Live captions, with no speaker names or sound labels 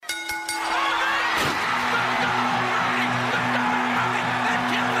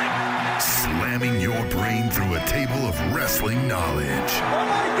brain through a table of wrestling knowledge. Oh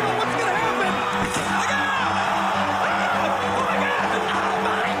my God, what's going to happen? Oh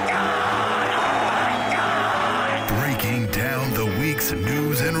my God! Breaking down the week's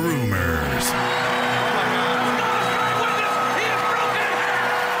news and rumors.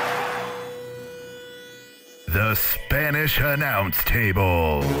 The Spanish Announce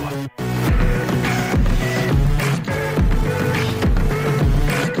Table.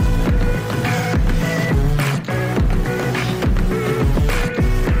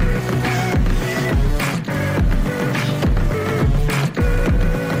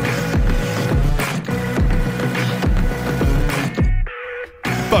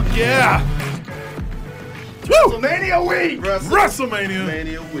 Fuck yeah! WrestleMania week!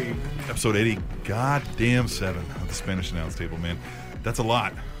 WrestleMania week. Episode 80, goddamn 7 of the Spanish Announce Table, man. That's a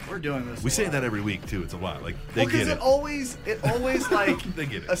lot. We're doing this. We say that every week, too. It's a lot. Like, they because get it. it always like They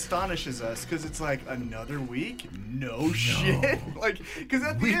get it. astonishes us because it's like another week. No shit. Like, because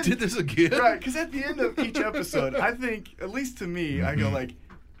at the We end, did this again? right? Because at the end of each episode, I think, at least to me, I go like,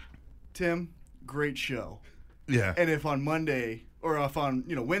 Tim, great show. Yeah. And if on Monday or if on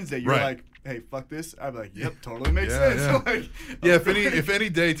Wednesday you're Right. like, hey, fuck this, I'd be like, yep, totally makes Yeah, sense. yeah. Like, Yeah, if any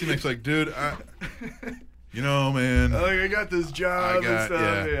day T-Mac's like, dude, man, I got this job and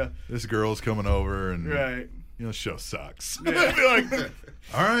stuff. Yeah. this girl's coming over and Right. the show sucks. Yeah. I'd be like,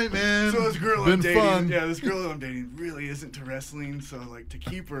 all right, man. So this girl been I'm dating, fun. yeah, this girl I'm dating really isn't to wrestling, so like to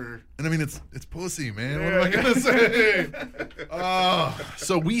keep her. And I mean, it's pussy, man. What Yeah. am I gonna say?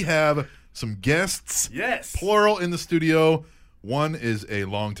 So we have some guests, Yes. plural, in the studio. One is a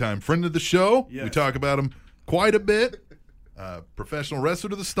longtime friend of the show. Yes. We talk about him quite a bit. Professional wrestler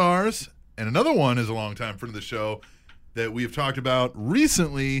to the stars. And another one is a longtime friend of the show that we have talked about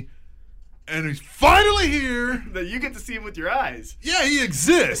recently. And he's finally here. That you get to see him with your eyes. Yeah, he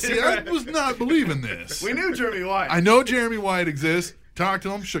exists. See, I was not believing this. We knew Jeremy White. I know Jeremy White exists. Talked to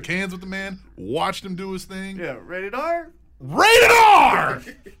him, shook hands with the man, watched him do his thing. Yeah, rated R. Rated R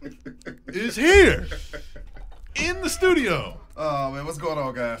is here in the studio. Oh, man, what's going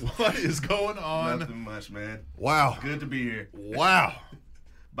on, guys? What is going on? Nothing much, man. Wow. Good to be here. Wow.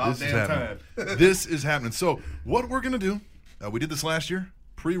 About This is damn happening. time. This is happening. So what we're going to do, we did this last year,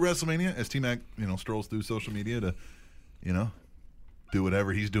 pre-WrestleMania, as T-Mac, strolls through social media to, do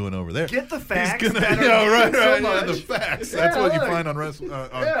whatever he's doing over there. Get the facts. He's gonna, that are yeah, right, so right. much. The facts. That's Yeah, what you look. find on,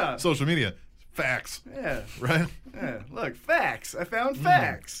 on social media. Facts. Yeah. Right? Yeah. Look, facts. I found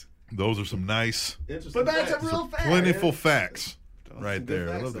facts. Those are some nice, But that's a real fact. plentiful facts right some good there.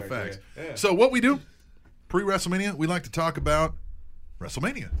 I facts love the there, facts. yeah. So what we do, pre-WrestleMania, we like to talk about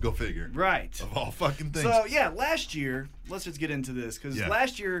WrestleMania. Go figure. Right. Of all fucking things. So, yeah, last year, let's just get into this, because Yeah.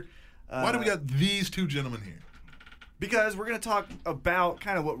 last year... Why do we got these two gentlemen here? Because we're going to talk about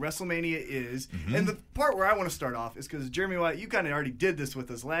kind of what WrestleMania is. Mm-hmm. And the part where I want to start off is because, Jeremy White, you kind of already did this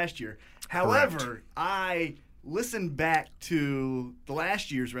with us last year. However, I listened back to the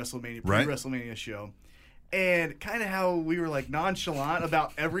last year's WrestleMania, Right. pre-WrestleMania show, and kind of how we were like nonchalant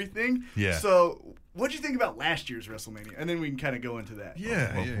about everything. Yeah. So what'd you think about last year's WrestleMania? And then we can kind of go into that.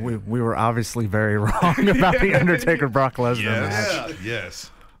 Yeah. Well, yeah. we were obviously very wrong about the Undertaker Brock Lesnar match. Yes.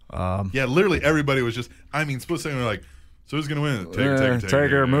 Yes. Yeah, literally everybody was just, split second, we were like, so who's going to win?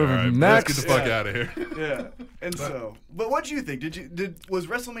 Taker, moving All right, next. Let's get the fuck out of here. Yeah. And so, but what do you think? Was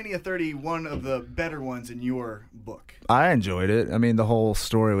WrestleMania 30 one of the better ones in your book? I enjoyed it. I mean, the whole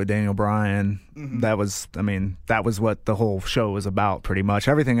story with Daniel Bryan, Mm-hmm. that was what the whole show was about pretty much.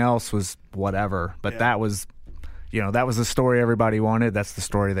 Everything else was whatever, but Yeah. that was the story everybody wanted. That's the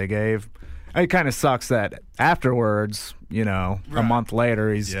story they gave. It kind of sucks that afterwards, a Right. month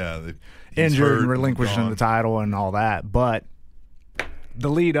later, he's Yeah. He's injured hurt, and relinquishing gone. the title and all that. But the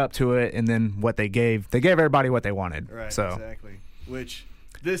lead up to it and then what they gave everybody what they wanted. Right, So exactly. Which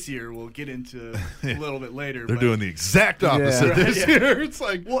this year we'll get into a little bit later. They're but doing the exact opposite Yeah. this year. It's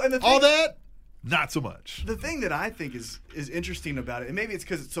like, Well, and the all thing- that, not so much. The thing that I think is interesting about it, and maybe it's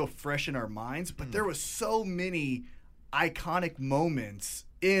because it's so fresh in our minds, but there was so many iconic moments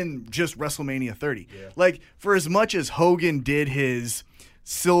in just WrestleMania 30. Like, for as much as Hogan did his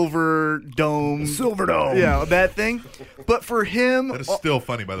Silver Dome, yeah, that thing, but for him, That is still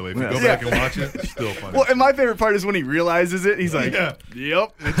funny, by the way. If you go Yeah. back and watch it, it's still funny. well, and my favorite part is when he realizes it. He's like, Yeah.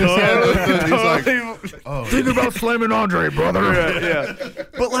 "Yep." He's like, oh, think about slamming Andre, brother. yeah.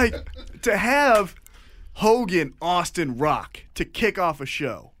 But like to have Hogan, Austin, Rock to kick off a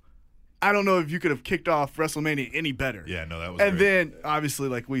show. I don't know if you could have kicked off WrestleMania any better. yeah, no, that was And great. then, obviously,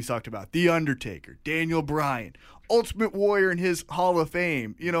 like we talked about, The Undertaker, Daniel Bryan, Ultimate Warrior in his Hall of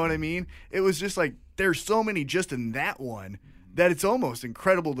Fame. You know what I mean? It was just like, there's so many just in that one that it's almost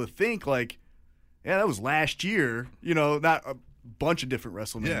incredible to think, like, yeah, that was last year. Not a bunch of different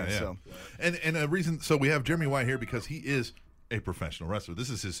WrestleMania. Yeah. So. And a reason. So we have Jeremy White here because he is a professional wrestler. This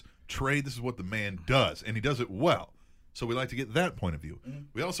is his trade. This is what the man does, and he does it well. So we like to get that point of view.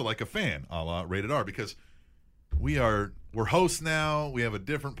 We also like a fan, a la Rated R, because we're hosts now. We have a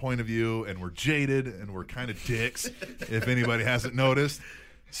different point of view, and we're jaded, and we're kind of dicks, if anybody hasn't noticed.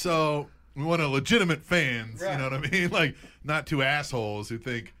 So we want a legitimate fans, you know what I mean? Like, not two assholes who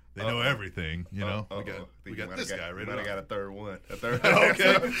think they know everything, you know? We got this guy right now. I got a third one. A third.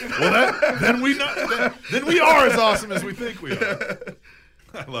 Okay. Well, then we are as awesome as we think we are.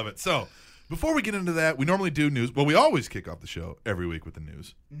 I love it. So, before we get into that, we normally do news. Well, we always kick off the show every week with the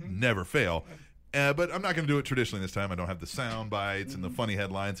news. Never fail. But I'm not going to do it traditionally this time. I don't have the sound bites and the funny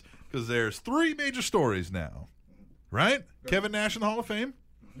headlines because there's 3 major stories now. Right? Kevin Nash in the Hall of Fame?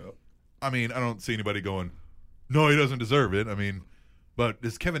 Yep. I mean, I don't see anybody going, no, he doesn't deserve it. I mean, but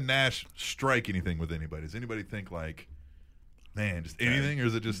does Kevin Nash strike anything with anybody? Does anybody think like, man, just anything, or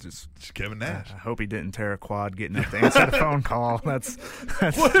is it just Kevin Nash? I hope he didn't tear a quad getting up to answer the phone call. That's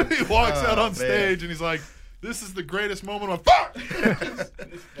What if he walks out on stage and he's like, this is the greatest moment of fuck!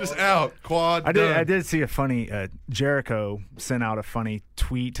 just out, quad. I done. did see a funny Jericho sent out a funny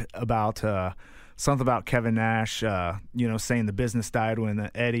tweet about something about Kevin Nash, saying the business died when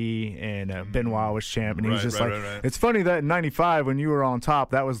Eddie and Benoit was champ, and he was just like, it's funny that in '95 when you were on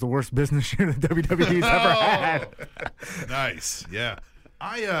top, that was the worst business year that WWE's ever had. Nice, yeah.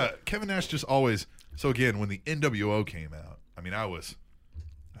 Kevin Nash just always. So again, when the NWO came out, I mean, I was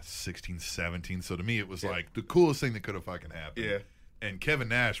 16, 17, so to me it was like the coolest thing that could have fucking happened. Yeah. And Kevin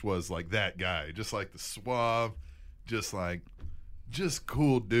Nash was like that guy, just like the suave, just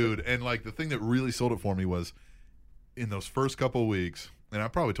cool dude. And like the thing that really sold it for me was in those first couple of weeks, and I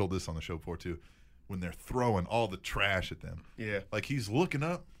probably told this on the show before too, when they're throwing all the trash at them. Yeah. Like he's looking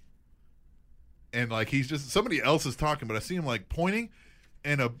up and like he's just, somebody else is talking, but I see him like pointing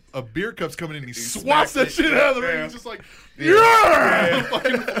and a beer cup's coming in and he swats that shit out of the ring. He's just like, yeah!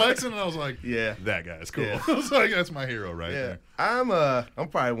 Fucking flexing. And I was like, yeah, that guy's cool. Yeah. I was like, that's my hero right there. I'm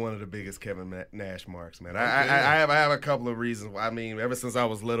probably one of the biggest Kevin Nash marks, man. I have a couple of reasons. I mean, ever since I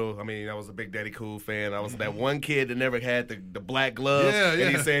was little, I mean, I was a big Daddy Cool fan. I was that one kid that never had the black glove. Yeah, yeah.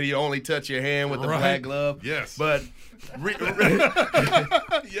 And he said you only touch your hand with the black glove. Yes. But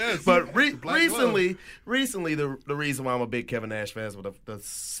yes. But recently, the reason why I'm a big Kevin Nash fan is the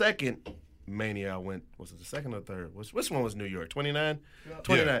second Mania I went, was it the second or third? Which one was New York? 29?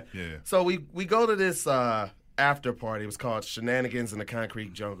 29. Yeah. So we go to this after party. It was called Shenanigans in the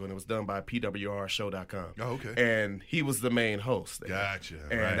Concrete Jungle, and it was done by PWRshow.com. Oh, okay. And he was the main host there. Gotcha.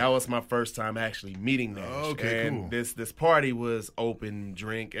 And that was my first time actually meeting Nash. Okay, and cool. This party was open,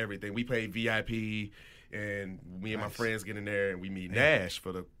 drink, everything. We paid VIP, and me and my friends get in there, and we meet Nash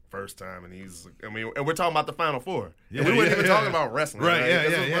for the first time, and and we're talking about the Final Four. Yeah, and we weren't even talking about wrestling. Right, yeah,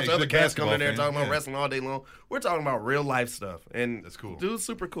 There's yeah, a bunch yeah. of other He's a cats coming in there basketball talking fan, about wrestling all day long. We're talking about real life stuff, and that's cool. Dude's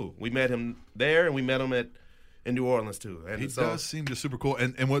super cool. We met him there, and we met him in New Orleans too. And he does seem just super cool,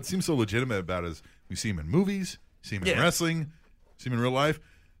 and what seems so legitimate about it is we see him in movies, see him in wrestling, see him in real life.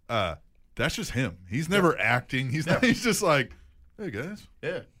 That's just him. He's never acting. He's not. He's just like, hey guys,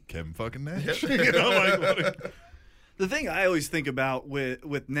 Kevin fucking Nash. You know, like. The thing I always think about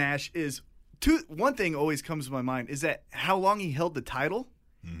with Nash is one thing always comes to my mind is that how long he held the title.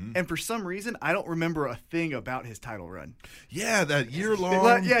 Mm-hmm. And for some reason, I don't remember a thing about his title run. Yeah, that year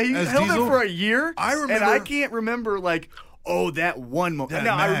long. Yeah, he held it for a year. I remember, and I can't remember that one moment.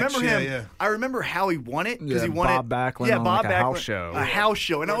 No, I remember him. Yeah. I remember how he won it because he won Bob Backlund on Bob a Backlund, house show. A house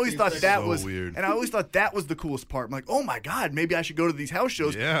show, and I always thought that was weird. And I always thought that was the coolest part. I'm like, oh my god, maybe I should go to these house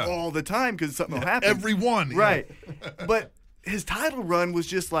shows all the time because something will happen. Every one, right? But his title run was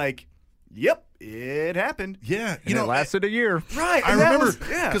just like, yep, it happened. Yeah, it lasted a year. Right. I remember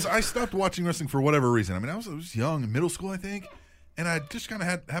because I stopped watching wrestling for whatever reason. I mean, I was young, in middle school, I think, and I just kind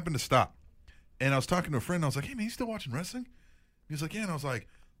of happened to stop. And I was talking to a friend. And I was like, "Hey, man, you still watching wrestling?" He was like, "Yeah." And I was like,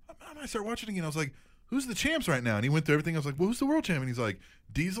 "I might start watching again." I was like, "Who's the champs right now?" And he went through everything. I was like, "Well, who's the world champ?" And he's like,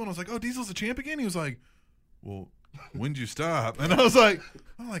 "Diesel." And I was like, "Oh, Diesel's the champ again?" He was like, "Well, when did you stop?" And I was like,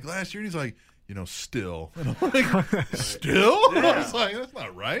 last year." And he's like, still. And I'm like, still? Yeah. I was like, that's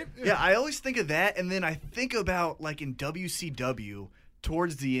not right. Yeah, I always think of that, and then I think about, like, in WCW,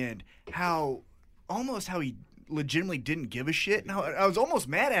 towards the end, how he legitimately didn't give a shit. And I was almost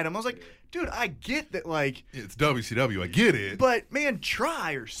mad at him. I was like, dude, I get that, like... It's WCW, I get it. But, man,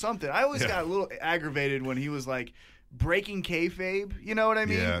 try or something. I always got a little aggravated when he was, like, breaking kayfabe. You know what I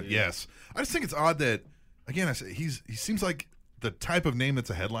mean? Yeah, yes. I just think it's odd that, again, he seems like the type of name that's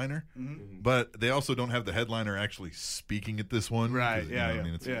a headliner, but they also don't have the headliner actually speaking at this one. Right. 'cause, Yeah. I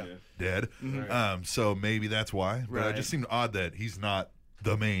mean, it's yeah. dead. So maybe that's why. But it just seemed odd that he's not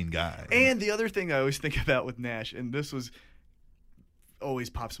the main guy. And the other thing I always think about with Nash, and this was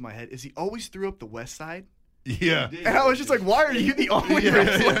always pops in my head, is he always threw up the West Side. Yeah. And I was just like, why are you the only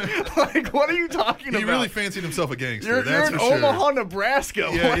wrestler? Like, what are you talking about? He really fancied himself a gangster. You're that's in for sure. Omaha,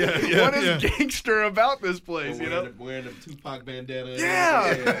 Nebraska. What is yeah. gangster about this place? You know? Wearing the Tupac bandana.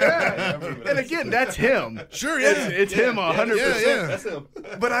 Yeah. And again, that's him. Sure, yeah. It's him 100%. Yeah. That's him.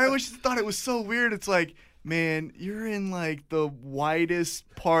 But I always thought it was so weird. It's like, man, you're in like the widest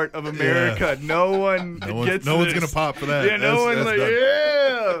part of America. No one gets no one's this. gonna pop for that. Yeah, no one's That's like, done.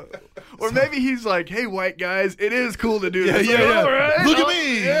 yeah. Or maybe he's like, hey, white guys, it is cool to do this. Yeah. Like, all right, Look at oh,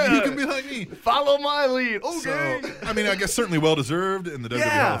 me. yeah. You can be like me. Follow my lead. Okay. So, I mean, I guess certainly well deserved in the WWE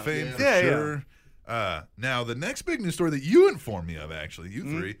Hall of Fame for Yeah. sure. Now, the next big news story that you informed me of, actually, you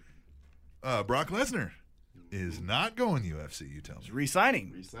three, Brock Lesnar is not going UFC. You tell me.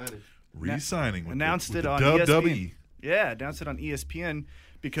 Re-signing. Re-signing. With Announced with it on WWE. ESPN. Yeah, announced it on ESPN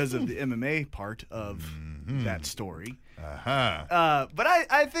because of the MMA part of that story. But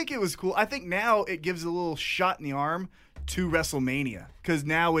I think it was cool. I think now it gives a little shot in the arm to WrestleMania because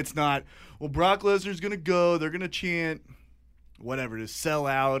now it's not, well, Brock Lesnar's going to go. They're going to chant whatever it is, sell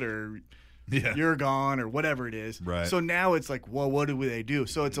out or you're gone or whatever it is. Right. So now it's like, well, what do they do?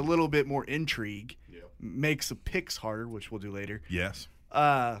 So it's a little bit more intrigue. Makes the picks harder, which we'll do later. Yes.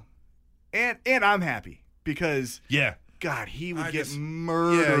 And I'm happy because God, he would get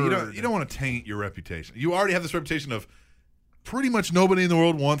murdered. Yeah, you don't want to taint your reputation. You already have this reputation of pretty much nobody in the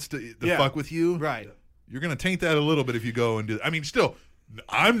world wants to fuck with you. Right. You're going to taint that a little bit if you go and do that. I mean, still,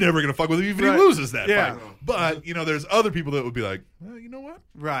 I'm never going to fuck with him even if he loses that fight. But, there's other people that would be like, well, you know what?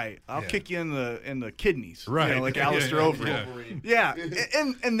 Right. I'll kick you in the kidneys. Right. Like Alistair Overeem. Yeah.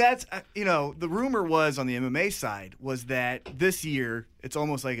 And that's, the rumor was on the MMA side was that this year it's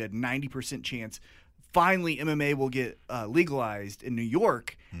almost like a 90% chance finally MMA will get legalized in New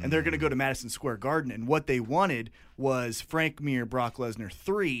York, and they're going to go to Madison Square Garden. And what they wanted was Frank Mir, Brock Lesnar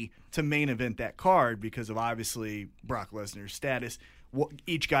 3 to main event that card because of obviously Brock Lesnar's status.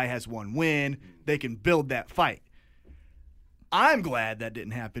 Each guy has one win. They can build that fight. I'm glad that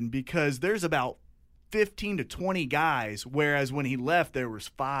didn't happen because there's about 15 to 20 guys, whereas when he left, there was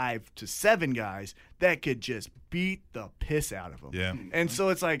 5 to 7 guys that could just beat the piss out of him. Yeah. And so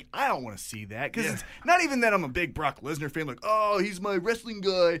it's like, I don't want to see that because it's not even that I'm a big Brock Lesnar fan, like, oh, he's my wrestling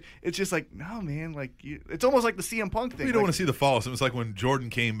guy. It's just like, no, man, like, it's almost like the CM Punk thing. You don't want to see the falls. It was like when Jordan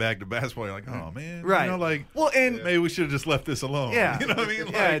came back to basketball, you're like, oh, man. Right. Well, and maybe we should have just left this alone. Yeah. You know what I mean?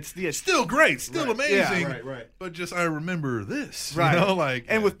 It's still great, still amazing. Yeah. Right. But just, I remember this. Right.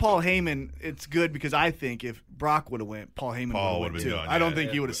 And with Paul Heyman, it's good because I think if Brock would have went, Paul Heyman would have went too. Gone, I don't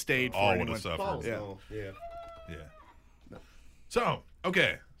think he would have stayed all for would have anyone. suffered. Yeah. So,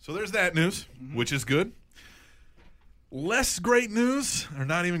 okay. So there's that news, which is good. Less great news, or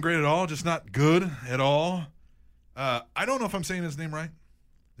not even great at all, just not good at all. I don't know if I'm saying his name right.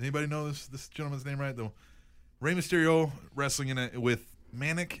 Does anybody know this gentleman's name right? Though, Rey Mysterio wrestling in it with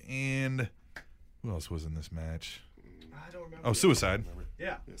Manic and who else was in this match? I don't remember. Oh, Suicide.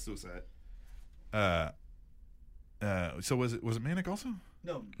 Yeah. Suicide. So was it Manic also?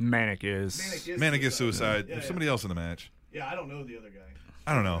 No. Manic is Suicide. Yeah, There's somebody else in the match. Yeah, I don't know the other guy.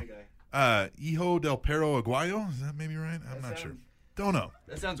 I don't know. Hijo del Perro Aguayo. Is that maybe right? I'm not sure. Don't know.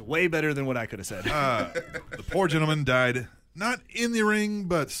 That sounds way better than what I could have said. The poor gentleman died not in the ring,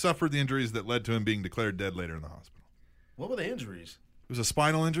 but suffered the injuries that led to him being declared dead later in the hospital. What were the injuries? It was a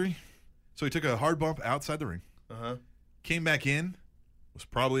spinal injury. So he took a hard bump outside the ring. Came back in. Was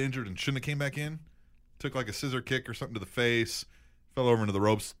probably injured and shouldn't have came back in. Took like a scissor kick or something to the face. Fell over into the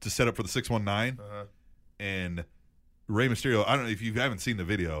ropes to set up for the 619. And Rey Mysterio, I don't know if you haven't seen the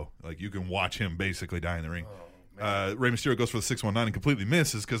video, like you can watch him basically die in the ring. Rey Mysterio goes for the 619 and completely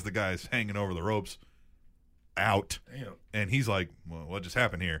misses because the guy's hanging over the ropes out. Damn. And he's like, well, what just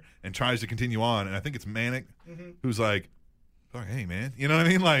happened here? And tries to continue on. And I think it's Manic who's like, oh, hey, man. You know what I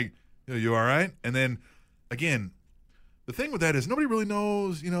mean? Like, you all right? And then, again, the thing with that is nobody really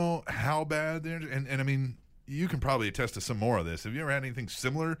knows, how bad they're. And I mean, you can probably attest to some more of this. Have you ever had anything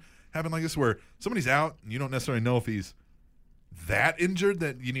similar happen like this where somebody's out and you don't necessarily know if he's that injured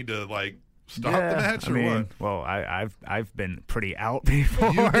that you need to, like, stop the match or what? Well, I've been pretty out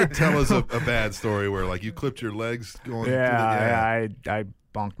before. You could tell us a bad story where, like, you clipped your legs going through I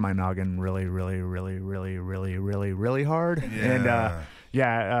bonked my noggin really, really, really, really, really, really, really hard.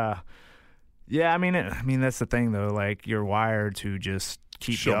 Yeah. And, I mean, that's the thing, though. Like, you're wired to just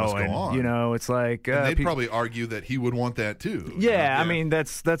keep Show must going. go on. It's like And they'd probably argue that he would want that too. Yeah, I mean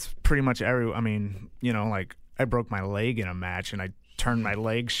that's pretty much like I broke my leg in a match and I turned my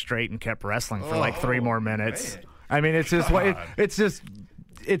leg straight and kept wrestling for like 3 more minutes. Man. I mean, it's just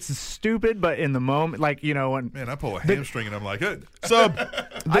it's stupid, but in the moment, like when Man, I pull a hamstring and I'm like, hey, sub.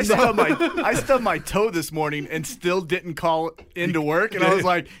 I stubbed my toe this morning and still didn't call into work, and I was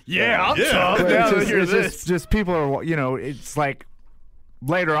like, "Yeah, I'm tough." But Now it's hear just, this. just people are, it's like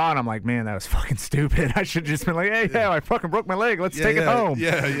later on, I'm like, man, that was fucking stupid. I should have just been like, hey, I fucking broke my leg. Let's take it home.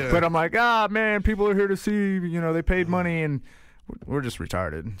 Yeah. But I'm like, man, people are here to see. They paid money and. We're just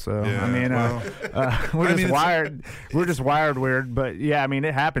retarded, so Yeah, I mean, we're just wired. We're just wired weird, but yeah, I mean,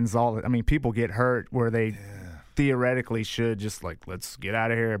 it happens people get hurt where they theoretically should just like let's get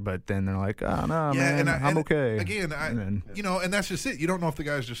out of here, but then they're like, oh no, man, I'm okay. Again, and that's just it. You don't know if the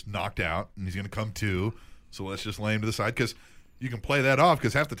guy's just knocked out and he's going to come to, so let's just lay him to the side because you can play that off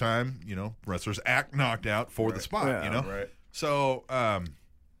because half the time, wrestlers act knocked out for the spot, Right. So.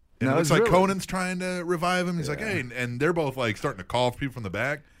 And it looks like Conan's trying to revive him. He's like, hey, and they're both like starting to call for people from the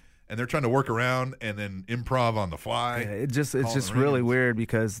back, and they're trying to work around and then improv on the fly. Yeah, it's just really weird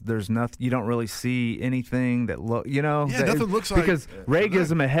because there's nothing. You don't really see anything that nothing looks like because Ray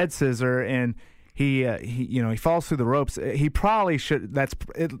gives him a head scissor and he falls through the ropes. He probably should.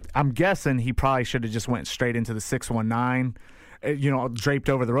 I'm guessing he probably should have just went straight into the 619. Draped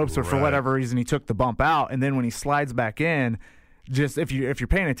over the ropes, or for whatever reason he took the bump out, and then when he slides back in. Just if you're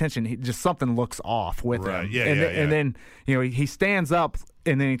paying attention, just something looks off with him. And then he stands up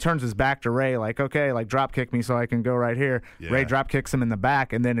and then he turns his back to Ray like, okay, like drop kick me so I can go right here. Yeah. Ray drop kicks him in the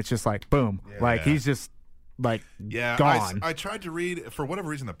back and then it's just like boom, he's just like gone. I tried to read for whatever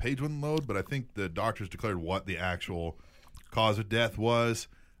reason the page wouldn't load, but I think the doctors declared what the actual cause of death was.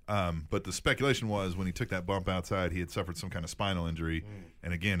 But the speculation was when he took that bump outside, he had suffered some kind of spinal injury,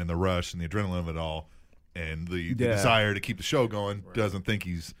 and again in the rush and the adrenaline of it all. And the desire to keep the show going doesn't think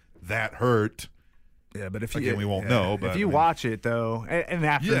he's that hurt. Yeah, but if we won't know. But if you watch it though, and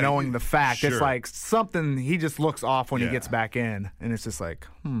after knowing the fact, it's like something he just looks off when he gets back in, and it's just like,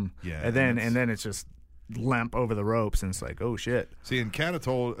 Yeah, and then it's just limp over the ropes, and it's like, oh shit. See, and Kata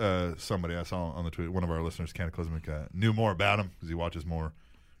told somebody I saw on the Twitter, one of our listeners, Cataclysmic, knew more about him because he watches more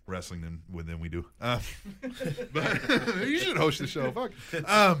wrestling than we do. But you should host the show. Fuck.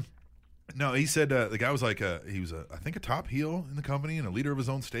 No, he said the guy was like he was I think a top heel in the company and a leader of his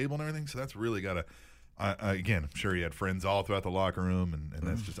own stable and everything. So that's really got to. Again, I'm sure he had friends all throughout the locker room, and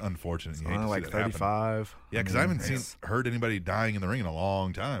that's just unfortunate. You hate to see like that 35. happen. Yeah, because I haven't heard anybody dying in the ring in a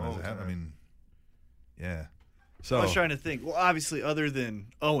long time. I mean, yeah. So I was trying to think. Well, obviously, other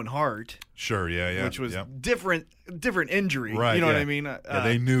than Owen Hart, sure, yeah, which was different injury, right? You know what I mean?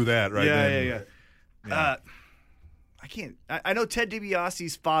 They knew that, right? Yeah. I can't. I know Ted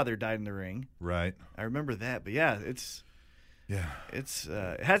DiBiase's father died in the ring. Right. I remember that, but it's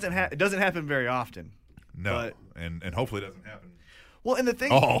it doesn't happen very often. No, and hopefully it doesn't happen. Well, and the thing,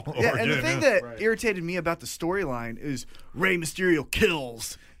 that irritated me about the storyline is Rey Mysterio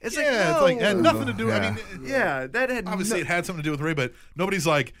kills. It's it had nothing to do. Yeah. I mean, that had obviously it had something to do with Ray, but nobody's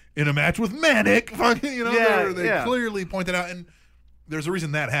like in a match with Manic. They clearly point that out, and there's a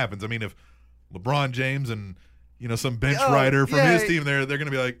reason that happens. I mean, if LeBron James and some bench rider from his team, they're going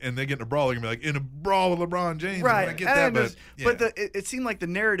to be like, and they get in a brawl, they're going to be like, in a brawl with LeBron James. Right. I get that, but it seemed like the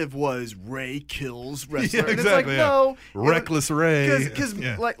narrative was Ray kills wrestler. Yeah, and exactly. It's like, no. Reckless Ray. Because,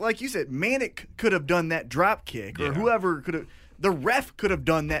 like you said, Manic could have done that drop kick, or whoever could have. The ref could have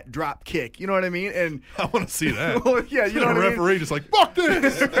done that drop kick. You know what I mean? And I want to see that. Well, yeah, you know what I mean? Referee just like, fuck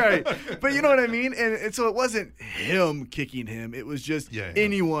this. Right. But you know what I mean? And so it wasn't him kicking him. It was just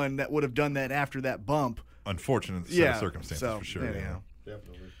anyone that would have done that after that bump. Unfortunate set of circumstances for sure. Anyhow.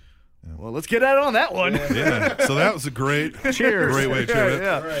 Definitely. Yeah. Well, let's get at it on that one. Yeah. So that was a great way to cheer it.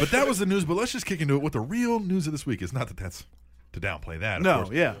 Yeah. But that was the news. But let's just kick into it. What the real news of this week is, not that that's to downplay that. Of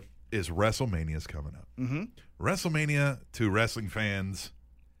course, is WrestleMania's coming up. Mm-hmm. WrestleMania, to wrestling fans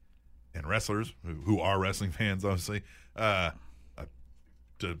and wrestlers who are wrestling fans, obviously. I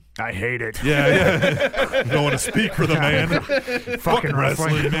hate it. Yeah. You don't want to speak for the man. Fucking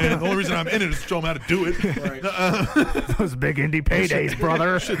wrestling, man. The only reason I'm in it is to show him how to do it. Right. Those big indie paydays,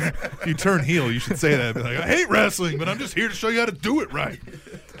 brother. If you turn heel, you should say that. Be like, I hate wrestling, but I'm just here to show you how to do it right.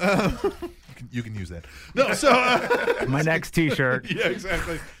 You can use that. No, so my next T-shirt. Yeah,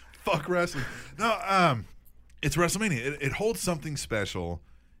 exactly. Fuck wrestling. No, it's WrestleMania. It holds something special,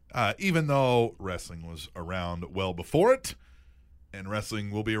 even though wrestling was around well before it. And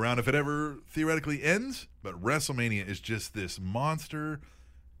wrestling will be around if it ever theoretically ends. But WrestleMania is just this monster.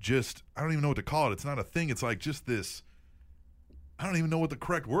 I don't even know what to call it. It's not a thing. It's like just this. I don't even know what the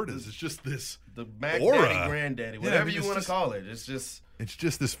correct word is. It's just this The Mac aura. Daddy, Granddaddy, Yeah, whatever I mean, you it's want to just- call it. It's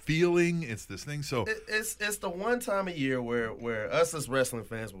just this feeling. It's this thing. So it's the one time a year where us as wrestling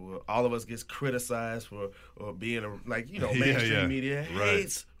fans, all of us gets criticized for being mainstream media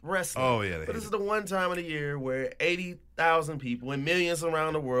hates wrestling. Oh, yeah, they but hate this it. is the one time of the year where 80,000 people and millions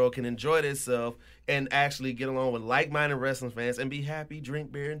around the world can enjoy themselves and actually get along with like-minded wrestling fans and be happy,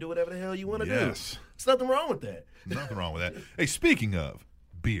 drink beer, and do whatever the hell you want to do. Yes. There's nothing wrong with that. nothing wrong with that. Hey, speaking of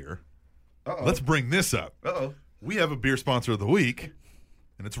beer, Uh-oh. let's bring this up. Uh-oh. We have a beer sponsor of the week,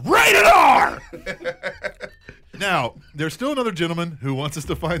 and it's Rated R! Now, there's still another gentleman who wants us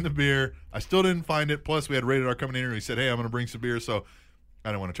to find the beer. I still didn't find it. Plus, we had Rated R coming in here, and he said, hey, I'm going to bring some beer, so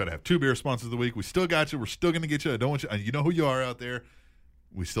I don't want to try to have 2 beer sponsors of the week. We still got you. We're still going to get you. I don't want you. You know who you are out there.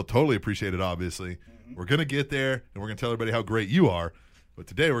 We still totally appreciate it, obviously. We're going to get there, and we're going to tell everybody how great you are. But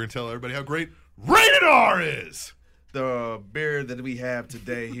today, we're going to tell everybody how great Rated R is. The beer that we have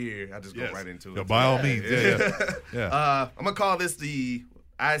today here, I just go Yes. right into Yeah, it. by all means. Yeah. I'm going to call this the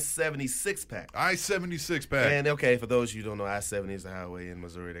I-76 pack. I-76 pack. And okay, for those of you who don't know, I-70 is the highway in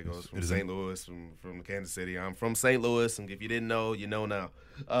Missouri that goes from It is St. Louis, from Kansas City. I'm from St. Louis, and if you didn't know, you know now.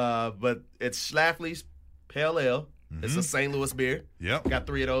 But it's Schlafly's Pale Ale. It's a St. Louis beer. Yep. Got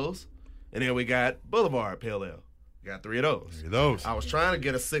 3 of those. And then we got Boulevard Pale Ale. Got 3 of those. Three of those. I was trying to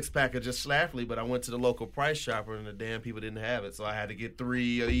get a 6-pack of just Schlafly, but I went to the local Price Chopper, and the damn people didn't have it, so I had to get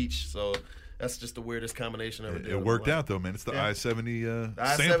 3 of each. So that's just the weirdest combination of It worked out, though, man. It's the Yeah. I-70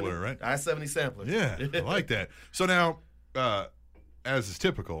 The sampler, right? I-70 sampler. Yeah, I like that. So now, as is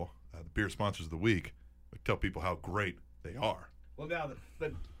typical, the beer sponsors of the week, we tell people how great they are. Well,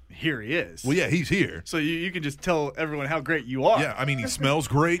 but here he is. Well, yeah, he's here. So you can just tell everyone how great you are. Yeah, I mean, he smells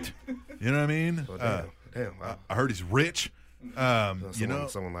great. You know what I mean? Oh, damn. Wow. I heard he's rich.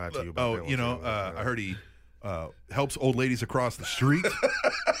 Someone lied to you about that. I heard he helps old ladies across the street.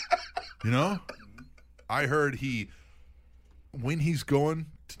 I heard when he's going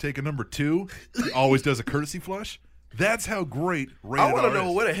to take a number 2, he always does a courtesy flush. That's how great Rated I want to R know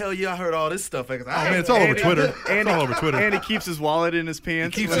is. where the hell y'all heard all this stuff. Oh, man, it's all over Twitter. It's all over Twitter. And he keeps his wallet in his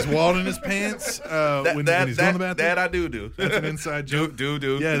pants. He keeps his wallet in his pants when he's doing the bathroom. That I do. That's an inside joke. Do.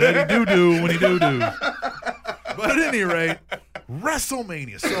 Yeah, that he do when he do. But at any rate,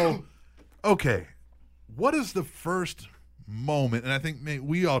 WrestleMania. So, okay, what is the first moment? And I think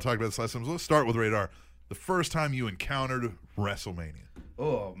we all talked about this last time. So let's start with Radar. The first time you encountered WrestleMania.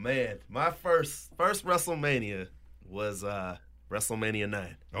 Oh man, my first WrestleMania was WrestleMania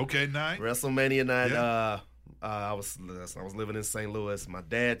 9. Okay, 9. WrestleMania 9. Yeah. I was living in St. Louis. My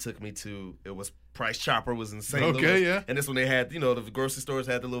dad took me to. It was Price Chopper was in St. Louis. Okay, yeah. And this when they had the grocery stores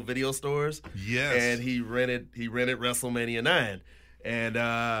had the little video stores. Yes. And he rented WrestleMania 9, and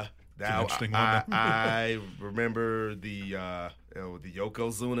an interesting one. I remember the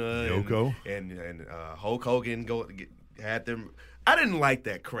Yokozuna Yoko. and Hulk Hogan had them. I didn't like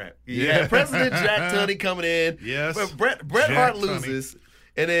that crap. Yeah. Yeah, President Jack Tunney coming in. Yes. But Bret Jack Hart Tunney. loses.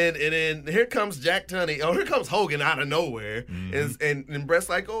 And then here comes Jack Tunney. Oh, here comes Hogan out of nowhere. Mm-hmm. And Bret's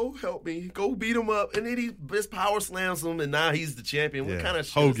like, oh, help me. Go beat him up. And then he just power slams him, and now he's the champion. What Yeah. kind of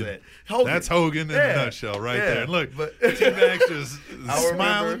shit Hogan. is that? Hogan. That's Hogan in a Yeah. nutshell right Yeah. there. And look, But- T-Max just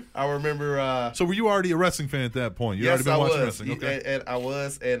smiling. I remember So were you already a wrestling fan at that point? You yes, already been I watching was. wrestling? Okay. And I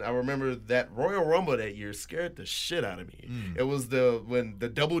was, and I remember that Royal Rumble that year scared the shit out of me. It was when the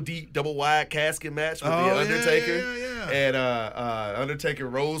double wide casket match with Oh, the yeah, Undertaker, yeah. and Undertaker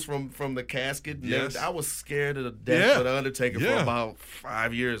rose from the casket. And Yes. I was scared of the death Yeah. of the Undertaker for Yeah. about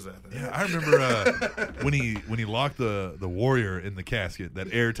 5 years after that. Yeah, I remember when he locked the Warrior in the casket,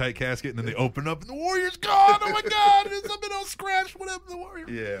 that airtight casket, and then they open up and the Warrior's gone. Oh my God! It's something all scratched. What happened to the Warrior?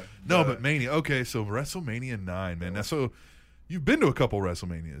 Yeah. No, but Mania. Okay, so WrestleMania 9, man. Now, so you've been to a couple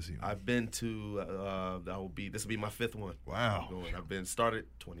WrestleManias. I've been to. This will be my 5th one. Wow. I've been started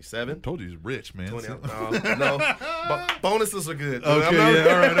 27. I told you he's rich, man. 20, no, bonuses are good. Okay, I'm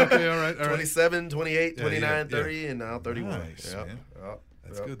not- yeah, all right. 27, 28, Yeah, 29, yeah. 30, and now 31. Nice, Yep, man. yep,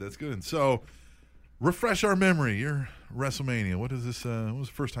 That's yep. good. That's good. So, refresh our memory. Your WrestleMania. What is this? What was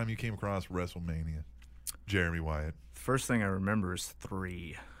the first time you came across WrestleMania? Jeremy Wyatt. First thing I remember is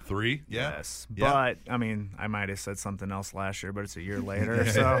 3. 3? Yeah. Yes, Yeah. but I mean, I might have said something else last year, but it's a year later.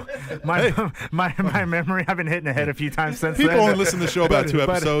 So my memory, I've been hitting the head a few times since People then. only listen to the show about 2 But-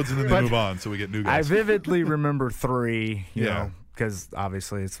 episodes and then they but move on, so we get new I guys. vividly remember 3. You Yeah. know, because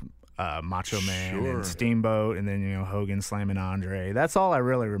obviously it's Macho Man Sure. and Steamboat, and then Hogan slamming Andre. That's all I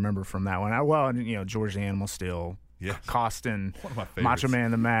really remember from that one. George the Animal Steel, Yes. costing One of my favorites. Macho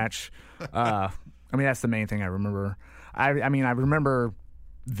Man the match. I mean, that's the main thing I remember. I remember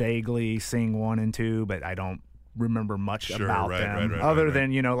vaguely seeing 1 and 2, but I don't remember much Sure, about right, them right, other right.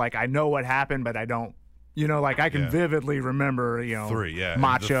 than, like I know what happened, but I don't, like I can Yeah. vividly remember, Three, yeah, and the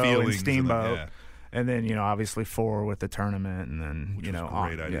Macho and feelings and Steamboat. yeah. And then, obviously 4 with the tournament, and then, Which was a on-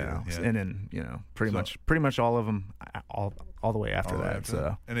 great idea, yeah. and then, pretty much all of them, all the way after All right, that.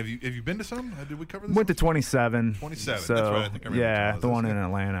 So and have you been to some? Did we cover this? went to 27. 27, So, that's right, I think I remember yeah, telling us the one this, in yeah.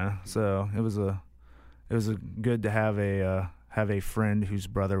 Atlanta. So it was a good to have a friend whose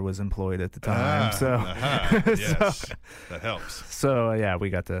brother was employed at the time. Yes, that helps. So yeah, we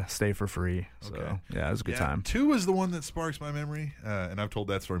got to stay for free. So Okay. yeah, it was a good Yeah, time. 2 is the one that sparks my memory, and I've told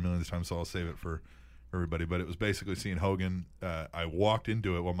that story millions of times, so I'll save it for everybody. But it was basically seeing Hogan. I walked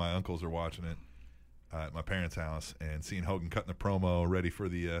into it while my uncles are watching it at my parents' house, and seeing Hogan cutting the promo, ready for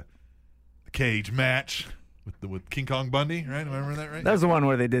the cage match with King Kong Bundy. Right? Am I remembering that right? That was the one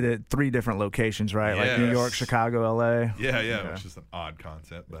where they did it 3 different locations, right? Like New Yes. York, Chicago, LA. yeah, which is an odd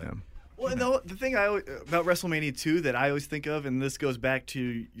concept, but. Yeah. Well, the thing about WrestleMania 2 that I always think of, and this goes back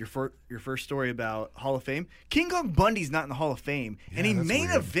to your first story about Hall of Fame, King Kong Bundy's not in the Hall of Fame, and he that's main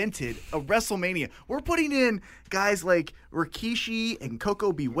weird. evented a WrestleMania. We're putting in guys like Rikishi and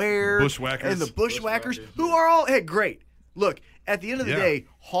Coco Beware, Bushwhackers. and the Bushwhackers, who are all great. Look, at the end of the Yeah. day,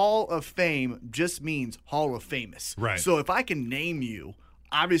 Hall of Fame just means Hall of Famous. Right. So if I can name you,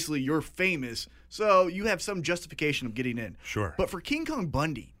 obviously you're famous, so you have some justification of getting in. Sure. But for King Kong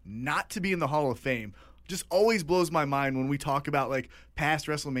Bundy not to be in the Hall of Fame just always blows my mind when we talk about like past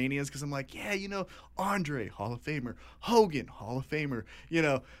WrestleManias, because I'm like, yeah, Andre, Hall of Famer, Hogan, Hall of Famer,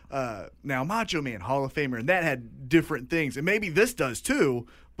 now Macho Man, Hall of Famer, and that had different things. And maybe this does too,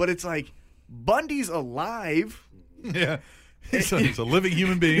 but it's like Bundy's alive. Yeah. He's a living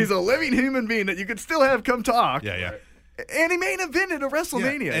human being. He's a living human being that you could still have come talk. yeah. And he main evented a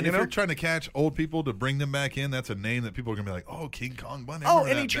WrestleMania. Yeah, and you if know? you're trying to catch old people to bring them back in, that's a name that people are going to be like, oh, King Kong Bundy. I Oh, remember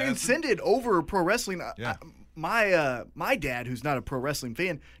and that he bastard. transcended over pro wrestling. Yeah. My dad, who's not a pro wrestling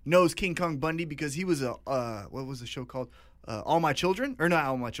fan, knows King Kong Bundy because he was what was the show called? All My Children, or not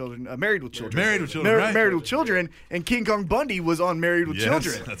All My Children, Married with Children. Married with Children, right. Married with Children, and King Kong Bundy was on Married with Yes,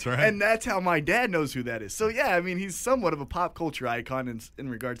 Children. that's right. And that's how my dad knows who that is. So yeah, I mean, he's somewhat of a pop culture icon in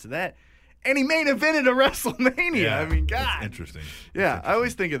regards to that. And he main evented a WrestleMania. Yeah, I mean, that's God. interesting. Yeah, I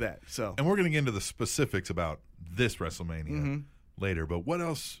always think of that. So. And we're going to get into the specifics about this WrestleMania later. But what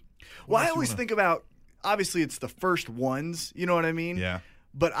else? Well, I always think about, obviously, it's the first ones. You know what I mean? Yeah.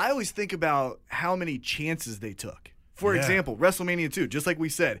 But I always think about how many chances they took. For Yeah. example, WrestleMania 2, just like we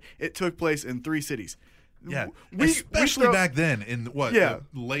said, it took place in 3 cities. Yeah, We especially throw- back then in what Yeah.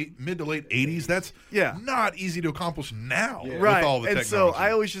 the mid to late 80s. That's Yeah. not easy to accomplish now with Right. all the And technology. so I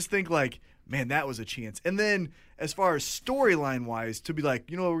always just think like, man, that was a chance. And then as far as storyline wise, to be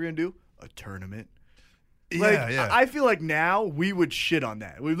like, you know what we're going to do? A tournament. Like, yeah. I feel like now we would shit on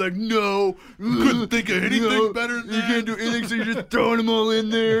that. We'd be like, no. couldn't think of anything better than You that. can't do anything, so you're just throwing them all in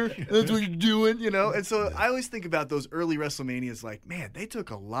there. That's what you're doing, And so I always think about those early WrestleManias like, man, they took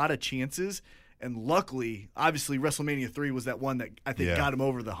a lot of chances. And luckily, obviously, WrestleMania 3 was that one that I think Yeah. got him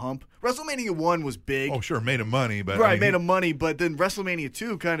over the hump. WrestleMania 1 was big. Oh, sure, made him money, but right, I mean, made him money. But then WrestleMania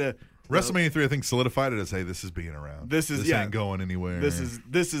 2 kind of... WrestleMania 3, I think, solidified it as, hey, this is being around. This ain't going anywhere. This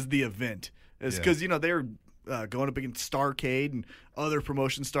is the event. It's because they were going up against Starrcade and other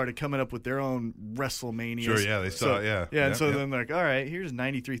promotions started coming up with their own WrestleManias. Sure, yeah, they saw it, yeah. and so Yep. then they're like, all right, here's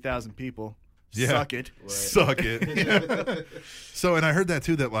 93,000 people. Yeah. Suck it. Suck it. So, and I heard that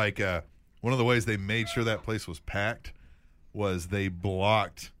too, that like one of the ways they made sure that place was packed was they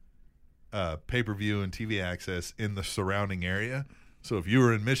blocked pay-per-view and TV access in the surrounding area. So if you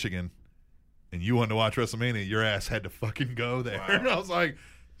were in Michigan and you wanted to watch WrestleMania, your ass had to fucking go there. And I was like,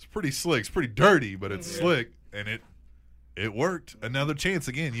 it's pretty slick. It's pretty dirty, but it's slick, and it worked. Another chance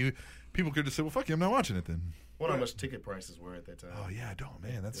again. People could just say, well, fuck you, I'm not watching it then. I wonder how much ticket prices were at that time. Oh yeah, I don't,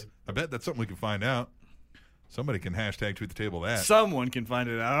 man. I bet that's something we can find out. Somebody can hashtag tweet the table that. Someone can find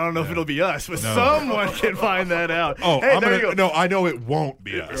it out. I don't know if it'll be us, but No. someone can find that out. Oh, hey, I'm there you gonna. go. No, I know it won't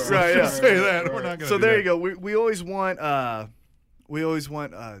be us. Right, Let's just yeah. say that. We're not gonna. So do there that. you go. We always want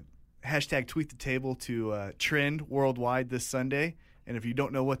hashtag tweet the table to trend worldwide this Sunday. And if you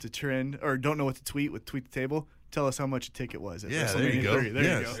don't know what to trend or don't know what to tweet with tweet the table, tell us how much a ticket was at Yeah, WrestleMania there you go. 30. There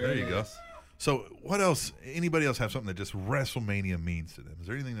Yes, you go. there you go. So, what else? Anybody else have something that just WrestleMania means to them? Is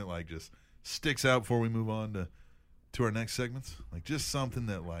there anything that like just sticks out before we move on to to our next segments? Like just something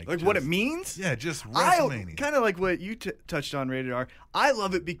that like what it means? Yeah, just WrestleMania. Kind of like what you touched on, Rated R. I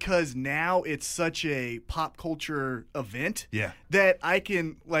love it because now it's such a pop culture event that I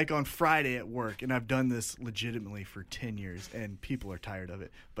can, like on Friday at work, and I've done this legitimately for 10 years, and people are tired of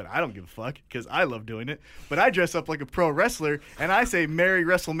it. But I don't give a fuck because I love doing it. But I dress up like a pro wrestler, and I say Merry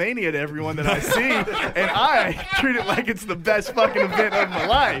WrestleMania to everyone that I see, and I treat it like it's the best fucking event of my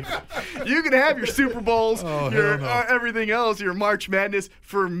life. You can have your Super Bowls, your everything else, your March Madness.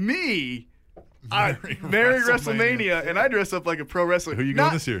 For me, Merry WrestleMania, and I dress up like a pro wrestler. Who are you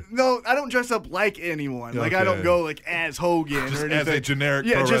going this year? No, I don't dress up like anyone. Like I don't go like as Hogan just or anything. As a generic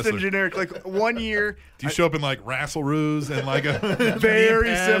pro just wrestler. a generic. Like 1 year. Do you show up in like Rasselroos and like a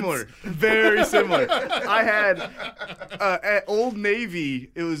very similar. Very similar. I had at Old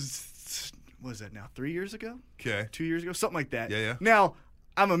Navy, it was, what was that now, 3 years ago? Okay. 2 years ago? Something like that. Yeah. Now,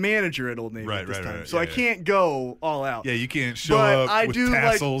 I'm a manager at Old Navy at this time, so I can't go all out. Yeah, you can't show but up I with do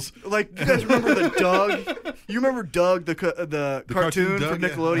tassels. Like you guys remember the Doug? You remember Doug, the cartoon Doug, from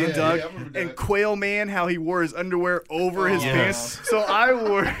Nickelodeon, Doug? And Quail Man, how he wore his underwear over his pants. So I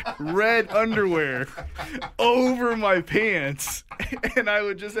wore red underwear over my pants, and I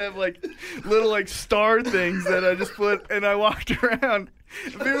would just have like little like star things that I just put, and I walked around.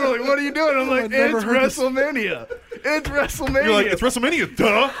 And people were like, "What are you doing?" I'm like, "It's WrestleMania. It's WrestleMania." You're like, "It's WrestleMania,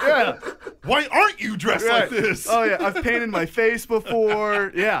 duh." Yeah. Why aren't you dressed like this? Oh yeah, I've painted my face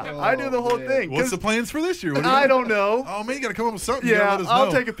before. Yeah, I do the whole thing. What's the plans for this year? I don't know. Oh man, you gotta come up with something. You Yeah, gotta let us I'll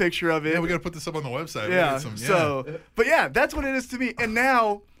know. take a picture of it. Yeah, we gotta put this up on the website. Yeah. But yeah, that's what it is to me. And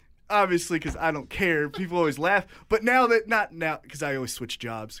now, obviously, because I don't care, people always laugh. But now that not now, because I always switch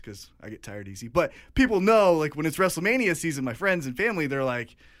jobs because I get tired easy. But people know, like when it's WrestleMania season, my friends and family, they're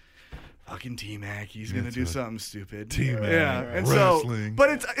like, fucking T-Mac, he's gonna do something stupid. T-Mac, yeah, and wrestling. so,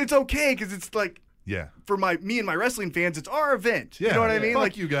 but it's okay because it's like, yeah, for me and my wrestling fans, it's our event. Yeah, you know what I mean? fuck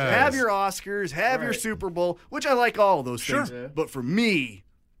Like you guys. have your Oscars, have your Super Bowl, which I like all of those things. Sure. But for me,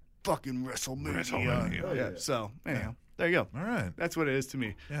 fucking WrestleMania. WrestleMania. Yeah. So anyhow, there you go. All right. That's what it is to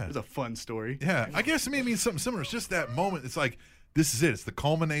me. Yeah. It's a fun story. Yeah, I guess to me it means something similar. It's just that moment. It's like, this is it. It's the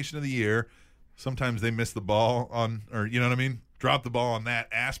culmination of the year. Sometimes they miss the ball on, or you know what I mean? Drop the ball on that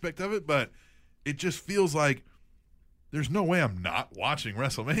aspect of it, but it just feels like there's no way I'm not watching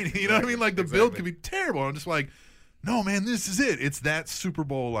WrestleMania. You know what I mean? Like the build could be terrible. I'm just like, no, man, this is it. It's that Super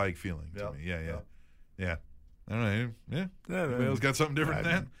Bowl-like feeling to me. Yeah. I don't know. Yeah. Everybody else got something different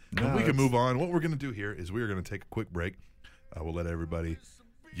than that? No, we can move on. What we're going to do here is we're going to take a quick break. We'll let everybody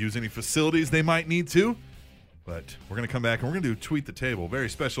use any facilities they might need to. But we're going to come back and we're going to do Tweet the Table. Very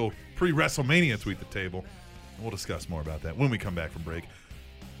special pre-WrestleMania Tweet the Table. And we'll discuss more about that when we come back from break.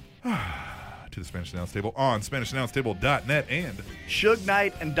 To the Spanish Announce Table on SpanishAnnounceTable.net and Suge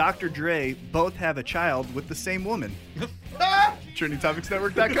Knight and Dr. Dre both have a child with the same woman.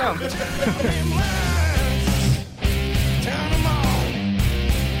 TrendingTopicsNetwork.com.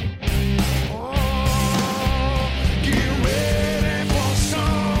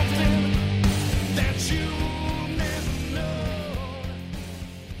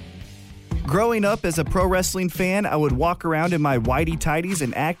 Growing up as a pro wrestling fan, I would walk around in my whitey tighties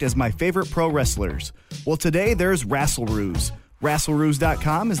and act as my favorite pro wrestlers. Well, today there's Rasselroos.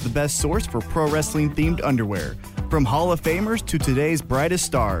 Rasselroos.com is the best source for pro wrestling themed underwear. From Hall of Famers to today's brightest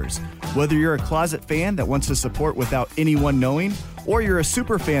stars. Whether you're a closet fan that wants to support without anyone knowing, or you're a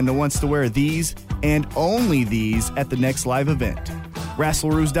super fan that wants to wear these and only these at the next live event,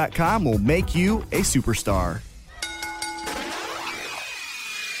 Rasselroos.com will make you a superstar.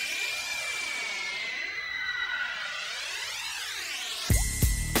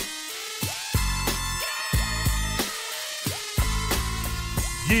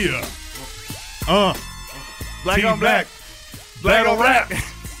 yeah. Black Team on black. Black on rap.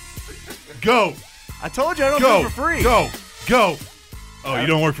 Go. I told you I don't Go. do it for free. Go. Oh, you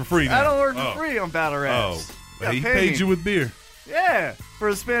don't work for free now. I don't work for free on Battle Raps. Oh. Yeah, He pay paid me. you with beer. Yeah,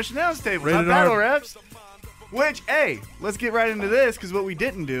 for the Spanish Announce Table, Rated not Battle R. Raps. Which, hey, let's get right into this, because what we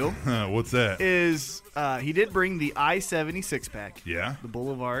didn't do What's that? is he did bring the I-70 six-pack. Yeah. The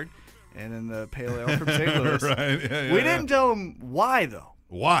Boulevard, and then the Pale Ale from St. Louis. Right. Yeah, We didn't tell him why, though.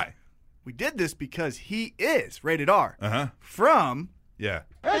 Why? We did this because he is rated R. Uh-huh. From Yeah.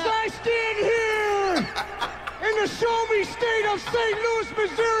 As I stand here in the show me state of St. Louis,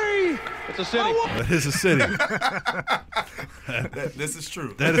 Missouri. It's a city. That is a city. This is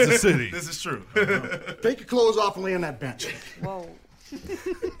true. That is a city. This is true. Take your clothes off and lay on that bench.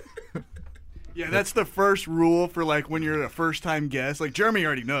 Yeah, that's the first rule for like when you're a first time guest. Like Jeremy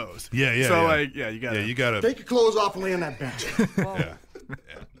already knows. Yeah. So yeah. like, yeah, you got Yeah, you got to. Take your clothes off and lay on that bench. Yeah.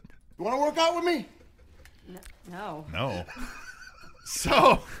 You want to work out with me? No. No.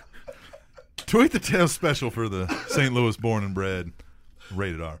 So, tweet the tale special for the St. Louis born and bred.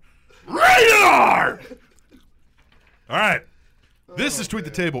 Rated R. Rated R! All right. This is Tweet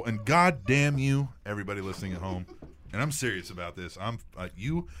the Table, and God damn you, everybody listening at home. And I'm serious about this.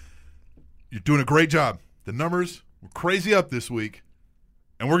 You're doing a great job. The numbers were crazy up this week,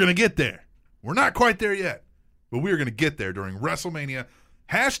 and we're going to get there. We're not quite there yet, but we are going to get there during WrestleMania.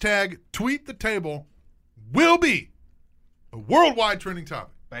 Hashtag Tweet the Table will be a worldwide trending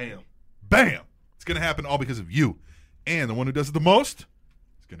topic. Bam. Bam. It's going to happen all because of you. And the one who does it the most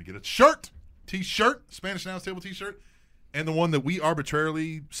is going to get a shirt, T-shirt, Spanish Announce Table T-shirt. And the one that we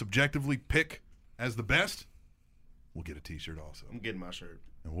arbitrarily, subjectively pick as the best, we'll get a T-shirt also. I'm getting my shirt.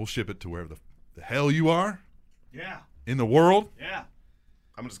 And we'll ship it to wherever the hell you are. Yeah. In the world. Yeah.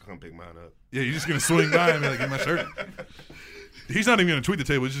 I'm just going to pick mine up. Yeah, you're just going to swing by and be like, give me my shirt. He's not even going to tweet the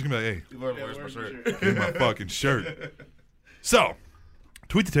table. He's just going to be like, hey, Where's my shirt? give me my fucking shirt. So,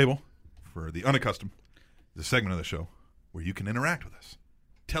 Tweet the Table, for the unaccustomed, is a segment of the show where you can interact with us.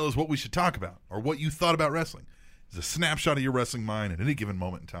 Tell us what we should talk about or what you thought about wrestling. It's a snapshot of your wrestling mind at any given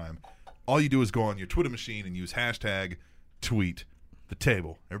moment in time. All you do is go on your Twitter machine and use hashtag Tweet the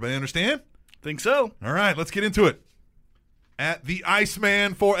Table. Everybody understand? Think so. All right, let's get into it. At the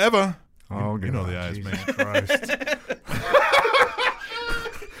Iceman Forever. Oh, you know the Jesus Iceman. Christ.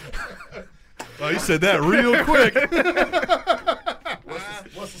 Oh, you said that real quick.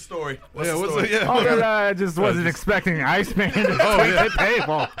 What's the story? What's the Oh, no, I just wasn't expecting Iceman to tweet the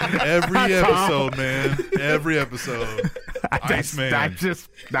table. Every episode, man. Every episode. Iceman.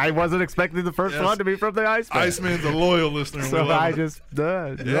 I wasn't expecting the first one to be from the Iceman. Iceman's a loyal listener. So I just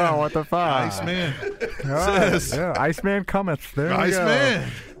did. Yeah, what the fuck? Iceman says. Yeah, Iceman cometh. There we go.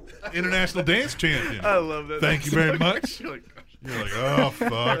 Iceman. International dance champion. I love that. Thank you very much. You're like, oh,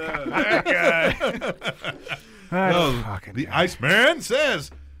 fuck. That guy. No, the Iceman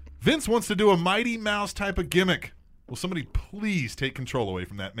says, Vince wants to do a Mighty Mouse type of gimmick. Will somebody please take control away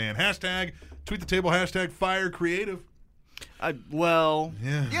from that man? Hashtag Tweet the Table, hashtag Fire Creative. Yeah.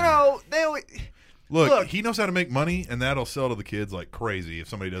 You know, Look, he knows how to make money, and that'll sell to the kids like crazy if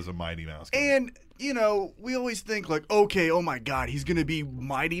somebody does a Mighty Mouse gimmick. And, you know, we always think like, okay, oh my God, he's going to be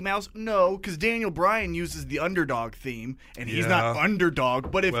Mighty Mouse. No, because Daniel Bryan uses the underdog theme, and he's not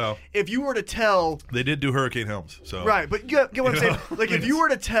underdog. But if you were to tell... They did do Hurricane Helms, so... Right, but you get what I'm saying? Like, if you were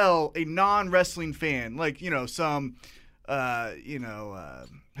to tell a non-wrestling fan, like, you know, some...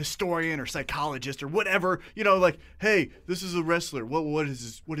 historian or psychologist or whatever, you know, like, hey, this is a wrestler. What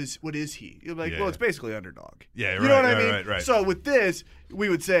is he? You're like, well, it's basically underdog. Yeah, right. You know what I mean? Right. So with this, we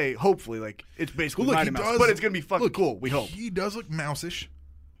would say, hopefully, like, it's basically Mighty Mouse, but it's gonna be fucking cool. We hope. He does look mouse-ish.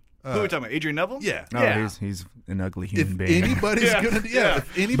 Who are we talking about? Adrian Neville? Yeah. No, yeah. he's an ugly human being.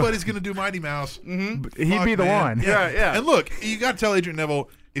 If anybody's gonna do Mighty Mouse, he'd be the one. Yeah. And look, you got to tell Adrian Neville,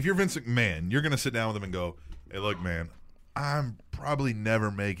 if you're Vince McMahon, you're gonna sit down with him and go, hey, look, man, I'm probably never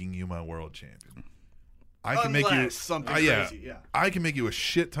making you my world champion. I can make you something crazy. Yeah. I can make you a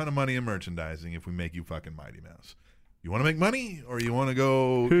shit ton of money in merchandising if we make you fucking Mighty Mouse. You want to make money, or you want to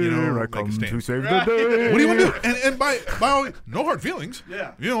go, make a stand? To save the day. What do you want to do? And by all means, no hard feelings.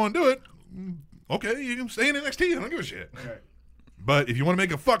 Yeah. If you don't want to do it, okay, you can stay in NXT. I don't give a shit. Right. But if you want to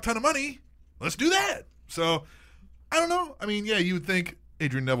make a fuck ton of money, let's do that. So, I don't know. I mean, yeah, you would think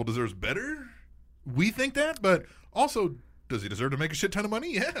Adrian Neville deserves better. We think that, but also, does he deserve to make a shit ton of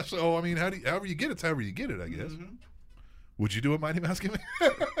money? Yeah. So, I mean, however you get it, I guess. Mm-hmm. Would you do a Mighty Mouse gimmick?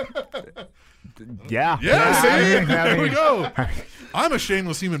 Yeah. Yeah, see? There we go. I'm a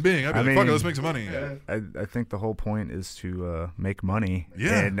shameless human being. I'd be like, fuck it, let's make some money. Yeah. I think the whole point is to make money.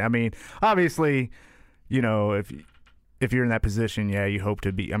 Yeah. And, I mean, obviously, you know, if you're in that position, yeah, you hope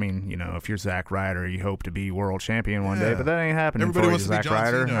to be. I mean, you know, if you're Zack Ryder, you hope to be world champion one day, but that ain't happening. Everybody for wants you, to be Zack John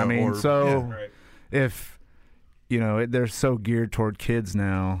Ryder. Cena I mean, or, if you know they're so geared toward kids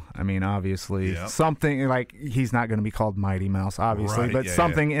now, I mean, obviously something like he's not going to be called Mighty Mouse, obviously, but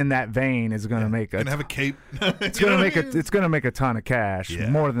something in that vein is going to make and have a cape. It's going to make it's going to make a ton of cash,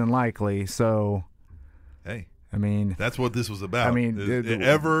 more than likely. So, hey. I mean, that's what this was about. I mean,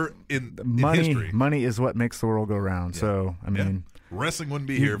 ever in history, money is what makes the world go round. So, I mean, wrestling wouldn't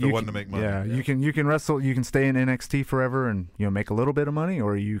be here if it wasn't to make money. Yeah, you can wrestle, you can stay in NXT forever and make a little bit of money,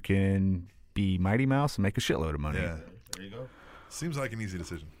 or you can be Mighty Mouse and make a shitload of money. Yeah, there you go. Seems like an easy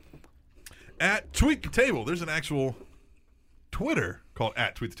decision. At Tweet the Table, there's an actual Twitter called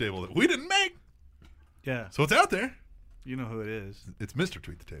at Tweet the Table that we didn't make. Yeah, so it's out there. You know who it is. It's Mr.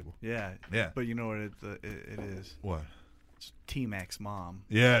 Tweet the Table. Yeah. But you know what it is? What? It's T-Mac's mom.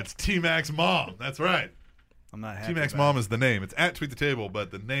 Yeah, it's T-Mac's mom. That's right. I'm not happy. T-Mac's mom is the name. It's at Tweet the Table,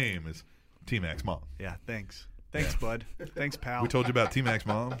 but the name is T-Mac's mom. Yeah, thanks. Thanks, bud. Thanks, pal. We told you about T-Mac's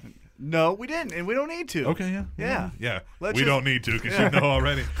mom. No, we didn't, and we don't need to. Okay, yeah. Yeah. Yeah. Let's We just- don't need to because you know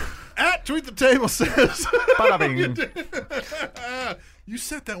already. At Tweet the Table says. Bada-bing. You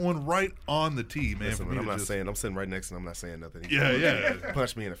set that one right on the tee, man. Listen, for me I'm to not just- saying. I'm sitting right next to him. I'm not saying nothing. Yeah.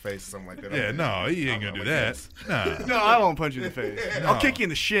 Punch me in the face or something like that. Yeah, no, he ain't going to do that. Nah. No, I won't punch you in the face. I'll kick you in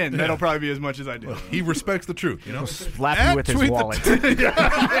the shin. That'll probably be as much as I do. He respects the truth, you know? Slap At you with his Tweet the wallet.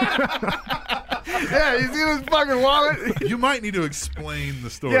 Yeah, you see his fucking wallet? You might need to explain the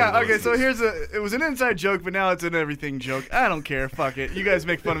story. Yeah, okay, Lewis. so it was an inside joke, but now it's an everything joke. I don't care, fuck it. You guys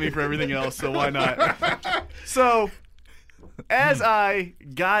make fun of me for everything else, so why not? So, as I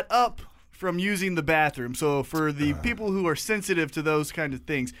got up from using the bathroom, so for the people who are sensitive to those kind of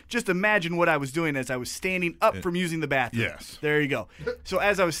things, just imagine what I was doing as I was standing up from using the bathroom. Yes. There you go. So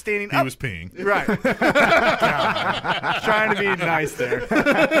as I was standing He up. was peeing. Right. Trying to be nice there.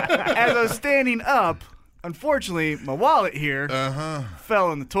 As I was standing up, unfortunately, my wallet here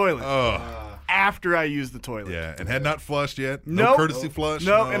fell in the toilet after I used the toilet. Yeah, and had not flushed yet. No Nope. courtesy flush.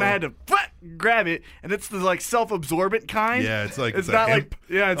 No, and I had to grab it, and it's the like self-absorbent kind. Yeah, it's like it's a not hemp.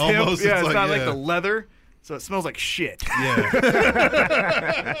 like it's Almost, hemp. Yeah, it's it's like- not like yeah. the leather, so it smells like shit. Yeah.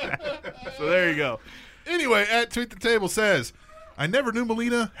 So there you go. Anyway, at Tweet the Table says, I never knew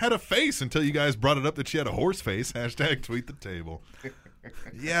Melina had a face until you guys brought it up that she had a horse face. Hashtag Tweet the Table.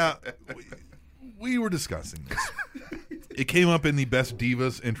 Yeah, we were discussing this. It came up in the best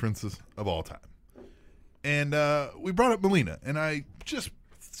divas entrances of all time. And we brought up Melina, and I just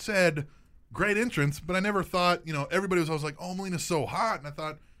said, great entrance, but I never thought, everybody was always like, oh, Melina's so hot. And I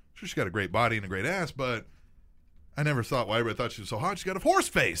thought, sure, she's got a great body and a great ass, but I never thought why everybody thought she was so hot. She got a horse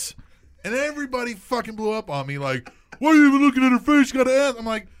face. And everybody fucking blew up on me like, why are you even looking at her face? She got an ass. I'm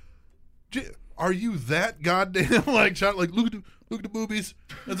like, are you that goddamn like look at the boobies?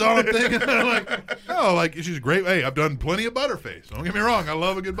 That's all I'm thinking. I'm like, no, like she's great. Hey, I've done plenty of butterface. Don't get me wrong, I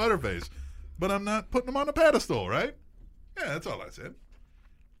love a good butterface, but I'm not putting them on a pedestal, right? Yeah, that's all I said.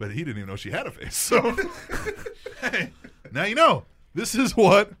 But he didn't even know she had a face. So hey, now you know. This is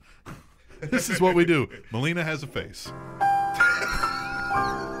what we do. Melina has a face.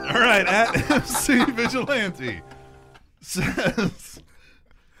 All right, at MC Vigilante says,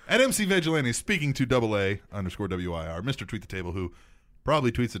 at MC Vigilante, speaking to AA_WIR, Mr. Tweet the Table, who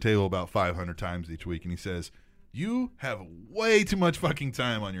probably tweets the table about 500 times each week, and he says, you have way too much fucking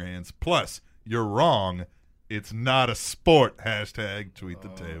time on your hands. Plus, you're wrong. It's not a sport. Hashtag Tweet the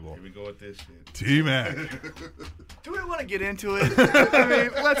Table. Here we go with this shit. T-Mac. Do we want to get into it? I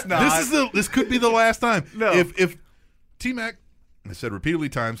mean, let's not. This could be the last time. No. If T-Mac, I said repeatedly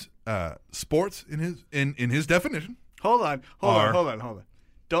times, sports in his definition. Hold on.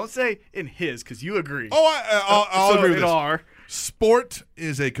 Don't say in his, because you agree. Oh, I'll so agree with in this. our. Sport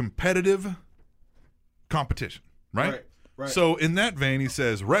is a competitive competition, right? Right. So in that vein, he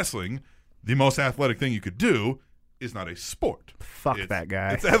says wrestling, the most athletic thing you could do, is not a sport. Fuck that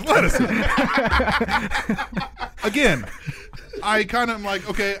guy. It's athleticism. Again, I kind of am like,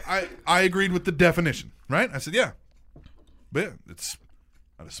 okay, I agreed with the definition, right? I said, yeah. But yeah, it's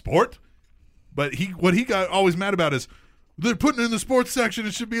not a sport. But what he got always mad about is they're putting it in the sports section.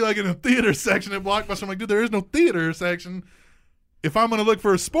 It should be like in a theater section at Blockbuster. I'm like, dude, there is no theater section. If I'm going to look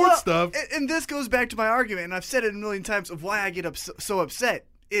for sports stuff. And this goes back to my argument, and I've said it a million times of why I get so upset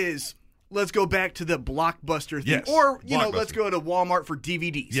is let's go back to the Blockbuster thing. Yes, Or, Blockbuster. let's go to Walmart for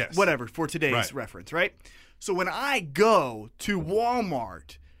DVDs. Yes. Whatever, for today's Right. reference, right? So when I go to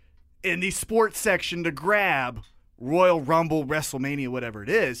Walmart in the sports section to grab Royal Rumble, WrestleMania, whatever it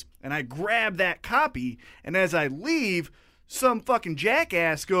is, and I grab that copy, and as I leave, some fucking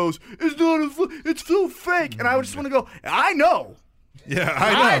jackass goes, it's so fake. And I just want to go, I know. Yeah,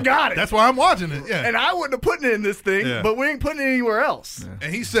 I know. I got it. That's why I'm watching it. Yeah. And I wouldn't have put it in this thing, Yeah. but we ain't putting it anywhere else.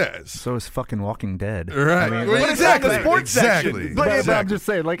 And he says, So is fucking Walking Dead. right. I mean, Well, like, it's not the exactly. sports section. Exactly. But- but I'm just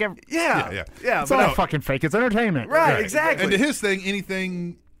saying, like, Yeah. Yeah. Yeah. it's but all fucking fake. It's entertainment. right, Right. exactly. And to his thing,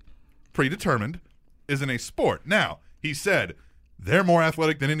 anything predetermined isn't a sport. Now, he said they're more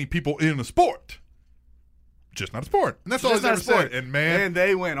athletic than any people in a sport. Just not a sport. And that's all he's Just not ever a sport. said. And man, And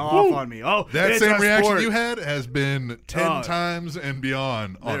they went off woo, on me. Oh, that it's same a reaction sport. you had has been 10 times and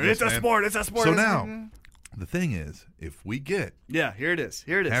beyond on It's this, a man. sport. It's a sport. So It's- now, the thing is, if we get Yeah, here it is.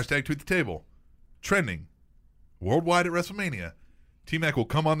 hashtag Tweet the Table trending worldwide at WrestleMania, T-Mac will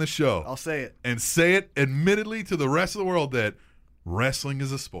come on this show I'll say it. and say it admittedly to the rest of the world that wrestling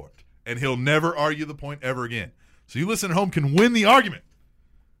is a sport. And he'll never argue the point ever again. So you listen at home can win the argument.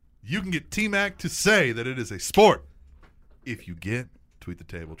 You can get T-Mac to say that it is a sport if you get Tweet the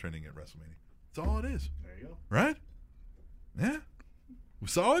Table trending at WrestleMania. That's all it is. There you go. Right? Yeah.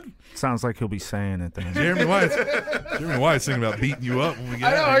 Solid? Sounds like he'll be saying it then. Jeremy White's thinking about beating you up when we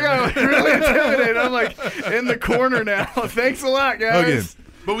get I know, out I of here. got really intimidated. I'm like in the corner now. Thanks a lot, guys. Again,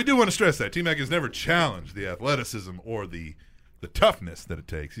 but we do want to stress that T-Mac has never challenged the athleticism or the toughness that it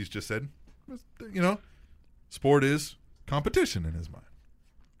takes. He's just said, sport is competition in his mind.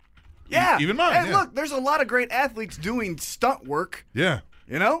 Yeah. Even mine, And yeah. look, there's a lot of great athletes doing stunt work, Yeah,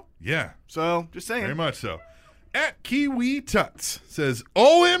 yeah, So, just saying. very much so. At Kiwi Tuts says,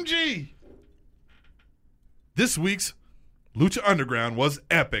 OMG! This week's Lucha Underground was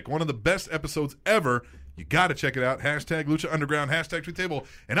epic. One of the best episodes ever. You got to check it out. Hashtag Lucha Underground, hashtag Tweet Table.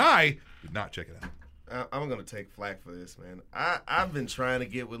 And I did not check it out. I'm going to take flack for this, man. I've been trying to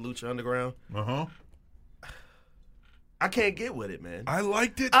get with Lucha Underground. Uh-huh. I can't get with it, man. I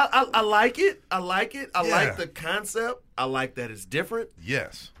liked it. I like it. I like it. I Yeah. like the concept. I like that it's different,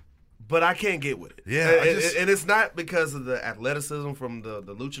 Yes. but I can't get with it. Yeah, And it's not because of the athleticism from the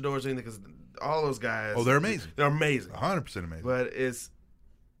luchadors or anything, because all those guys. Oh, they're amazing. They're amazing. 100% amazing. But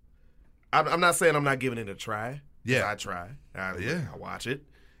I'm not saying I'm not giving it a try. 'Cause Yeah. I try. I watch it.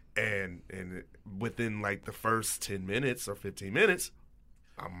 And within like the first 10 minutes or 15 minutes,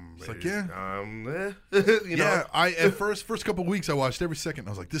 I'm It's ready. like, you know? At first couple of weeks, I watched every second. I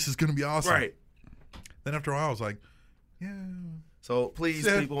was like, this is going to be awesome. Right. Then after a while, I was like, yeah. So please,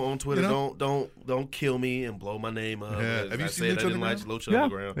 Yeah, people on Twitter, you know? don't kill me and blow my name up. Yeah. As Have you I seen said, Lucha I didn't like Underground? Lucha Yeah,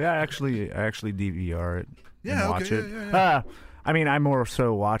 Underground. yeah. I actually DVR it. Yeah, and watch okay, it. yeah. I mean, I more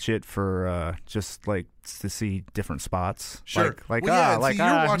so watch it for just like to see different spots. Sure. Like Well, yeah, like see,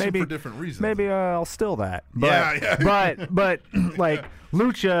 you're watching maybe for different reasons. Maybe I'll steal that. But, Yeah. but like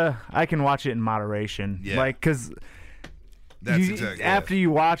Lucha, I can watch it in moderation. Yeah. Like because That's exactly after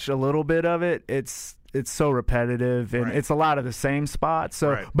you watch a little bit of it, it's so repetitive and Right. it's a lot of the same spots.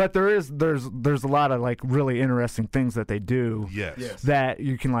 So, Right. but there's a lot of like really interesting things that they do. Yes. That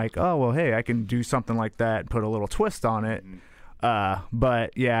you can like, oh well, hey, I can do something like that, and put a little twist on it.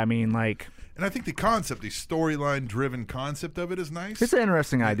 But yeah, I mean, like, And I think the concept, the storyline-driven concept of it is nice. it's an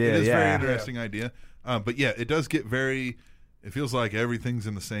interesting idea. It is a yeah. very interesting idea. But yeah, it does get very. It feels like everything's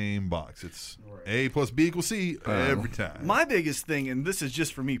in the same box. It's A plus B equals C every time. My biggest thing, and this is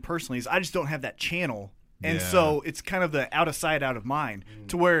just for me personally, is I just don't have that channel. And Yeah. so it's kind of the out of sight, out of mind,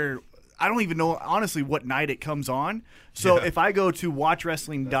 to where I don't even know, honestly, what night it comes on. So Yeah. if I go to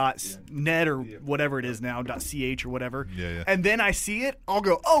watchwrestling.net or whatever it is now, .ch or whatever, Yeah. and then I see it, I'll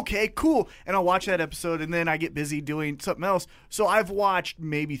go, okay, cool. And I'll watch that episode, and then I get busy doing something else. So I've watched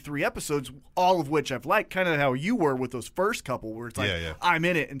maybe 3 episodes, all of which I've liked, kind of how you were with those first couple, where it's like, Yeah. I'm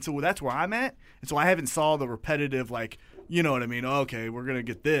in it. And so that's where I'm at. And so I haven't saw the repetitive, like, you know what I mean? Okay, we're going to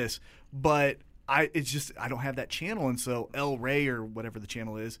get this. But I don't have that channel. And so El Rey or whatever the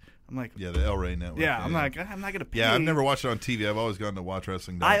channel is, I'm like, Yeah, the El Rey Network. yeah, I'm like, I'm not going to pay. Yeah, I've never watched it on TV. I've always gone to Watch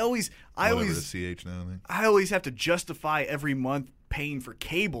Wrestling. I always CH now. I think. I always have to justify every month paying for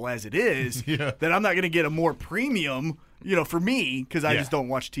cable as it is, Yeah. that I'm not going to get a more premium, for me, because I Yeah. just don't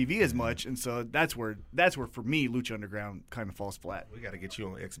watch TV as much. And so that's where for me, Lucha Underground kind of falls flat. We got to get you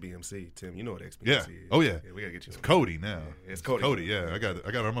on XBMC, Tim. You know what XBMC Yeah. is. Oh yeah. We got to get you on. Cody now. It's Cody. Cody. Yeah, I got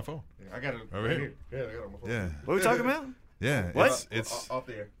it on my phone. I got it Over here. Yeah, I got it on my phone. Yeah. What are we talking about? Yeah. What? It's Off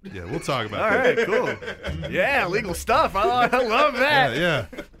there. yeah. We'll talk about All that. right, cool. Yeah, legal stuff. I love Yeah, that.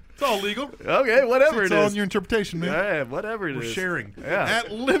 yeah. It's all legal. Okay, whatever It's it all is. in your interpretation, man. Yeah, whatever it We're is. sharing. Yeah.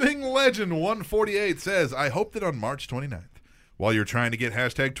 At Living Legend 148 says, I hope that on March 29th, while you're trying to get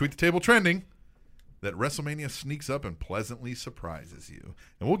hashtag Tweet the Table trending, that WrestleMania sneaks up and pleasantly surprises you.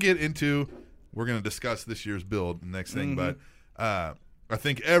 And we're going to discuss this year's build, the next thing, but I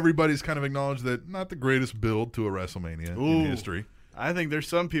think everybody's kind of acknowledged that not the greatest build to a WrestleMania in history. I think there's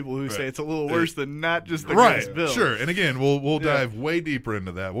some people who say it's a little worse than not just the Right, greatest build. sure. And again, we'll dive way deeper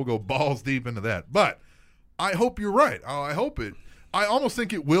into that. We'll go balls deep into that. But I hope you're right. I hope it. I almost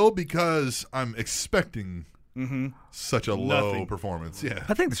think it will because I'm expecting such a low Nothing. performance. Yeah.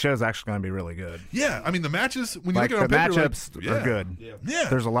 I think the show's actually going to be really good. Yeah. I mean, the matches, when you Like look at the it on paper, matchups you're like, are good. Yeah.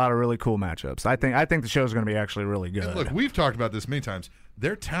 There's a lot of really cool matchups. I think the show's going to be actually really good. And look, we've talked about this many times.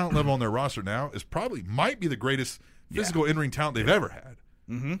 Their talent level on their roster now might be the greatest physical in-ring talent they've ever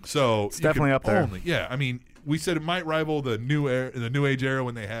had. So it's definitely up there. Yeah, I mean, we said it might rival the new age era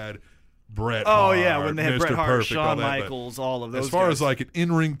when they had Bret Oh, Hart, yeah, when they had Mr. Bret Hart, Perfect, all Shawn that, but Michaels, all of those as far guys. as like an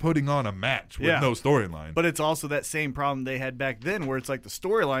in-ring putting on a match with Yeah. no storyline. But it's also that same problem they had back then where it's like the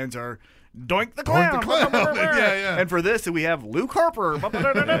storylines are Doink the Clown. Doink the Clown. Yeah. And for this, we have Luke Harper.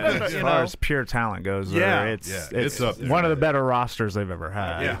 as you far know? as pure talent goes, Yeah. it's up there. one of the better rosters they've ever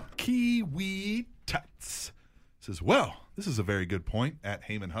had. Yeah. Kiwi Tuts says, well, this is a very good point at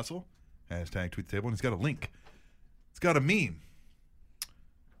Heyman Hustle. Hashtag Tweet the Table. And he's got a link. It's got a meme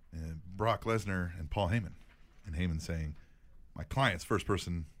Brock Lesnar and Paul Heyman. And Heyman saying, my client's first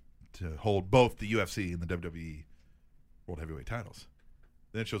person to hold both the UFC and the WWE World Heavyweight titles.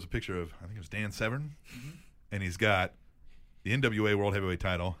 Then it shows a picture of, I think it was Dan Severn, and he's got the NWA World Heavyweight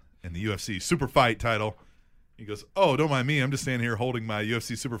title and the UFC Super Fight title. He goes, oh, don't mind me. I'm just standing here holding my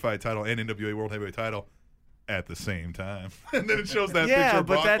UFC Super Fight title and NWA World Heavyweight title at the same time. And then it shows that picture of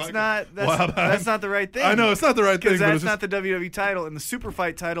Brock. Yeah, but that's not the right thing. I know, it's not the right thing. Because that's not the WWE title, and the Super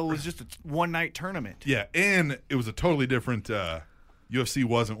Fight title was just a one-night tournament. Yeah, and it was a totally different UFC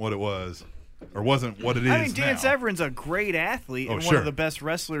wasn't what it was, or wasn't what it is. I mean, Dan now. Severn's a great athlete and one of the best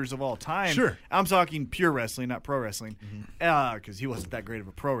wrestlers of all time. Sure. I'm talking pure wrestling, not pro wrestling, because he wasn't that great of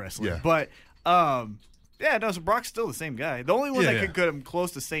a pro wrestler. Yeah. But, so Brock's still the same guy. The only one that could get him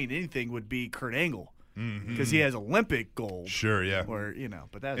close to saying anything would be Kurt Angle, because he has Olympic gold. Sure, yeah. Or,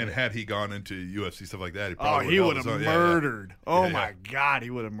 but that's And had he gone into UFC stuff like that, he would have murdered. Oh, Yeah, my God, he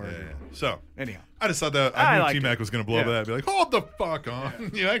would have murdered. Yeah. So, anyhow. I just thought that I knew liked T-Mac it. was going to blow that. I'd be like, hold the fuck on.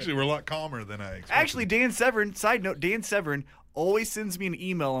 You actually were a lot calmer than I expected. Actually, Dan Severn, side note, Dan Severn always sends me an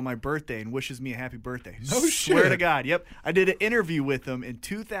email on my birthday and wishes me a happy birthday. No Swear shit. to God. Yep. I did an interview with him in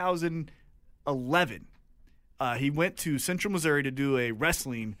 2011. He went to Central Missouri to do a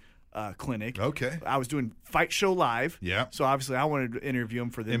wrestling clinic. Okay. I was doing Fight Show Live. Yeah. So obviously I wanted to interview him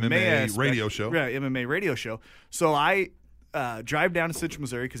for the MMA aspect. radio show. Yeah, MMA radio show. So I drive down to Central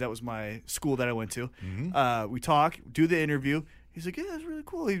Missouri because that was my school that I went to. We talk, do the interview. He's like, yeah, that's really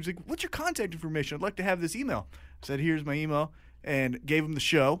cool. He was like, what's your contact information? I'd like to have this email. I said, here's my email, and gave him the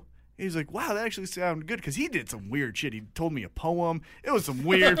show. He's like, wow, that actually sounded good, because he did some weird shit. He told me a poem. It was some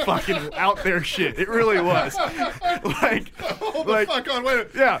weird fucking out there shit. It really was. Hold the fuck on. Wait a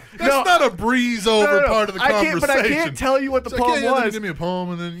minute. Yeah. That's not a breeze over part of the conversation. But I can't tell you what the poem was. Give me a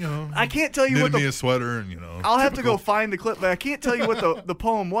poem, and then, I can't tell you knitted what the... me a sweater, and, I'll have to go find the clip, but I can't tell you what the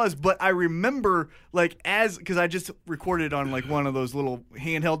poem was. But I remember, because I just recorded it on, one of those little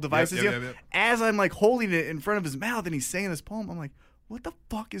handheld devices. Yep. As I'm, holding it in front of his mouth, and he's saying this poem, I'm like, what the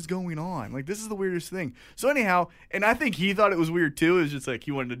fuck is going on? This is the weirdest thing. So anyhow, and I think he thought it was weird too. It was just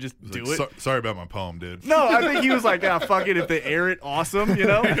he wanted to just do it. Sorry about my poem, dude. No, I think he was like, fuck it. If they air it, awesome,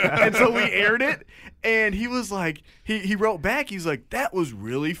 And so we aired it, and he was like, he wrote back. He's like, that was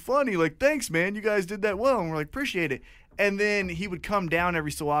really funny. Thanks, man. You guys did that well. And we're like, appreciate it. And then he would come down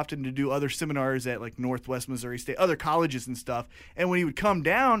every so often to do other seminars at Northwest Missouri State, other colleges and stuff. And when he would come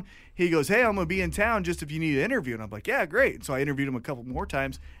down, he goes, hey, I'm going to be in town just if you need an interview. And I'm like, yeah, great. So I interviewed him a couple more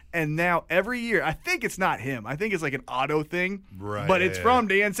times. And now every year, I think it's not him. I think it's an auto thing. Right. But it's from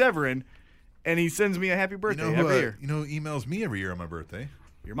Dan Severn. And he sends me a happy birthday every year. You know who emails me every year on my birthday?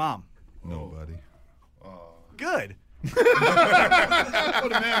 Your mom. Nobody. Good.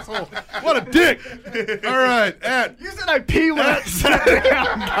 What an asshole. What a dick. All right. You said I pee when I sat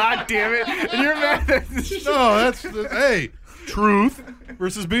down. God damn it. And you're mad at this. No, hey, truth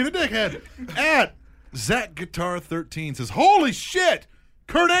versus being a dickhead. At Zach Guitar 13 says, holy shit,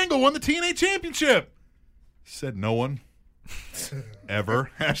 Kurt Angle won the TNA championship. Said no one. Ever.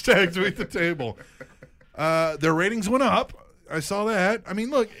 Hashtag tweet the table. Their ratings went up. I saw that. I mean,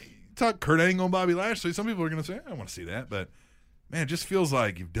 look, talk Kurt Angle and Bobby Lashley. Some people are going to say, I want to see that. But, man, it just feels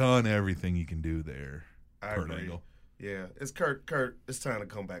like you've done everything you can do there. I Kurt agree. Angle. Yeah, it's Kurt. It's time to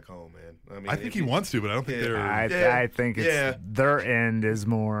come back home, man. I think he wants to, but I don't think they're. I think it's their end is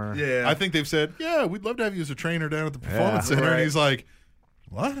more. Yeah, I think they've said, yeah, we'd love to have you as a trainer down at the Performance Center. Right. And he's like,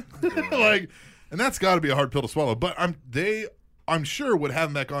 what? And that's got to be a hard pill to swallow. But I'm sure would have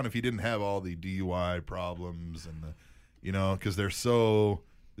him back on if he didn't have all the DUI problems and because they're so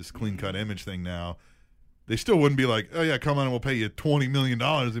this clean cut image thing now. They still wouldn't be like, oh yeah, come on and we'll pay you $20 million.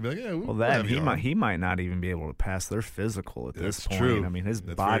 They'd be like, yeah, we'll have you on. He might not even be able to pass their physical at this point. True. I mean, his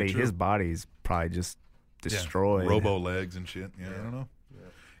That's very true. body's probably just destroyed. Robo legs and shit. Yeah, I don't know.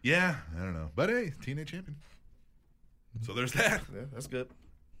 Yeah, I don't know. But hey, TNA champion. So there's that. Yeah, that's good.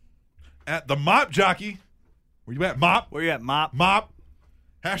 At the Mop Jockey. Where you at, Mop? Where you at, Mop? Mop.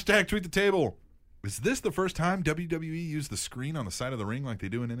 Hashtag tweet the table. Is this the first time WWE used the screen on the side of the ring like they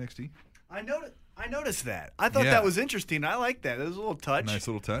do in NXT? I noticed that. I thought that was interesting. I like that. It was a little touch. Nice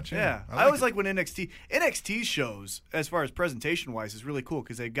little touch. Yeah. I always like when NXT shows, as far as presentation-wise, is really cool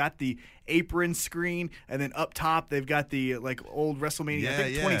because they've got the apron screen, and then up top they've got the old WrestleMania, I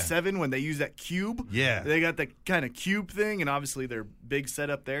think 27, when they use that cube. Yeah. They got that kind of cube thing, and obviously their big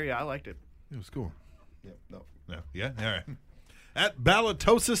setup there. Yeah, I liked it. It was cool. Yeah, no. Yeah? All right. At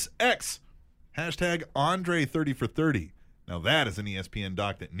Balatosis X. Hashtag Andre 30 for 30. Now that is an ESPN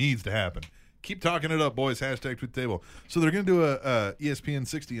doc that needs to happen. Keep talking it up, boys. Hashtag tweet the table. So they're going to do a ESPN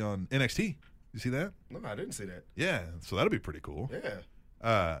 60 on NXT. You see that? No, I didn't see that. Yeah. So that'll be pretty cool. Yeah.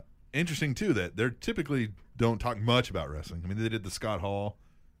 Interesting, too, that they typically don't talk much about wrestling. I mean, they did the Scott Hall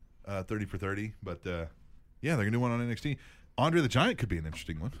 30 for 30, but yeah, they're going to do one on NXT. Andre the Giant could be an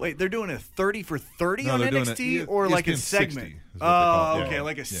interesting one. Wait, they're doing a 30 for 30 No, on they're doing NXT it- or like a ESPN segment? 60 is what they call it. Okay, Yeah.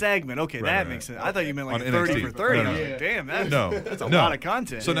 like a Yeah. segment. Okay, Right, that right, makes sense. right. I thought you meant like On a 30 NXT. for 30. No, I no. was like, damn, that's a No. lot of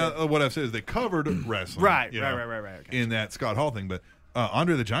content. So now what I've said is they covered wrestling. Right. Okay. In that Scott Hall thing. But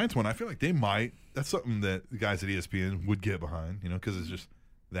Andre the Giant's one, I feel like they might. That's something that the guys at ESPN would get behind, because it's just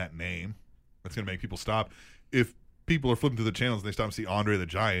that name. That's going to make people stop. If people are flipping through the channels and they stop and see Andre the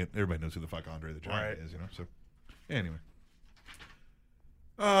Giant, everybody knows who the fuck Andre the Giant is, So, anyway.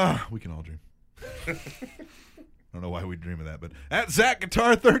 We can all dream. I don't know why we dream of that, but at Zach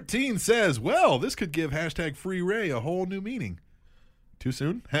Guitar 13 says, well, this could give hashtag Free Ray a whole new meaning. Too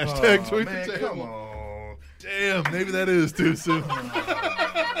soon? Hashtag tweet man, the table. come on. Damn, maybe that is too soon.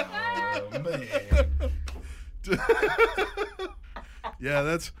 Oh, man. Yeah,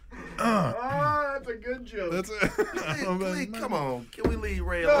 that's that's a good joke. that's. Come on. Can we leave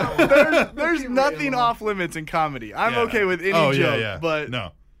Ray alone? There's nothing off limits in comedy. I'm okay with any joke, but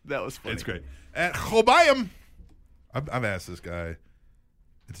no, that was funny. it's great. At Chobayam, I've asked this guy.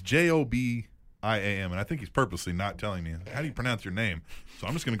 It's Jobiam, and I think he's purposely not telling me how do you pronounce your name. So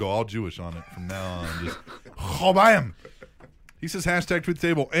I'm just going to go all Jewish on it from now on. Just Chobayam. He says hashtag tweet the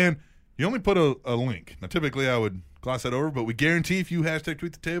table, and he only put a link. Now, typically I would gloss that over, but we guarantee if you hashtag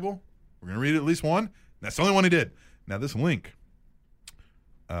tweet the table, we're going to read at least one. That's the only one he did. Now, this link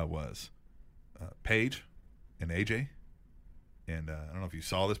was Paige and AJ. And I don't know if you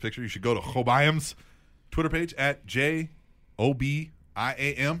saw this picture. You should go to Chobayam's Twitter page at JOBIAM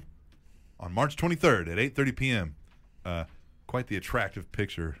on March 23rd at 8:30 p.m. Quite the attractive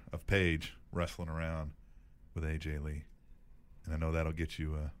picture of Paige wrestling around with AJ Lee. And I know that'll get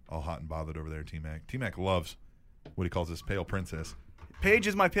you all hot and bothered over there, T-Mac. T-Mac loves what he calls his pale princess. Paige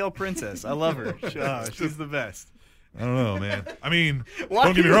is my pale princess. I love her. She's the best. I don't know, man. I mean, Why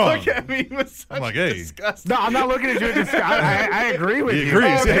don't get do me you wrong. look at me with such I'm like, hey. disgust? No, I'm not looking at you. I agree with He you.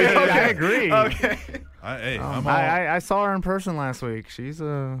 agrees. Okay, Okay. I agree. Okay. I'm all, I saw her in person last week. She's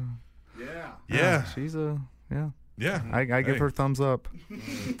a yeah. She's a Yeah. I give her thumbs up.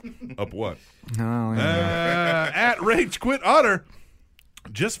 Up what? Oh, yeah. At Rage Quit Otter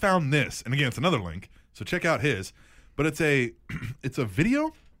just found this, and again, it's another link, so check out his. But it's a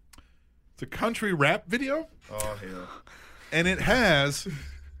video. It's a country rap video, Oh, hell. and it has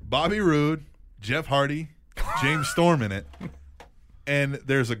Bobby Roode, Jeff Hardy, James Storm in it, and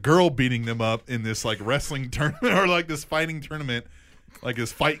there's a girl beating them up in this like wrestling tournament or like this fighting tournament, like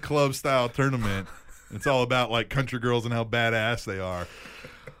this Fight Club style tournament. It's all about like country girls and how badass they are.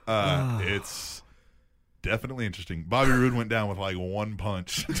 It's definitely interesting. Bobby Roode went down with like one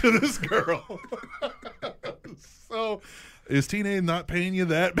punch to this girl. So, is TNA not paying you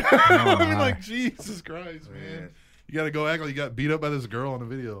that bad? I mean, like, Jesus Christ, man. You got to go act like you got beat up by this girl on a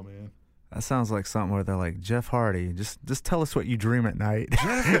video, man. That sounds like something where they're like, Jeff Hardy, just tell us what you dream at night.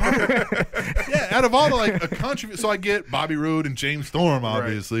 Yeah, out of all the like a country, so I get Bobby Roode and James Storm,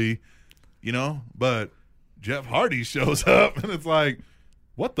 obviously, but Jeff Hardy shows up and it's like,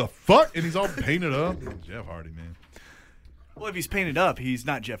 what the fuck? And he's all painted up. Jeff Hardy, man. Well, if he's painted up, he's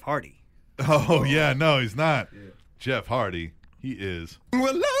not Jeff Hardy. Oh yeah, no, he's not. Jeff Hardy, he is.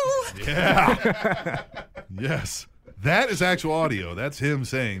 Hello. Yeah. Yes. That is actual audio. That's him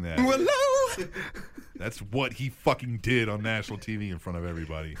saying that. Hello. That's what he fucking did on national TV in front of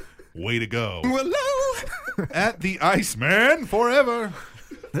everybody. Way to go. Hello. At the Iceman forever.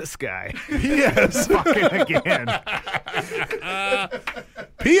 This guy. P.S. Fucking again.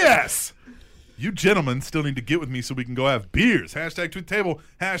 P.S. You gentlemen still need to get with me so we can go have beers. Hashtag tweet the table.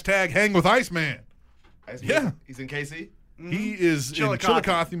 Hashtag hang with Iceman. Yeah. He's in KC? He is in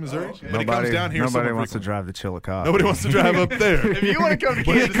Chillicothe, Missouri. okay. But he comes down here. Nobody somewhere wants to frequently. drive to Chillicothe. Nobody wants to drive up there. If you want to come to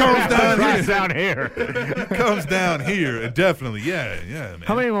But he Kansas, comes down Drives here. down here. He comes down here, and definitely, yeah, man.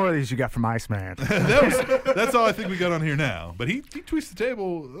 How many more of these you got from Iceman? That's all I think we got on here now. But he tweets the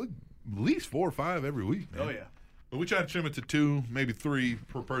table at least 4 or 5 every week, man. Oh, yeah. But we try to trim it to 2, maybe 3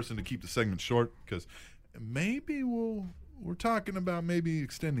 per person to keep the segment short because maybe we're talking about maybe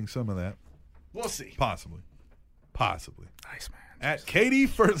extending some of that. We'll see. Possibly. Iceman. At Katie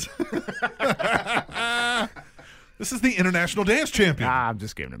first. This is the international dance champion. I'm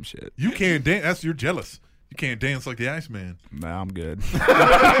just giving him shit. You can't dance. You're jealous. You can't dance like the Iceman. Nah, I'm good.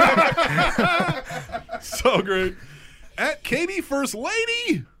 So great. At Katie First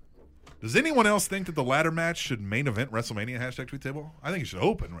Lady. Does anyone else think that the ladder match should main event WrestleMania? Hashtag tweet table. I think it should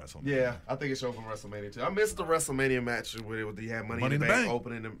open WrestleMania. Yeah, I think it should open WrestleMania too. I missed the WrestleMania match where you had Money in the Bank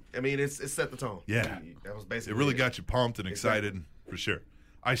opening. I mean, it set the tone. Yeah. That was basically It really got you pumped and excited, for sure.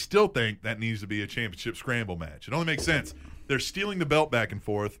 I still think that needs to be a championship scramble match. It only makes sense. They're stealing the belt back and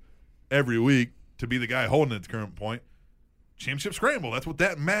forth every week to be the guy holding it at the current point. Championship scramble, that's what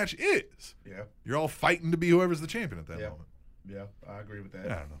that match is. Yeah. You're all fighting to be whoever's the champion at that moment. Yeah, I agree with that.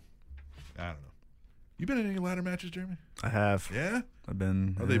 I don't know. You been in any ladder matches, Jeremy? I have. Yeah? I've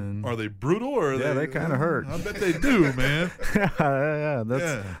been. Are they brutal or Yeah, they kind of hurt. I bet they do, man. yeah.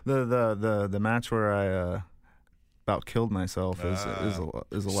 That's the match where I about killed myself is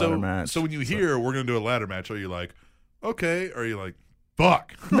a ladder match. So when you hear we're gonna do a ladder match, are you like, okay, or are you like,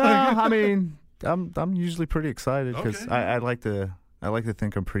 fuck? No, I mean I'm usually pretty excited because Okay. I like to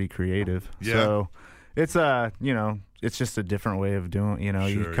think I'm pretty creative. Yeah. So it's it's just a different way of doing.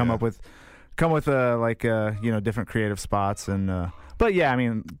 You Sure, come yeah. up with different creative spots and. But yeah, I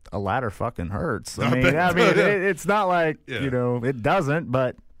mean, a ladder fucking hurts. I mean, bet it does, yeah. it's not like Yeah. it doesn't,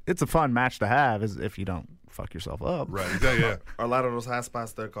 but it's a fun match to have. Is if you don't fuck yourself up. Right, exactly. Yeah. Are a lot of those high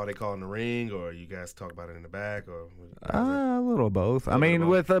spots they call in the ring, or you guys talk about it in the back, or A little of both. I bit mean, of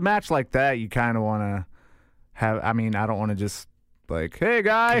both. with a match like that, you kind of want to have. I mean, I don't want to just like, hey,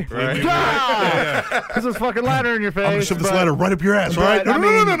 guy, Right. ah! There's a fucking ladder in your face. I'm gonna shove this but- ladder right up your ass, all right? but, I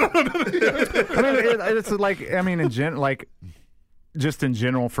mean- No. I mean, it's like, I mean, just in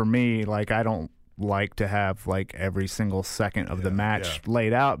general for me, like, I don't like to have like every single second of the match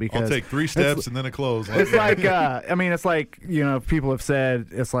laid out because I'll take 3 steps and then a close. it's like, I mean, it's like, people have said,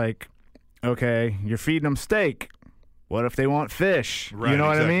 it's like, okay, you're feeding them steak. What if they want fish? Right, You know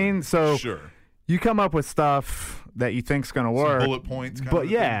what I exactly. mean? So Sure. you come up with stuff that you think's going to Some work. bullet points. Kind But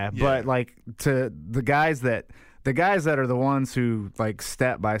of yeah, thing. but like to the guys that are the ones who like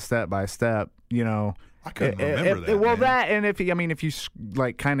step by step by step, I couldn't remember that. well, man. that and if you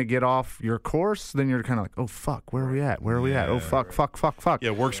like kind of get off your course, then you're kind of like, oh fuck, where are we at? Where are we at? Oh fuck. Yeah,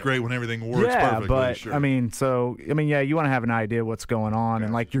 it works great when everything works Yeah, perfectly. but sure. I mean, you want to have an idea what's going on,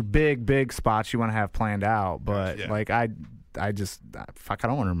 and like your big spots you want to have planned out. But Yeah. like I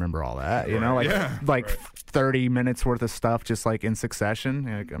don't want to remember all that. Yeah. Like 30 minutes worth of stuff just like in succession.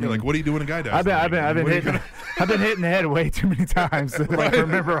 I mean, like, what do you do when a guy dies? I've been What are you hitting I've been hitting the head way too many times to like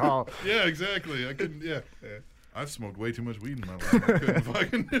remember all. Yeah, exactly. I couldn't. Yeah. I've smoked way too much weed in my life. I couldn't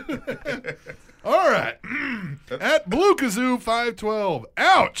fucking do it. All right. At Blue Kazoo 512.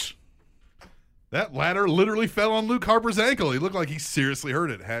 Ouch. That ladder literally fell on Luke Harper's ankle. He looked like he seriously hurt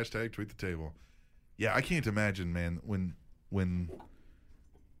it. Hashtag tweet the table. Yeah, I can't imagine, man, when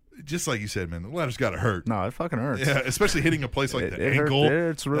just like you said, man, the ladder's got to hurt. No, it fucking hurts. Yeah, especially hitting a place like It the hurt- ankle.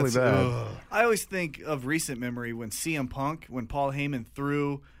 it's really bad. I always think of recent memory when CM Punk, when Paul Heyman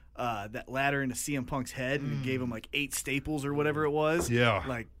threw that ladder into CM Punk's head and gave him like 8 staples or whatever it was. Yeah.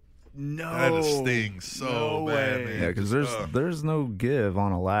 Like, no. That stings so No bad, way. man. Yeah, because there's no give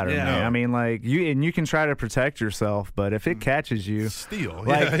on a ladder. Yeah. Man. No. I mean, like you can try to protect yourself, but if it catches you, Steel.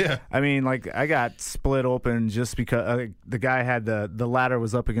 like, Yeah. I mean, like I got split open just because the guy had the ladder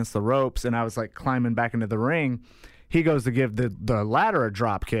was up against the ropes, and I was like climbing back into the ring. He goes to give the ladder a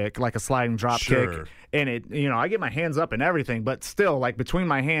drop kick, like a sliding drop Sure. kick, and it, I get my hands up and everything, but still, like between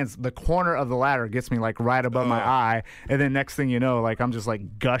my hands, the corner of the ladder gets me like right above my eye, and then next thing you know, like I'm just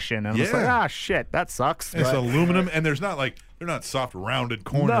like gushing, and I'm just like, Yeah. shit, that sucks. It's but- aluminum, and they're not soft rounded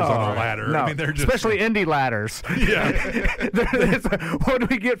corners No, on a ladder. no. I mean, they're just especially indie ladders. yeah. What do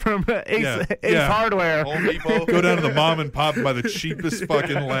we get from Ace, Yeah, Ace yeah. Hardware? Home Depot. Go down to the mom and pop and buy the cheapest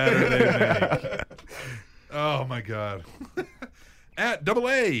fucking ladder they make. Oh my god. At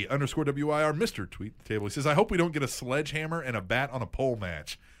AA_WIR, Mr. Tweet the table. He says, I hope we don't get a sledgehammer and a bat on a pole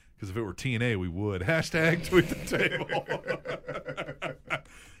match. Because if it were TNA, we would. Hashtag tweet the table.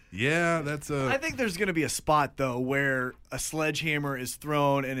 Yeah, that's I think there's going to be a spot, though, where a sledgehammer is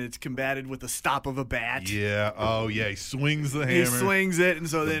thrown and it's combated with the stop of a bat. Yeah. Oh, yeah. He swings the hammer. He swings it, and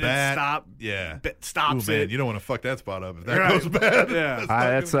so The then bat, it stops Ooh, man, it. you don't want to fuck that spot up if that Right. goes bad.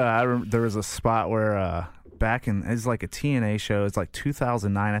 Yeah. There was a spot where back in it's like a TNA show. It's like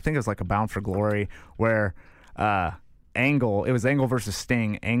 2009. I think it was like a Bound for Glory where Angle. It was Angle versus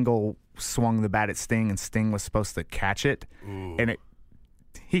Sting. Angle swung the bat at Sting, and Sting was supposed to catch it, and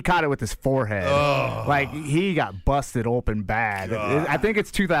he caught it with his forehead. Oh. Like he got busted open bad. I think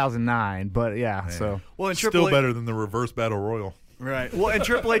it's 2009, but yeah. Man. So Well, and Still Triple H- better than the reverse battle royal. Right. Well, and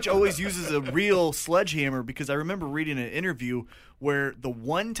Triple H always uses a real sledgehammer because I remember reading an interview where the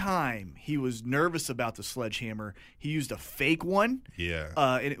one time he was nervous about the sledgehammer, he used a fake one. Yeah.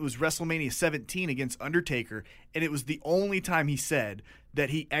 And it was WrestleMania 17 against Undertaker, and it was the only time he said that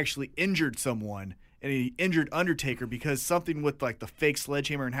he actually injured someone, and he injured Undertaker because something with like the fake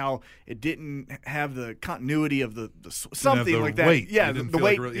sledgehammer and how it didn't have the continuity of something the like that. weight. Yeah, It didn't the feel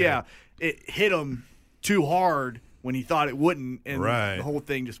like weight. real- yeah, it hit him too hard. when he thought it wouldn't, and Right. the whole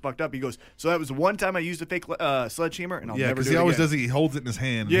thing just fucked up. He goes, so that was the one time I used a fake sledgehammer, and I'll Yeah, never because do he it always again. does it. He holds it in his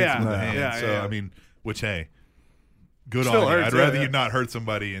hand. And Yeah. hits it with the hand. Yeah, So yeah. I mean, which hey, good Still on you. hurts, I'd rather yeah. you not hurt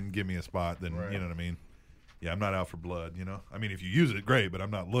somebody and give me a spot than you know what I mean. Yeah, I'm not out for blood. You know, I mean, if you use it, great, but I'm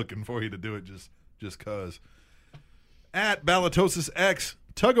not looking for you to do it just cause. At Balatosis X,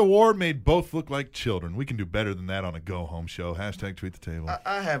 tug of war made both look like children. We can do better than that on a go home show. Hashtag tweet the table.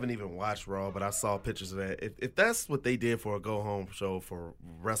 I haven't even watched Raw, but I saw pictures of that. If that's what they did for a go home show for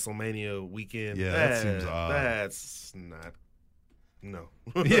WrestleMania weekend, Yeah, that seems odd. That's not. No.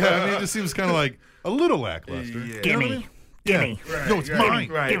 Yeah, I mean, it just seems kind of like a little lackluster. Yeah. You know what I mean? Yeah. No, it's mine.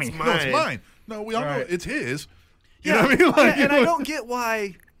 Right, Gimme. it's No, it's mine. mine. No, we all know Right. it's his. You Yeah, know what I mean? Like, yeah, and you I know- don't get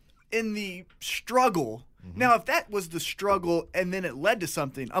why in the struggle. Now, if that was the struggle and then it led to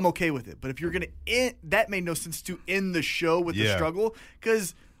something, I'm okay with it. But if you're gonna end, that made no sense to end the show with the Yeah. struggle,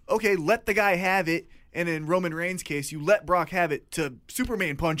 because okay, let the guy have it, and in Roman Reigns' case, you let Brock have it to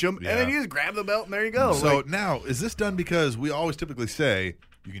Superman punch him, and then Yeah. you just grab the belt and there you go. So Like, now, is this done because we always typically say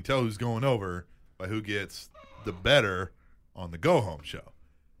you can tell who's going over by who gets the better on the go home show?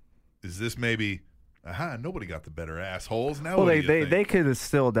 Is this maybe, nobody got the better assholes? Now Well, what they do you think? they could have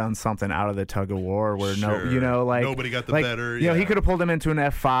still done something out of the tug of war where Sure. like Nobody got the like, better, You know, he yeah. could have pulled him into an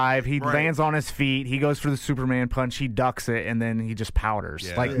F5. He Right. lands on his feet. He goes for the Superman punch. He ducks it, and then he just powders.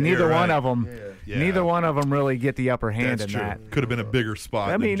 Yeah, like you're neither one right. of them, Yeah. neither one of them really get the upper hand That's in true. that. Could have been a bigger spot.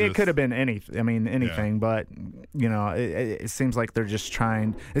 I than mean, it just- could have been anything. I mean, anything, but it seems like they're just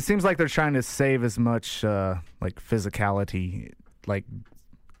trying. It seems like they're trying to save as much like physicality, like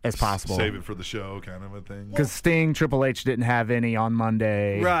as possible. Save it for the show, kind of a thing. Because Sting, Triple H didn't have any on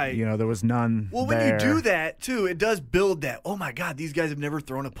Monday. Right. You know, there was none. well, when there. you do that too, it does build that. Oh my God, these guys have never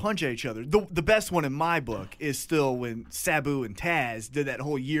thrown a punch at each other. The best one in my book is still when Sabu and Taz did that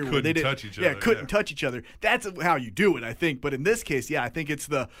whole year where they Couldn't didn't touch each Yeah, other, couldn't yeah. touch each other. That's how you do it, I think. But in this case, yeah, I think it's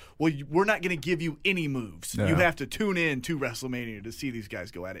we're not going to give you any moves. Yeah. You have to tune in to WrestleMania to see these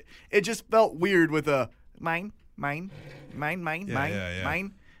guys go at it. It just felt weird with a mine, mine. Yeah.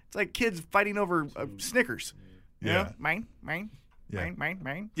 It's like kids fighting over Snickers. You Yeah. know? Mine. Yeah.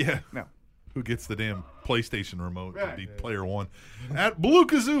 Yeah. No. Who gets the damn PlayStation remote Right. to be player one? At Blue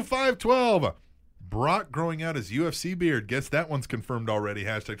Kazoo 512, Brock growing out his UFC beard. Guess that one's confirmed already.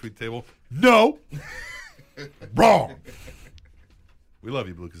 Hashtag tweet the table. No. Wrong. We love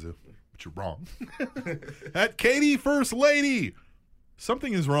you, Blue Kazoo, but you're wrong. At Katie First Lady,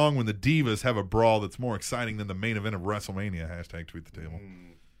 something is wrong when the Divas have a brawl that's more exciting than the main event of WrestleMania. Hashtag tweet the table.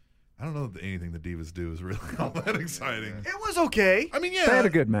 I don't know that anything the Divas do is really all that exciting. It was okay. I mean, yeah. They had a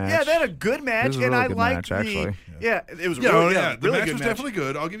good match. Yeah, they had a good match, It was a and really I good liked match, the. actually. Yeah, it was a Yeah, really, the really match good was match. definitely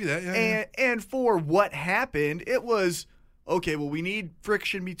good. I'll give you that. Yeah. And for what happened, it was okay. Well, we need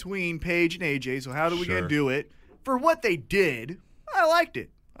friction between Paige and AJ. So how are we Sure. gonna do it? For what they did, I liked it.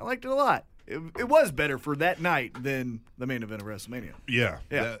 I liked it a lot. It was better for that night than the main event of WrestleMania. Yeah.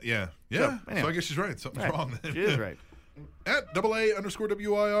 Yeah. Yeah. So, So anyway. I guess she's right. Something's Right. wrong then. She is right. At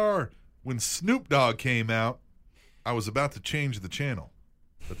AA_WIR, when Snoop Dogg came out, I was about to change the channel.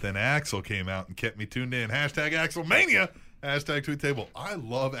 But then Axel came out and kept me tuned in. Hashtag Axelmania. Hashtag tweet table. I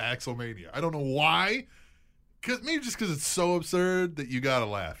love Axelmania. I don't know why. Maybe just because it's so absurd that you got to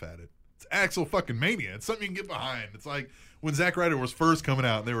laugh at it. It's Axel fucking Mania. It's something you can get behind. It's like when Zack Ryder was first coming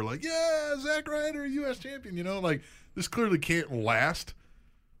out and they were like, yeah, Zack Ryder, U.S. champion. You know, like this clearly can't last.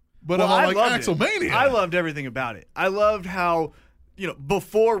 But Well, I'm all like loved it. Axelmania. I loved everything about it. I loved how,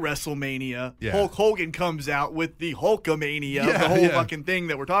 before WrestleMania, Yeah. Hulk Hogan comes out with the Hulkamania, Yeah, the whole yeah. fucking thing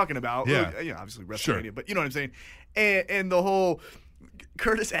that we're talking about. Yeah. Obviously WrestleMania, Sure. but you know what I'm saying. And the whole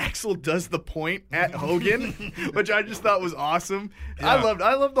Curtis Axel does the point at Hogan, which I just thought was awesome. Yeah.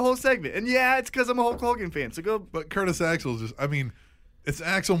 I loved the whole segment. And yeah, it's because I'm a Hulk Hogan fan. So go. But Curtis Axel's just, I mean, it's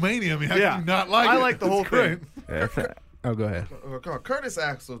Axelmania. I mean, how Yeah. can you not like it? I like the It's whole great. thing. Oh, go ahead. Curtis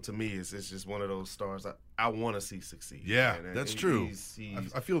Axel to me is just one of those stars I want to see succeed. Yeah, man. that's And true. He's,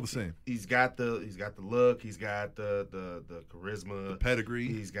 I feel the same. He's got the look. He's got the charisma, The pedigree.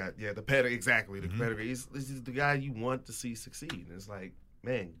 He's got the pedigree. Exactly, the pedigree. He's the guy you want to see succeed. And it's like,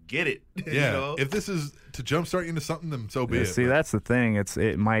 man, get it. Yeah. You know? If this is to jumpstart you into something, then so be Yeah, it. see, But- that's the thing.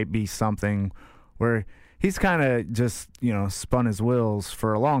 It might be something where he's kind of just spun his wheels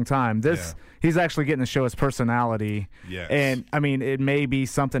for a long time. He's actually getting to show his personality. Yes. And I mean, it may be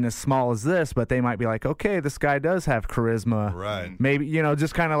something as small as this, but they might be like, okay, this guy does have charisma. Right. Maybe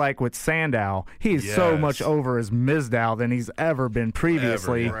just kind of like with Sandow, he's so Yes. much over as Mizdow than he's ever been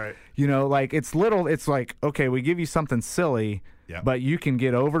previously. Ever, right. Like it's like, okay, we give you something silly. Yep. But you can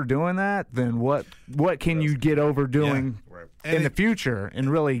get over doing that, then what can you get over doing Right. And in the it- future and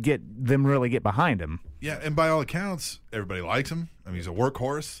really get behind him? Yeah, and by all accounts, everybody likes him. I mean, he's a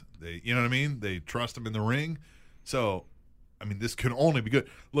workhorse. You know what I mean? They trust him in the ring. So, I mean, this can only be good.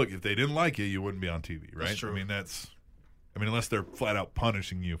 Look, if they didn't like you, you wouldn't be on TV, right? That's true. I mean, unless they're flat out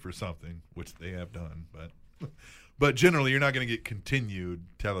punishing you for something, which they have done, but generally, you're not going to get continued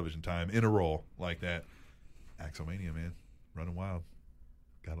television time in a role like that. Axomania, man, running wild,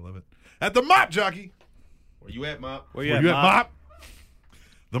 gotta love it. At the Mop Jockey, Where you at, Mop? Where you at, Mop?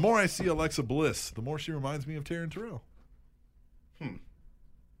 The more I see Alexa Bliss, the more she reminds me of Taryn Terrell.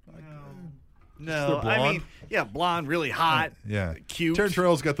 No, I blonde? mean, yeah, blonde, really hot, Yeah, cute. Taryn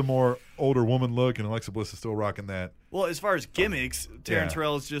Terrell's got the more older woman look, and Alexa Bliss is still rocking that. Well, as far as gimmicks, Taryn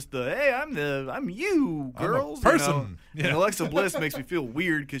Terrell is just hey, I'm you, I'm a girls. person. You know? Yeah. And Alexa Bliss makes me feel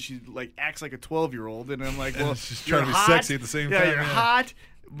weird because she like acts like a 12-year-old, and I'm like, well, she's you're trying to be hot. sexy at the same time, You're yeah. hot,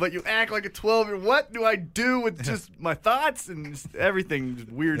 but you act like a 12-year-old. What do I do with just my thoughts and just everything?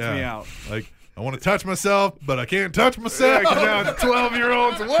 Just weirds me out. Like, I want to touch myself, but I can't touch myself. Yeah, 'cause now it's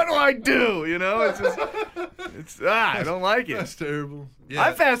 12-year-olds. What do I do? You know, I don't like it. That's terrible. Yeah.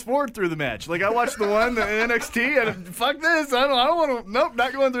 I fast forward through the match. Like I watched the NXT and fuck this. I don't want to. Nope,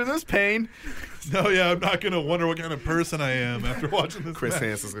 not going through this pain. No, yeah, I'm not going to wonder what kind of person I am after watching this Chris match.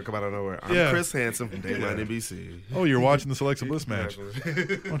 Hansen's going to come out of nowhere. I'm Yeah. Chris Hansen from Dayline NBC. Oh, you're watching this Alexa Bliss match.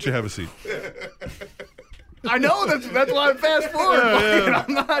 Why don't you have a seat? I know that's why I fast forward. Yeah.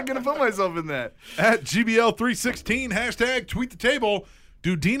 I'm not gonna put myself in that. At GBL316, hashtag tweet the table.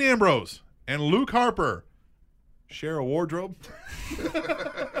 Do Dean Ambrose and Luke Harper share a wardrobe?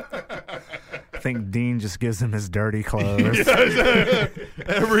 I think Dean just gives him his dirty clothes.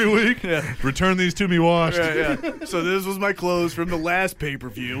 Every week. Return these to me washed. Yeah. So this was my clothes from the last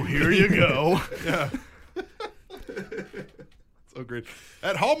pay-per-view. Here you go. So great.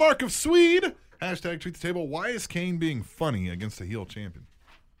 At Hallmark of Swede, hashtag tweet the table. Why is Kane being funny against a heel champion?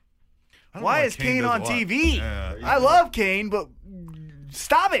 I don't know Why is Kane does on a lot. TV? Yeah. I love Kane, but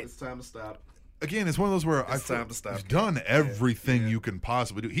stop it. It's time to stop. Again, it's one of those where It's time to stop. he's done everything you can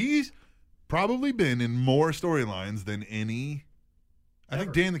possibly do. He's probably been in more storylines than any. I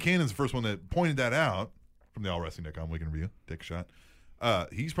think Dan the Cannon's the first one that pointed that out from the AllWrestling.com weekend review. Take a shot.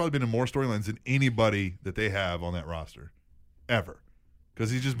 He's probably been in more storylines than anybody that they have on that roster ever, because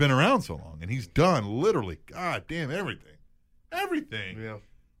he's just been around so long and he's done literally, goddamn, everything. Everything. Yeah.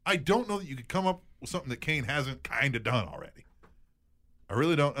 I don't know that you could come up with something that Kane hasn't kind of done already. I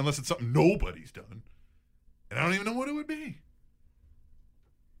really don't, unless it's something nobody's done. And I don't even know what it would be.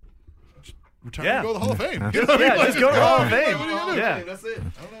 Just retire and go to the Hall of Fame. You know what I mean? Yeah, just go to the Hall of Fame. What are you gonna do? Yeah. That's it.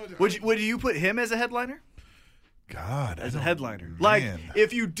 I don't know. Would you put him as a headliner? God. As a headliner. Man. Like,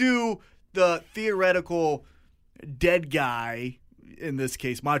 if you do the theoretical dead guy, in this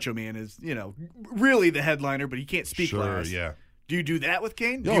case, Macho Man is, really the headliner, but he can't speak Sure, last. yeah. Do you do that with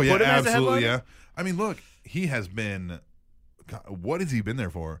Kane? Do Oh, you yeah, put him as a absolutely, headliner? yeah. I mean, look, he has been, God, what has he been there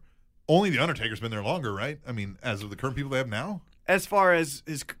for? Only The Undertaker's been there longer, right? I mean, as of the current people they have now? As far as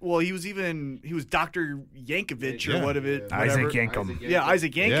he was Dr. Yankovic or Yeah. whatever. Isaac Yankem. Yeah,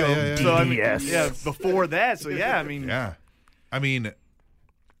 Isaac Yankem. Yeah. So, I mean, DDS. before that. So, yeah, I mean, Yeah. I mean,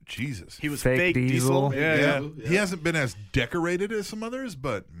 Jesus. he was Fake fake Diesel. Diesel. Yeah. He hasn't been as decorated as some others,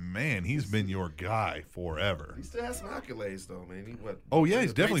 but man, he's been your guy forever. He still has some accolades, though, man. Oh, yeah,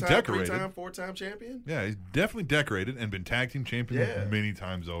 he's definitely decorated. Three-time, four-time champion. Yeah, he's definitely decorated and been tag team champion Yeah. many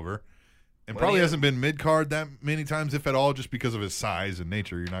times over. And Well, probably yeah. hasn't been mid card that many times, if at all, just because of his size and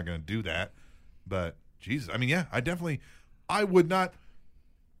nature. You're not going to do that. But, Jesus, I mean, yeah, I would not,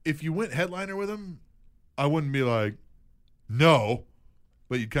 if you went headliner with him, I wouldn't be like, no,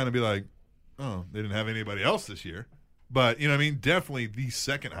 but you'd kind of be like, oh, they didn't have anybody else this year. But, you know what I mean? Definitely the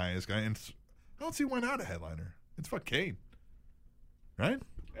second highest guy. And I don't see why not a headliner. It's fuck Kane. Right?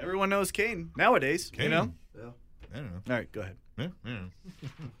 Everyone knows Kane nowadays, Kane. Yeah. I don't know. All right, go ahead. Yeah.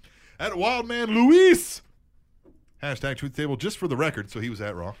 At Wildman Luis. Hashtag tweet the table just for the record. So he was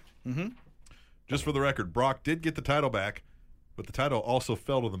at Raw. Mm-hmm. Just for the record, Brock did get the title back, but the title also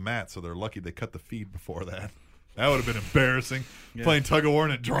fell to the mat, so they're lucky they cut the feed before that. That would have been embarrassing. Playing tug of war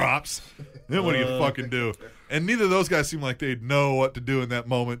and it drops. Then what do you fucking do? And neither of those guys seem like they'd know what to do in that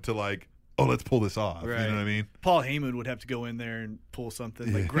moment to like, oh, let's pull this off. Right. You know what I mean? Paul Heyman would have to go in there and pull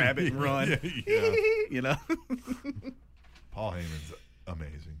something, like grab it and run. Yeah. You know? Paul Heyman's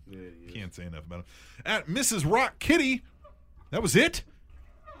amazing. Can't say enough about him. At Mrs. Rock Kitty, that was it.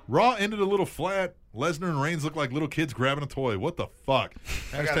 Raw ended a little flat. Lesnar and Reigns look like little kids grabbing a toy. What the fuck?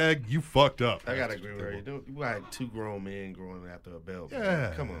 Hashtag you fucked up. I gotta agree with her. You got two grown men growing after a belt. Yeah.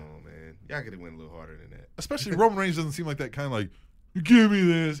 Man. Come on, man. Y'all could have went a little harder than that. Especially Roman Reigns doesn't seem like that kind of like, you give me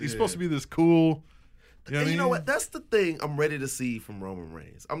this. He's supposed to be this cool, You know what I mean? You know what? That's the thing I'm ready to see from Roman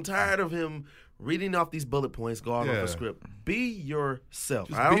Reigns. I'm tired of him reading off these bullet points, going off a script. Be yourself.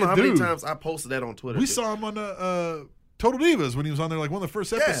 Just I don't be know a how many dude. times I posted that on Twitter. We saw him on Total Divas when he was on there, like one of the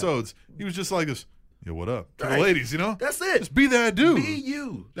first episodes. He was just like this, yo, what up? To the ladies, you know? That's it. Just be that dude. Be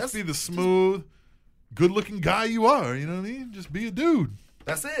you. Just be the smooth, good-looking guy you are, you know what I mean? Just be a dude.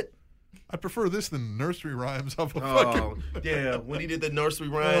 That's it. I prefer this than nursery rhymes off of Oh, fucking... yeah. When he did the nursery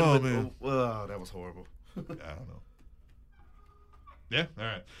rhyme. Oh, man. Oh, that was horrible. I don't know. Yeah, all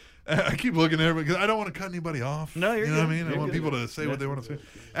right. I keep looking at because I don't want to cut anybody off. No, you're You know what I good. mean? I You're want good. people to say what they want to say.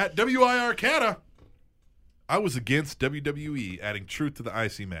 At WIR Cata, I was against WWE adding truth to the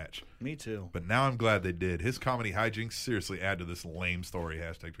IC match. Me too. But now I'm glad they did. His comedy hijinks seriously add to this lame story.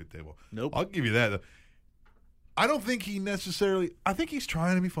 Hashtag tweet table. Nope. I'll give you that. Though. I don't think he necessarily. I think he's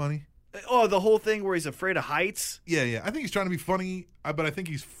trying to be funny. Oh, the whole thing where he's afraid of heights. Yeah. I think he's trying to be funny, but I think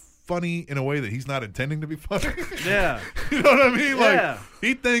he's funny in a way that he's not intending to be funny. Yeah. You know what I mean? Yeah. Like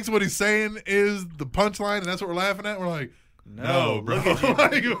he thinks what he's saying is the punchline, and that's what we're laughing at. We're like, no, bro. look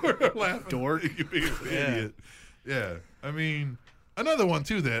at you. Like, we're laughing. Dork. You being an idiot. Yeah. I mean, another one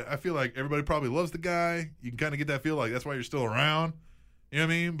too that I feel like everybody probably loves the guy. You can kind of get that feel like that's why you're still around. You know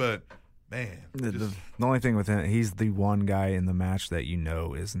what I mean? But man, The only thing with him, he's the one guy in the match that you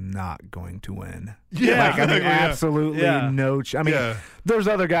know is not going to win. yeah, Like, I mean, absolutely Yeah. no. I mean, Yeah. there's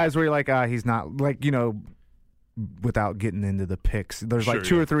other guys where you're like, he's not, like, you know, without getting into the picks. There's like Sure,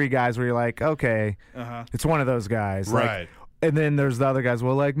 two yeah. or three guys where you're like, okay, it's one of those guys. Like, Right. and then there's the other guys,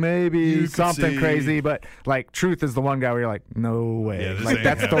 well, like maybe You could something see- crazy, but like Truth is the one guy where you're like, no way. Yeah, this Like ain't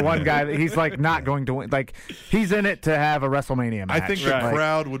that's the happening. one guy that he's like not going to win. Like he's in it to have a WrestleMania match. I think Like, the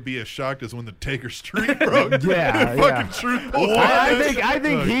crowd would be as shocked as when the Taker streak broke. Yeah, And yeah. fucking Truth pulled I out.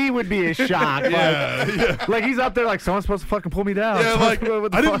 think he would be a shock. Yeah. Like he's up there like someone's supposed to fucking pull me down. Yeah, like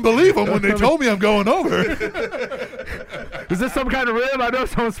What the I didn't fuck? believe them when they told me I'm going over. Is this some kind of rib? I know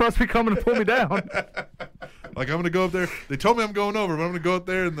someone's supposed to be coming to pull me down. Like I'm gonna go up there. They told me I'm going over, but I'm gonna go up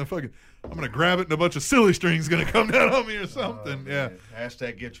there and I'm gonna grab it and a bunch of silly strings gonna come down on me or something. Yeah. Man.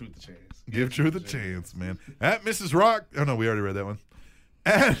 Hashtag give truth a chance. Give Truth a chance, man. At Mrs. Rock. Oh no, we already read that one.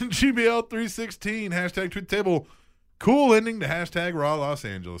 At GBL316 hashtag Truth Table. Cool ending to hashtag Raw Los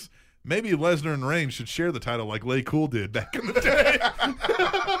Angeles. Maybe Lesnar and Reigns should share the title like Lay Cool did back in the day.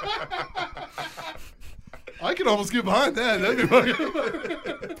 I could almost get behind that. That'd be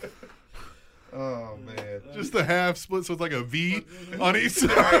fucking Oh, man. just the half split, so it's like a V on each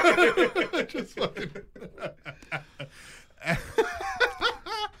side. Just fucking.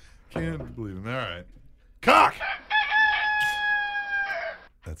 Can't believe him. All right. Cock!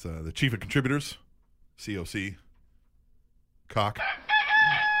 That's the chief of contributors, COC. Cock.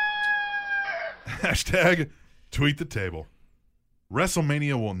 Hashtag tweet the table.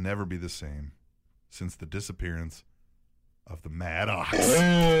 WrestleMania will never be the same since the disappearance of the Mad Ox.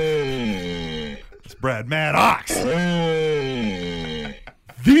 It's Brad Mad Ox.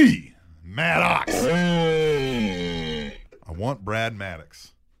 The Mad Ox. I want Brad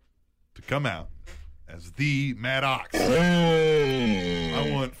Maddox to come out as the Mad Ox. I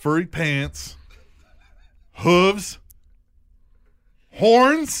want furry pants, hooves,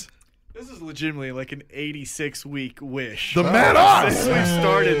 horns. This is legitimately like an 86-week wish. The Mad Ox. Since we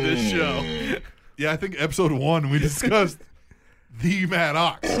started this show. Yeah, I think episode 1 we discussed the Mad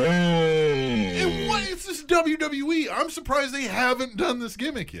Ox. And what? It's this WWE. I'm surprised they haven't done this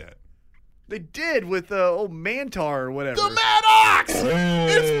gimmick yet. They did with old Mantar or whatever. The Mad Ox.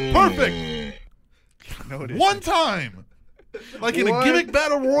 It's perfect. No, it isn't. One time, like in a What? gimmick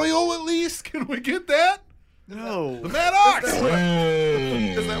battle royal, at least. Can we get that? No. The Mad Ox.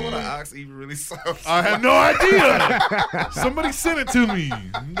 Is that what an ox even really sounds I have no idea. Somebody sent it to me.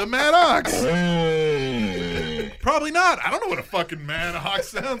 The Mad Ox. Probably not. I don't know what a fucking Mad Ox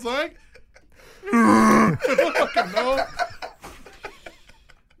sounds like. I don't fucking know.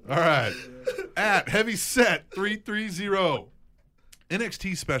 All right. At Heavy Set 330.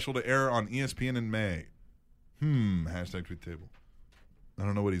 NXT special to air on ESPN in May. Hashtag tweet table. I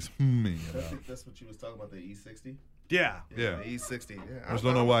don't know what he's humming I about. think that's what you was talking about, the E60. Yeah. Yeah. The E60. Yeah. I just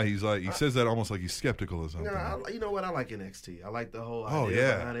don't know why he's like, he says that almost like he's skeptical or something. No, you know what? I like NXT. I like the whole Oh, idea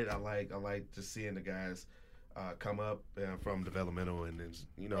yeah. behind it. I like just seeing the guys come up from developmental and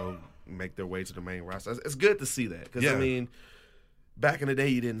then make their way to the main roster. It's good to see that because Yeah. I mean, back in the day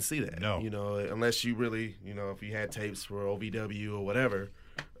you didn't see that. No. Unless you really if you had tapes for OVW or whatever.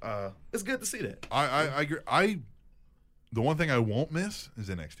 It's good to see that. I agree. The one thing I won't miss is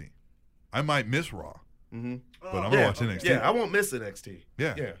NXT. I might miss Raw, Mm-hmm. but I'm gonna watch NXT. Yeah, I won't miss NXT.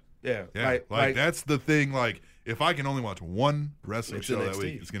 Yeah. Yeah. Yeah, Yeah, like that's the thing. Like, if I can only watch one wrestling It's show that NXT.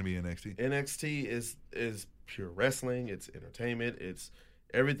 week, it's going to be NXT. NXT is pure wrestling. It's entertainment. It's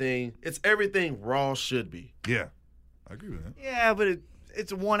everything. It's everything Raw should be. Yeah, I agree with that. Yeah, but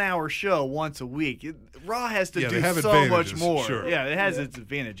it's a 1 hour show once a week. Raw has to Yeah, they do have so much advantages, more. sure. Yeah, it has its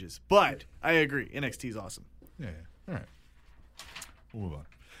advantages. But I agree. NXT is awesome. Yeah. All right. We'll move on.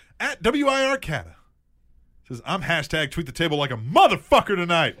 At WIR says, I'm hashtag tweet the table like a motherfucker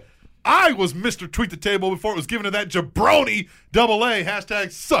tonight. I was Mr. Tweet the Table before it was given to that jabroni AA.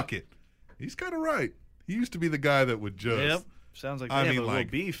 Hashtag suck it. He's kind of right. He used to be the guy that would just. Yep. Sounds like they I have mean, a like,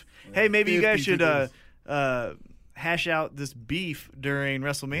 little beef. Hey, maybe you guys 50 should hash out this beef during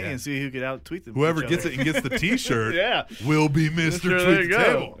WrestleMania Yeah. and see who could out-tweet them. Whoever each gets other. it and gets the T-shirt Yeah. will be Mr. Sure, there Tweet you the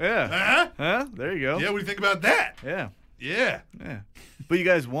go. Table. Yeah. Huh? There you go. Yeah, what do you think about that? Yeah. Yeah. Yeah. But you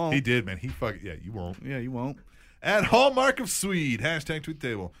guys won't. He did, man. He fucking, yeah, you won't. Yeah, you won't. At Hallmark of Swede, hashtag tweet the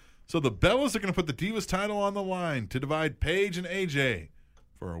table. So the Bellas are going to put the Divas title on the line to divide Paige and AJ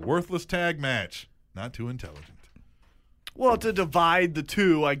for a worthless tag match. Not too intelligent. Well, to divide the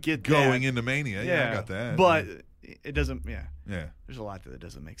two, I get Going that. into Mania. Yeah, I got that. But it doesn't, yeah. There's a lot that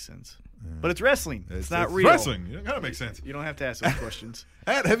doesn't make sense. But it's wrestling. It's not it's real. wrestling. It kind of makes sense. You don't have to ask those questions.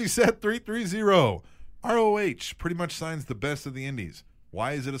 At Heavyset330, ROH pretty much signs the best of the indies.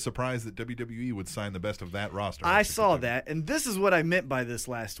 Why is it a surprise that WWE would sign the best of that roster? I saw that, and this is what I meant by this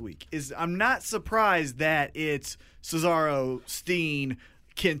last week. Is I'm not surprised that it's Cesaro, Steen,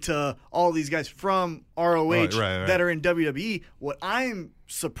 Kenta, all these guys from ROH right. that are in WWE. What I'm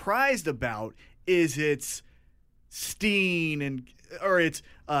surprised about is it's Steen it's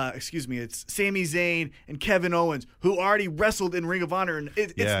Sami Zayn and Kevin Owens, who already wrestled in Ring of Honor, and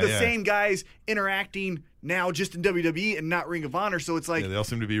it's the same guys interacting now just in WWE and not Ring of Honor. So it's like, they all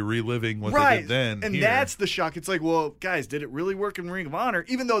seem to be reliving what they right, did then. and here. that's the shock. It's like, well, guys, did it really work in Ring of Honor?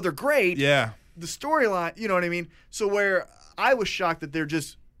 Even though they're great, Yeah. the storyline, you know what I mean? So where I was shocked that they're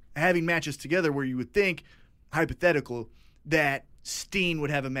just having matches together, where you would think, hypothetical, that Steen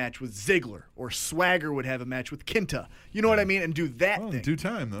would have a match with Ziggler or Swagger would have a match with Kenta. You know what I mean? And do that Well, thing. in due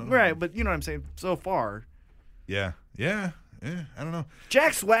time, though. Right, but you know what I'm saying? So far, Yeah. I don't know.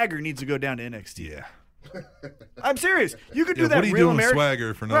 Jack Swagger needs to go down to NXT. Yeah. I'm serious. You could do that what are you real doing, American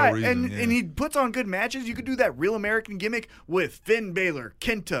Swagger, for no right, reason? and yeah. and he puts on good matches. You could do that real American gimmick with Finn Balor,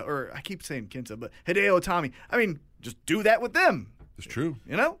 Kenta, or I keep saying Kenta, but Hideo Itami. I mean, just do that with them. It's true.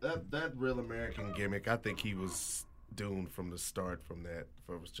 You know? That real American gimmick, I think he was doomed from the start from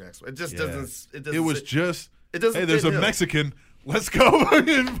Jackson. It just doesn't. It was just. It doesn't. Hey, there's a fit him. Mexican. Let's go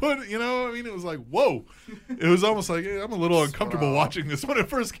and put. You know, I mean, it was like, whoa. It was almost like, hey, I'm a little uncomfortable watching this when it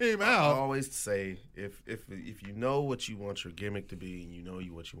first came I out. always say, if you know what you want your gimmick to be, and you know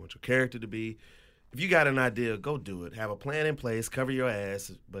what you want your character to be, if you got an idea, go do it. Have a plan in place, cover your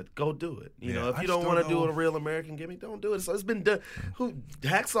ass, but go do it. You know, if I you just don't want to don't do know. a real American gimmick, don't do it. So it's been done.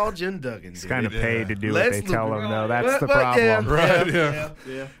 Hacksaw Jim Duggan? He's did kind of it. paid to do Lex what they tell Luger. him, though. That's the But, yeah, problem. Right,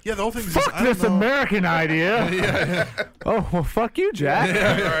 Yeah. Yeah, the whole thing is Fuck just, I don't this know. American idea. Oh, well, fuck you, Jack.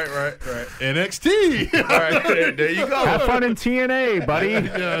 Right. NXT. All right, there you go. Have fun in TNA, buddy.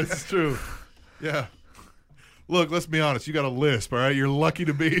 Yeah, it's true. Yeah. Look, let's be honest. You got a lisp, all right? You're lucky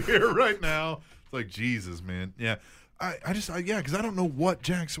to be here right now. It's like, Jesus, man. Yeah. Because I don't know what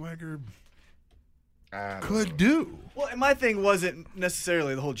Jack Swagger could do. Well, and my thing wasn't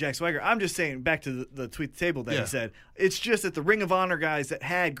necessarily the whole Jack Swagger. I'm just saying, back to the tweet the table that Yeah. he said, it's just that the Ring of Honor guys that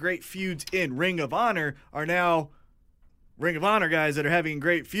had great feuds in Ring of Honor are now Ring of Honor guys that are having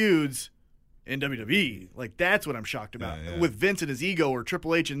great feuds in WWE. Like, that's what I'm shocked about. Yeah. With Vince and his ego, or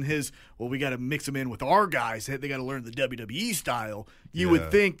Triple H and his, well, we got to mix them in with our guys. They got to learn the WWE style. You Yeah.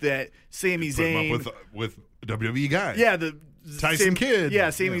 would think that Sami Put him Zayn. up with WWE guys. Yeah, the Tyson Kidd. Yeah,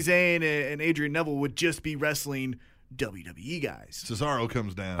 Sami Yeah. Zayn and Adrian Neville would just be wrestling WWE guys. Cesaro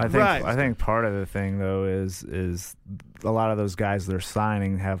comes down. I think part of the thing though is a lot of those guys they're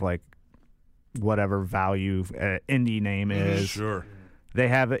signing have like whatever value indie name is. Sure. They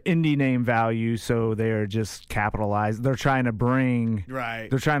have an indie name value, so they're just capitalized. They're trying to bring Right.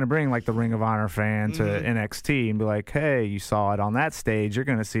 They're trying to bring like the Ring of Honor fan to NXT and be like, hey, you saw it on that stage. You're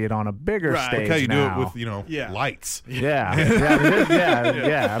going to see it on a bigger Right. stage Look how you now. do it with, Yeah. lights. Yeah.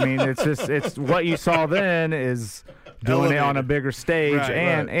 I mean, it's what you saw then is doing it on a Elevated. bigger stage, Right,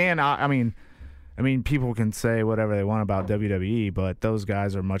 and I mean, people can say whatever they want about WWE, but those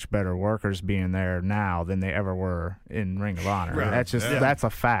guys are much better workers being there now than they ever were in Ring of Honor. Right. That's a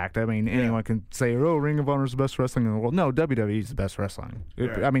fact. I mean, anyone can say, "Oh, Ring of Honor is the best wrestling in the world." No, WWE is the best wrestling.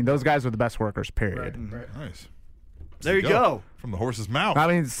 Right. I mean, those guys are the best workers. Period. Nice. There you go. From the horse's mouth. I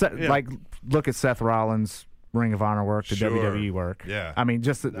mean, like look at Seth Rollins Ring of Honor work to Sure. WWE work. Yeah. I mean,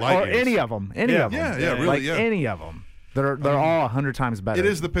 just Light or years. any of them. Any of them. Yeah, really, Like yeah. any of them. They're all 100 times better. It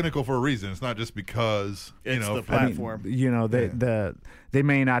is the pinnacle for a reason. It's not just because It's the I mean, platform. they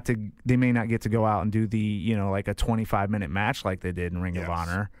may not get to go out and do the like a 25-minute match like they did in Ring of Yes.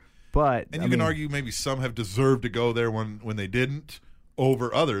 Honor, but And you can argue maybe some have deserved to go there when they didn't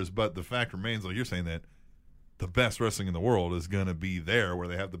over others, but the fact remains, like you're saying, that the best wrestling in the world is going to be there where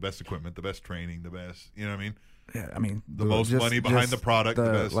they have the best equipment, the best training, the best, you know what I mean? Yeah, I mean, The most money behind the product, the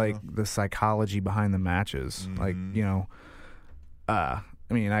best, like you know? the psychology behind the matches. Like,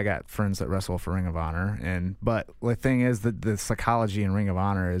 I mean, I got friends that wrestle for Ring of Honor, but the thing is that the psychology in Ring of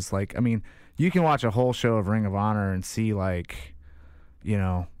Honor is like, I mean, you can watch a whole show of Ring of Honor and see like,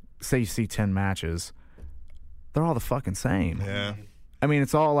 say you see 10 matches, they're all the fucking same. Yeah. I mean,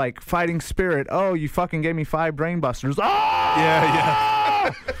 it's all like fighting spirit. Oh, you fucking gave me 5 brain busters. Oh!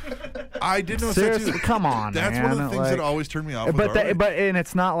 Yeah. I did notice that Seriously, too. come on, That's man. one of the things that Like- always turned me off. With but ROH. and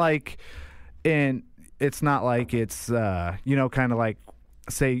it's not like, kind of like,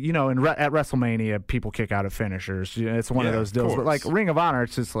 say, at WrestleMania people kick out of finishers. It's one of Yeah, those of deals. But like course. Ring of Honor,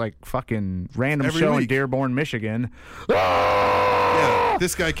 it's just like fucking random Every show in week. Dearborn, Michigan. Yeah,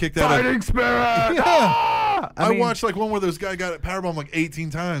 this guy kicked out of Fighting spirit. Yeah. I mean, watched like one where this guy got powerbomb like 18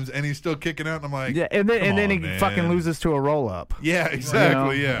 times and he's still kicking out, and I'm like, Yeah, and then he man. fucking loses to a roll up. Yeah,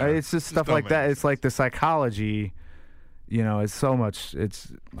 exactly. Yeah, It's just stuff don't like make that. sense. It's like the psychology. It's so much.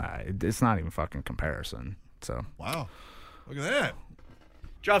 It's not even fucking comparison. So Wow, look at that.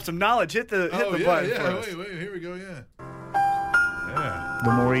 Drop some knowledge. Hit the Oh button yeah, for yeah. us. Wait, here we go. Yeah. Yeah.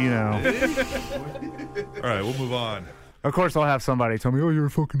 the more you know. All right, we'll move on. Of course, I'll have somebody tell me, "Oh, you're a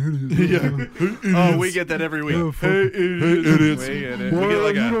fucking idiot." Oh, we get that every week. idiots. We get it. We get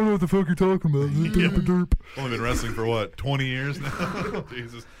like you a, don't know what the fuck you're talking about. Derp. only been wrestling for what, 20 years now?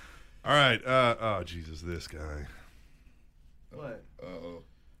 Jesus. All right. Oh Jesus, this guy What?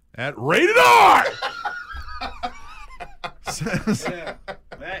 at Rated R says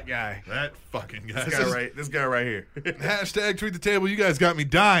That guy. that fucking guy. This guy right here. Hashtag tweet the table. You guys got me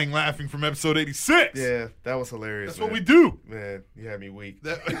dying laughing from episode 86. Yeah, that was hilarious. That's what man. we do. Man, you had me weak.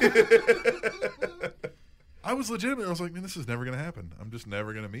 I was legitimate. I was like, man, this is never going to happen. I'm just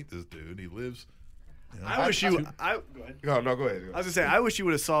never going to meet this dude. He lives. I wish you. Go ahead. No, go ahead. I was gonna say, I wish you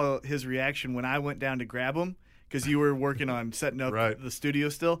would have saw his reaction when I went down to grab him because you were working on setting up Right. the studio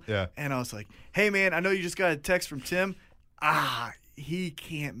still. Yeah. And I was like, "Hey, man, I know you just got a text from Tim. He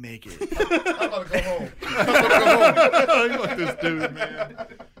can't make it." I'm about to go home. Fuck this dude, man.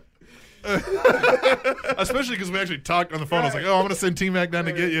 Especially because we actually talked on the phone. I was like, oh, I'm going to send T-Mac down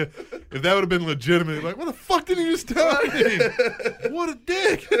to get you. If that would have been legitimate, like, what the fuck did he just tell me? What a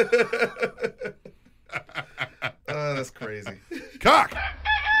dick. That's crazy. Cock.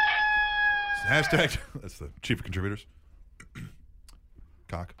 Hashtag, that's the chief of contributors.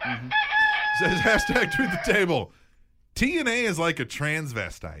 Cock. Says hashtag tweet the table. TNA is like a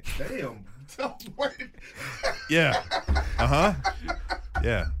transvestite. Damn. Wait. Yeah. Uh-huh.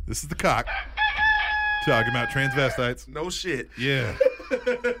 Yeah. This is the cock. Talking about transvestites. No shit. Yeah.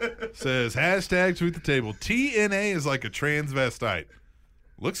 Says hashtag tweet the table. TNA is like a transvestite.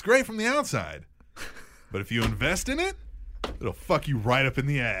 Looks great from the outside. But if you invest in it, it'll fuck you right up in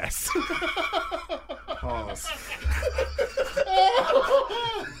the ass. Pause.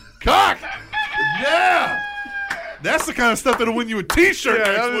 Cock! Yeah! That's the kind of stuff that'll win you a t-shirt Yeah,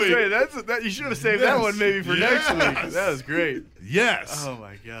 next that was week. great. You should have saved that Yes. one maybe for next week. Yes. That was great. Yes. Oh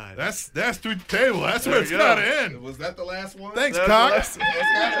my god. That's tweet the table. That's where There it's you go. got to end. Was that the last one? Thanks, That was Cock. the last-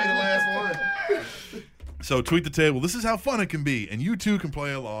 That's gotta be the last one. So tweet the table. This is how fun it can be, and you too can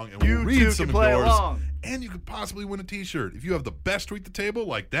play along, and we'll You read too some can play of yours, along. and you could possibly win a T-shirt if you have the best tweet the table.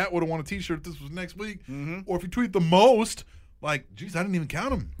 Like that would have won a T-shirt if this was next week, or if you tweet the most. Like, geez, I didn't even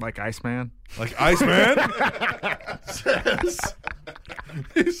count them. Like Iceman. Like Iceman says,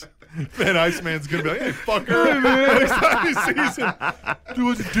 man, Iceman's gonna be like, hey, fucker, next time he sees him, do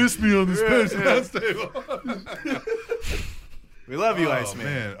what you diss me on this table. We love you, Oh, Iceman.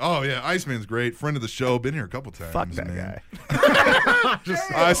 man. Oh, yeah. Iceman's great. Friend of the show. Been here a couple times. Fuck that man. guy.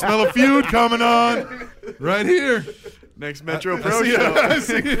 I smell a feud coming on right here. Next Metro I Pro see, show. I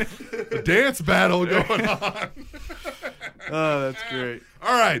see a dance battle going on. Oh, that's great.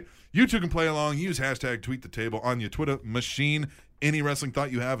 All right. You two can play along. Use hashtag tweet the table on your Twitter machine. Any wrestling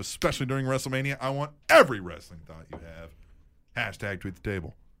thought you have, especially during WrestleMania. I want every wrestling thought you have. Hashtag tweet the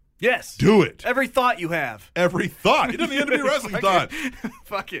table. Yes. Do it. Every thought you have. Every thought. It doesn't have to be a wrestling thought.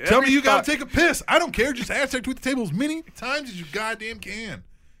 Fuck it. Tell Every me you got thought. to take a piss. I don't care. Just hashtag tweet the table as many times as you goddamn can.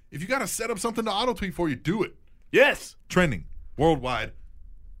 If you got to set up something to auto tweet for you, do it. Yes. Trending worldwide.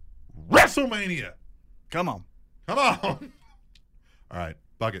 WrestleMania Come on. Come on. All right,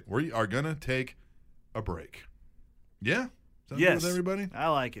 Bucket, we are going to take a break. Yeah? Sound good Yes. with everybody? I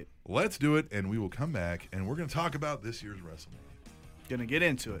like it. Let's do it, and we will come back, and we're going to talk about this year's WrestleMania. Gonna get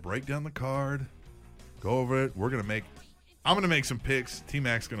into it. Break down the card, go over it. I'm going to make some picks.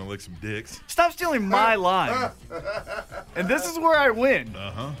 T-Mac's going to lick some dicks. Stop stealing my line. And this is where I win.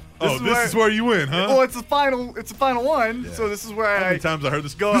 Uh-huh. This Is where you win, huh? Well, it's the final one, Yeah. so this is where How many times I heard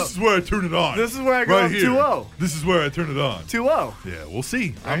this? go This up. is where I turn it on. This is where I go right up here. 2-0. This is where I turn it on. 2-0. Yeah, we'll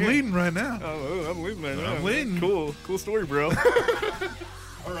see. I'm leading right now. Oh, I'm leading right now. I'm leading. Cool story, bro.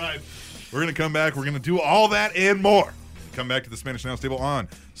 All right. We're going to come back. We're going to do all that and more. Come back to the Spanish Announce Table on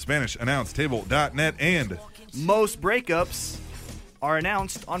SpanishAnnounceTable.net. And Most breakups are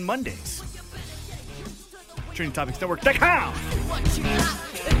announced on Mondays. TrainingTopicsNetwork.com. What you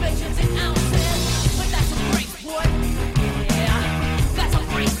got, invasions in ounces. But that's a brace, boy. Yeah, that's a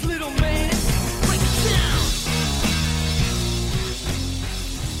brace, little man. Break it down.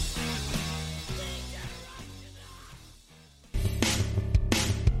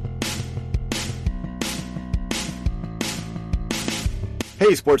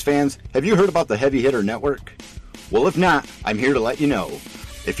 Hey, sports fans, have you heard about the Heavy Hitter Network? Well, if not, I'm here to let you know.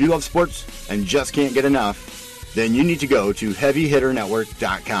 If you love sports and just can't get enough, then you need to go to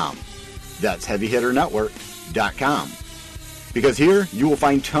HeavyHitterNetwork.com. That's HeavyHitterNetwork.com. Because here you will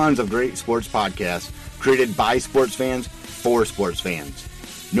find tons of great sports podcasts created by sports fans for sports fans.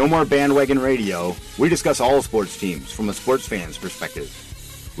 No more bandwagon radio. We discuss all sports teams from a sports fan's perspective.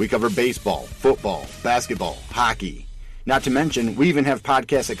 We cover baseball, football, basketball, hockey. Not to mention, we even have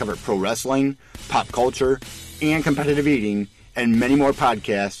podcasts that cover pro wrestling, pop culture, and competitive eating, and many more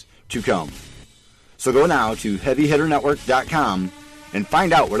podcasts to come. So go now to HeavyHitterNetwork.com and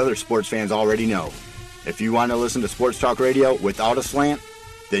find out what other sports fans already know. If you want to listen to sports talk radio without a slant,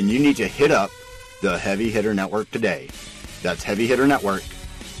 then you need to hit up the Heavy Hitter Network today. That's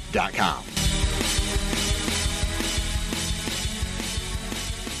HeavyHitterNetwork.com.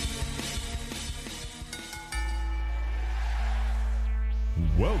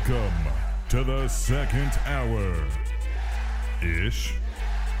 Welcome to the second hour-ish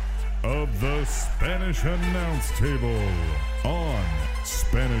of the Spanish Announce Table on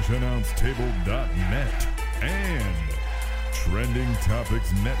SpanishAnnounceTable.net and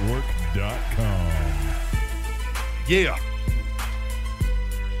TrendingTopicsNetwork.com. yeah.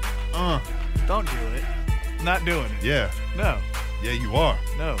 Don't do it. Not doing it. Yeah. No. Yeah, you are.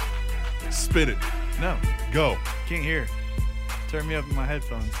 No. Spit it. No. Go. Can't hear. Turn me up in my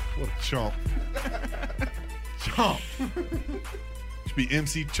headphones. What a chomp. Chomp. Should be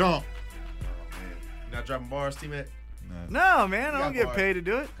MC Chomp. Not dropping bars, T-Mac? No, man. I don't got get bars. paid to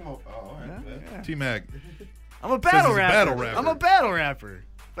do it. Come on. Oh, all right. Yeah, man. yeah. T-Mac. I'm a battle he's a rapper. battle rapper. I'm a battle rapper.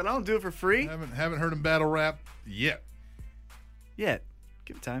 But I don't do it for free Haven't heard him battle rap yet. yet.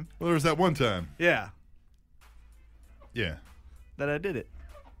 Give it time. Well, there was that one time. Yeah. Yeah. That I did it.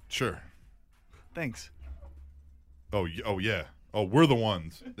 Sure. Thanks. Oh, yeah. Oh, we're the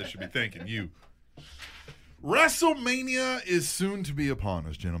ones that should be thanking you. WrestleMania is soon to be upon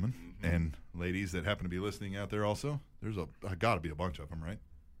us, gentlemen and ladies that happen to be listening out there. Also, there's got to be a bunch of them, right?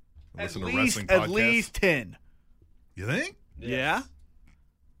 Listen to wrestling podcasts. At least 10. You think? Yeah.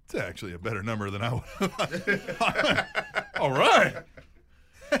 It's actually a better number than I would. All right,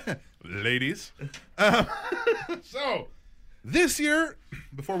 ladies. So this year,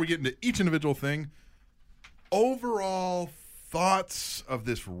 before we get into each individual thing, overall thoughts of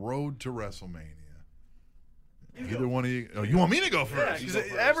this road to WrestleMania. Either one of you. Oh, you want me to go first?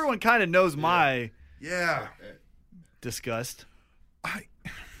 Because everyone kind of knows my Yeah. disgust.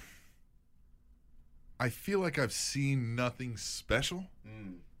 I feel like I've seen nothing special.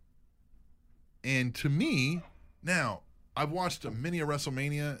 And to me, now, I've watched many a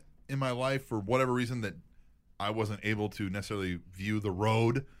WrestleMania in my life for whatever reason that I wasn't able to necessarily view the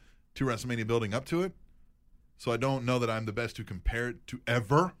road to WrestleMania building up to it. So I don't know that I'm the best to compare it to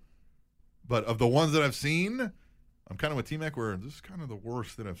ever. But of the ones that I've seen, I'm kind of with T-Mac where this is kind of the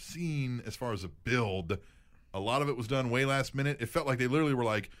worst that I've seen as far as a build. A lot of it was done way last minute. It felt like they literally were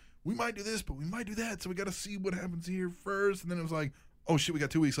like, we might do this, but we might do that. So we got to see what happens here first. And then it was like, oh, shit, we got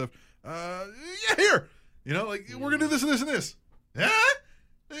 2 weeks left. Yeah, here. You know, like, we're going to do this and this and this. Yeah?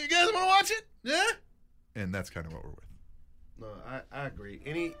 You guys want to watch it? Yeah? And that's kind of what we're with. No, I agree.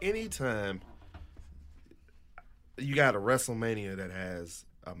 Any time you got a WrestleMania that has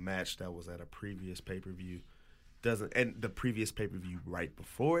a match that was at a previous pay-per-view, and the previous pay-per-view right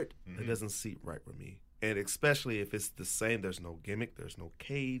before it, it doesn't seat right with me. And especially if it's the same, there's no gimmick, there's no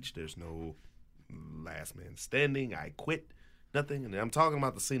cage, there's no last man standing, I quit, nothing. And I'm talking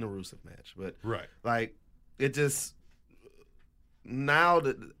about the Cena Rusev match. But Right. like it just now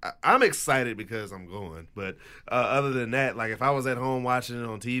that I'm excited because I'm going, but other than that, like if I was at home watching it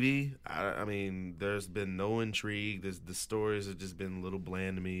on TV, I mean, there's been no intrigue. The stories have just been a little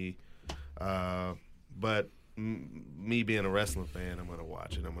bland to me. But me being a wrestling fan, I'm gonna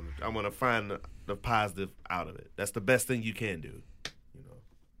watch it. I'm gonna find the positive out of it. That's the best thing you can do. You know.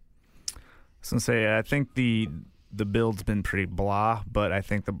 I was gonna say, I think the build's been pretty blah, but I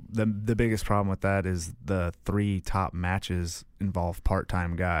think the biggest problem with that is the 3 top matches involve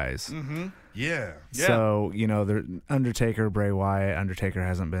part-time guys. Mm-hmm. Yeah. So, Undertaker, Bray Wyatt, Undertaker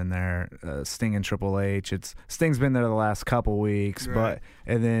hasn't been there. Sting and Triple H. Sting's been there the last couple weeks, right.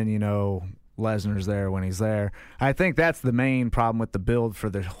 and then, Lesnar's there when he's there. I think that's the main problem with the build for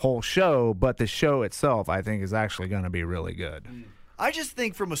the whole show, but the show itself, I think, is actually going to be really good. I just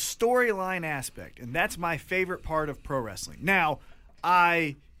think from a storyline aspect, and that's my favorite part of pro wrestling. Now,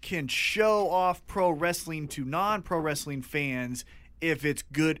 I can show off pro wrestling to non-pro wrestling fans if it's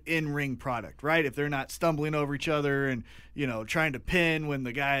good in-ring product, right? If they're not stumbling over each other and, trying to pin when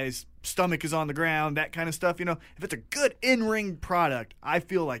the guy's stomach is on the ground, that kind of stuff, if it's a good in-ring product, I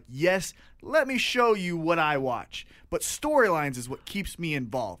feel like, yes, let me show you what I watch. But storylines is what keeps me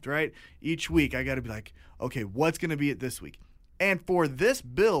involved, right? Each week I got to be like, okay, what's going to be it this week? And for this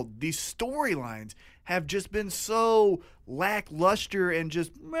build, these storylines have just been so lackluster and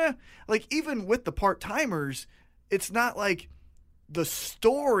just meh. Like, even with the part-timers, it's not like the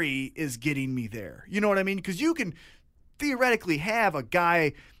story is getting me there. You know what I mean? Because you can theoretically have a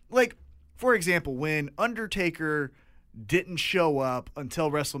guy, like, for example, when Undertaker didn't show up until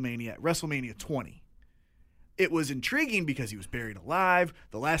WrestleMania 20. It was intriguing because he was buried alive.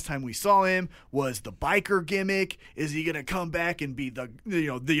 The last time we saw him was the biker gimmick. Is he going to come back and be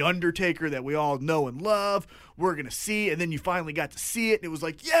the Undertaker that we all know and love? We're going to see. And then you finally got to see it. And it was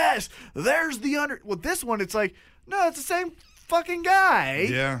like, yes, there's the Undertaker. Well, this one, it's like, no, it's the same fucking guy.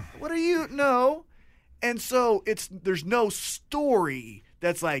 Yeah. What are you? No. And so there's no story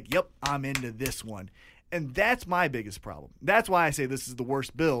that's like, yep, I'm into this one. And that's my biggest problem. That's why I say this is the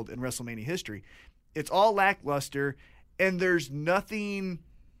worst build in WrestleMania history. It's all lackluster, and there's nothing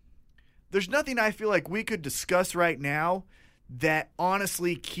I feel like we could discuss right now that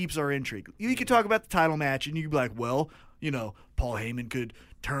honestly keeps our intrigue. You could talk about the title match, and you'd be like, well, Paul Heyman could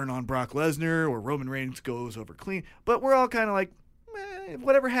turn on Brock Lesnar, or Roman Reigns goes over clean. But we're all kind of like,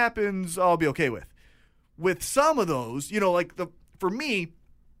 whatever happens, I'll be okay with. With some of those, for me,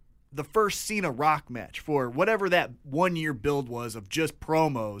 the first Cena Rock match for whatever that 1 year build was of just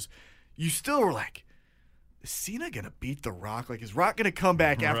promos, you still were like, is Cena going to beat The Rock? Like, is Rock going to come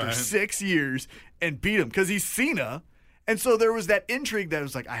back after 6 years and beat him? Because he's Cena. And so there was that intrigue that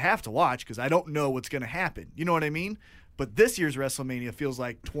was like, I have to watch because I don't know what's going to happen. You know what I mean? But this year's WrestleMania feels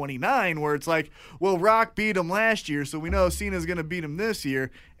like 29, where it's like, well, Rock beat him last year, so we know Cena's going to beat him this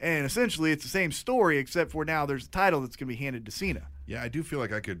year. And essentially it's the same story, except for now there's a title that's going to be handed to Cena. Yeah, I do feel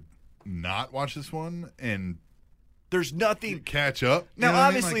like I could not watch this one and there's nothing catch up. Now,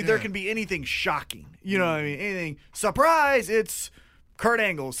 obviously, there can be anything shocking. You know what I mean? Anything. Surprise, it's Kurt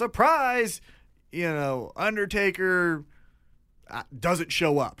Angle. Surprise, Undertaker doesn't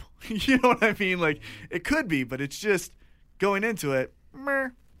show up. You know what I mean? Like, it could be, but it's just going into it. Meh.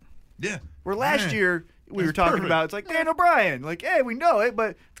 Yeah. Where last year we were talking about, it's like Daniel Bryan. Like, hey, we know it,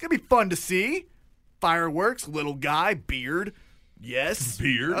 but it's going to be fun to see. Fireworks, little guy, beard. Yes.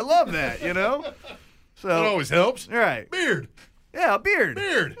 Beard. I love that, So, it always helps. Right. Beard. Yeah, a beard.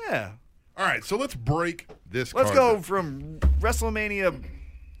 Beard. Yeah. All right, so let's break this Let's card go down. from WrestleMania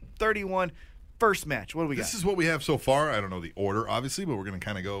 31, first match. What do we got? This is what we have so far. I don't know the order, obviously, but we're going to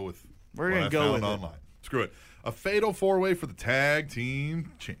kind of go with We're what gonna I go found with it. online. Screw it. A fatal four-way for the tag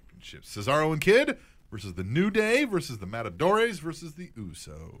team championships. Cesaro and Kid versus the New Day versus the Matadores versus the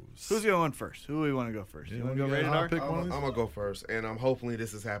Usos. Who's going first? Who do we want to go first? You want to go Rated R? Pick I'm one of these? going to go first, and I'm hopefully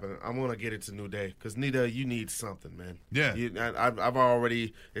this is happening. I'm going to get it to New Day because, Nita, you need something, man. Yeah. I've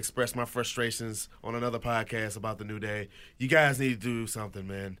already expressed my frustrations on another podcast about the New Day. You guys need to do something,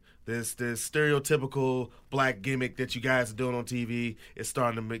 man. This stereotypical black gimmick that you guys are doing on TV is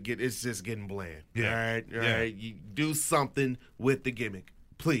starting to it's just getting bland. Yeah. All right. You do something with the gimmick,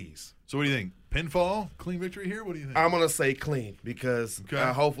 please. So what do you think? Pinfall? Clean victory here? What do you think? I'm gonna say clean because Okay.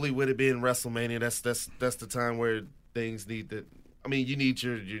 hopefully with it being WrestleMania, that's the time where things need to. I mean, you need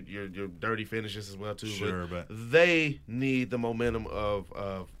your dirty finishes as well too. Sure, but they need the momentum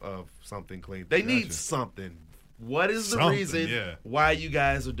of something clean. They need something. What is the reason why you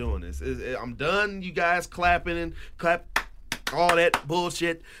guys are doing this? I'm done. You guys clapping and all that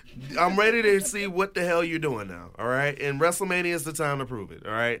bullshit. I'm ready to see what the hell you're doing now. All right, and WrestleMania is the time to prove it.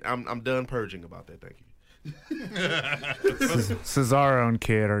 All right, I'm done purging about that. Thank you. Cesaro and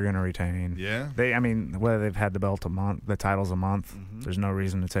Kid are going to retain. Yeah. Whether they've had the belt a month, the titles a month, there's no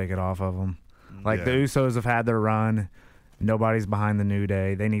reason to take it off of them. Like the Usos have had their run. Nobody's behind the New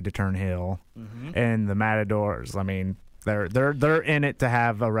Day. They need to turn heel. And the Matadors, they're in it to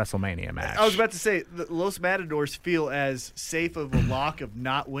have a WrestleMania match. I was about to say, the Los Matadors feel as safe of a lock of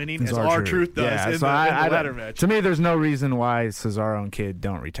not winning as R-Truth does in the ladder match. To me, there's no reason why Cesaro and Kid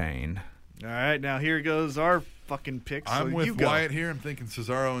don't retain. All right, now here goes our fucking picks. I'm so with you go. Wyatt here. I'm thinking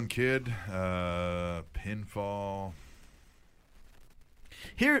Cesaro and Kid. Pinfall.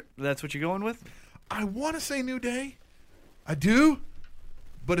 Here, that's what you're going with? I want to say New Day. I do.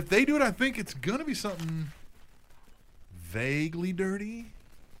 But if they do it, I think it's going to be something vaguely dirty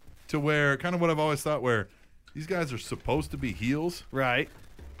to where kind of what I've always thought where these guys are supposed to be heels. Right.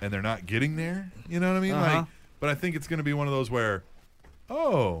 And they're not getting there. You know what I mean? But I think it's going to be one of those where,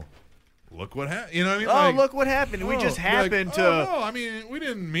 look what happened. You know what I mean? Look what happened. We just happened to. Oh, no, I mean, we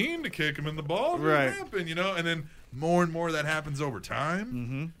didn't mean to kick him in the balls. Right. What happened, And then more and more of that happens over time.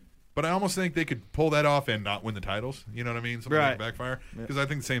 Mm-hmm. But I almost think they could pull that off and not win the titles. You know what I mean? Something like backfire. Because I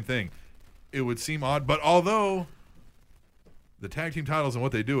think the same thing. It would seem odd. But although the tag team titles and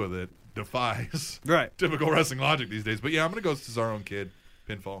what they do with it defies typical wrestling logic these days. But, yeah, I'm going to go Cesaro and Kid.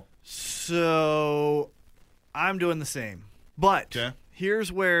 Pinfall. So I'm doing the same. But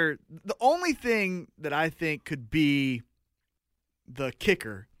here's where the only thing that I think could be the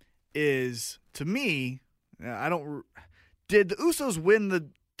kicker is, to me, did the Usos win the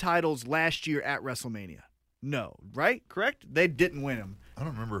titles last year at WrestleMania? No, right? Correct? They didn't win them. I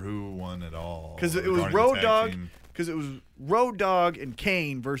don't remember who won at all. Because it was Road Dogg. Because it was Road Dogg and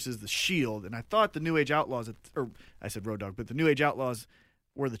Kane versus the Shield, and I thought the New Age Outlaws, I said Road Dogg, but the New Age Outlaws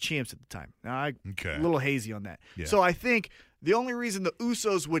were the champs at the time. Now, a little hazy on that. Yeah. So I think the only reason the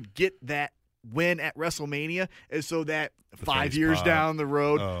Usos would get that win at WrestleMania is so that 5 years down the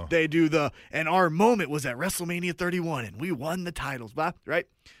road, they do and our moment was at WrestleMania 31, and we won the titles, right?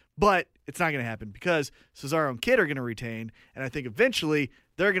 But it's not going to happen because Cesaro and Kid are going to retain, and I think eventually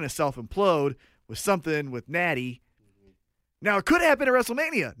they're going to self-implode with something with Natty. Now, it could happen at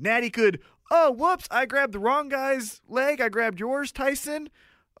WrestleMania. Natty could, whoops, I grabbed the wrong guy's leg. I grabbed yours, Tyson.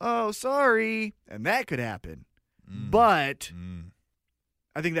 Oh, sorry. And that could happen. But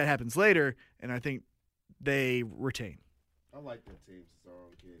I think that happens later, and I think they retain. I like that team, Cesaro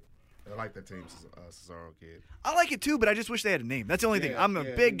and Kid. I like that team, Cesaro and Kid. I like it too, but I just wish they had a name. That's the only thing. I'm a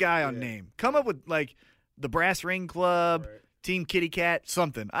big guy on name. Come up with, the Brass Ring Club, Team Kitty Cat,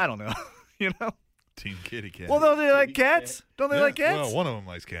 something. I don't know. Team Kitty Cat. Well, don't they like cats? Don't they like cats? Well, one of them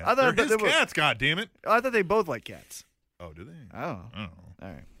likes cats. I thought They're his cats, goddammit. I thought they both like cats. Oh, do they? I don't know. All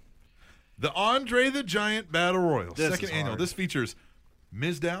right. The Andre the Giant Battle Royal, second annual. This features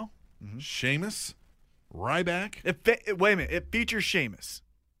Mizdow, Sheamus, Ryback. Wait a minute. It features Sheamus.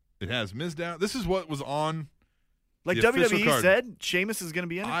 It has Mizdow. This is what was on like the WWE card. said, Sheamus is going to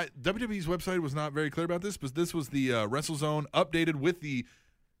be in it? WWE's website was not very clear about this, but this was the WrestleZone updated with the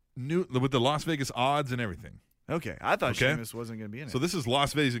Las Vegas odds and everything. Okay. I thought Sheamus wasn't going to be in it. So this is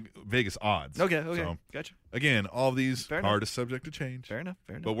Las Vegas odds. Okay. So, Gotcha. Again, all of these are subject to change. Fair enough.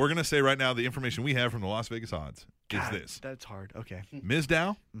 But we're going to say right now the information we have from the Las Vegas odds is this. That's hard. Okay.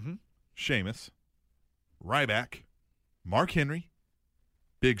 Mizdow, Sheamus, Ryback, Mark Henry,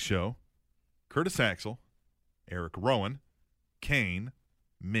 Big Show, Curtis Axel, Eric Rowan, Kane,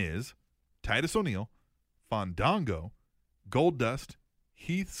 Miz, Titus O'Neil, Fandango, Goldust,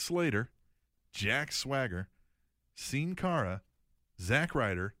 Heath Slater, Jack Swagger, Sin Cara, Zack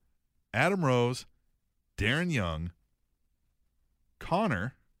Ryder, Adam Rose, Darren Young,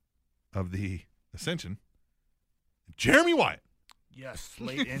 Connor of the Ascension, Jeremy Wyatt. Yes,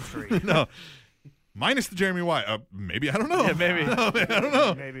 late entry. No, minus the Jeremy Wyatt. Maybe, I don't know. Yeah, maybe. I don't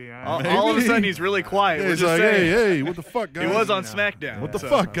know. Maybe. All of a sudden, he's really quiet. Yeah, he's like, hey, what the fuck, guys? He was on SmackDown. What the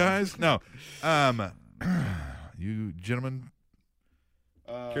fuck, guys? No. You gentlemen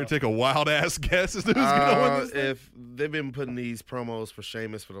care to take a wild-ass guess as to who's going to win this thing? If they've been putting these promos for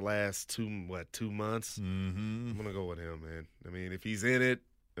Sheamus for the last 2 months, I'm going to go with him, man. I mean, if he's in it,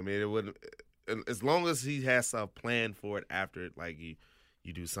 it wouldn't – as long as he has a plan for it after it, like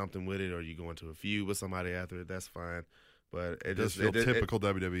you do something with it or you go into a feud with somebody after it, that's fine. But it does feel typical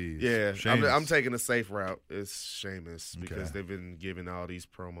WWE. Yeah, I'm taking a safe route. It's Sheamus because they've been giving all these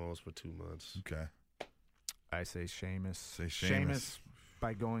promos for 2 months. Okay. I say Sheamus. Sheamus.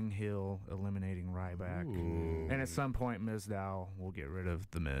 By going heel, eliminating Ryback. Ooh. And at some point, Mizdow will get rid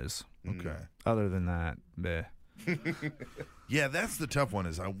of The Miz. Okay. Other than that, meh. Yeah, that's the tough one.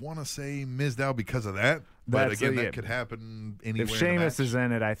 Is I want to say Mizdow because of that. But That's again, yeah. that could happen anywhere. If in Sheamus the match. is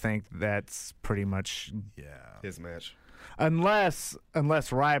in it, I think that's pretty much His match. unless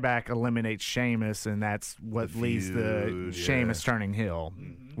Ryback eliminates Sheamus, and that's what The leads the feud, Sheamus turning heel,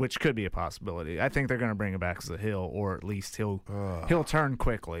 which could be a possibility. I think they're going to bring him back as a heel, or at least he'll turn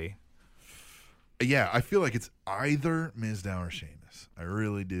quickly. Yeah, I feel like it's either Mizdow or Sheamus. I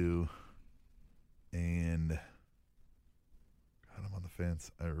really do. And God, I'm on the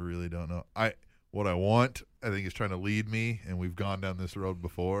fence. I really don't know. What I want, I think, is trying to lead me, and we've gone down this road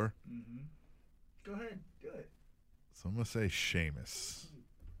before. Go ahead, do it. So I'm gonna say Sheamus.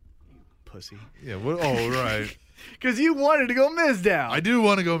 Pussy. Yeah. Oh, right. Because you wanted to go Mizdow. I do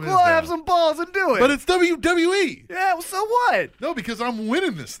want to go Mizdow. Well, have some balls and do it. But it's WWE. Yeah, well, so what? No, because I'm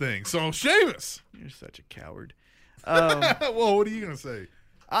winning this thing. So Sheamus. You're such a coward. Whoa, what are you gonna say?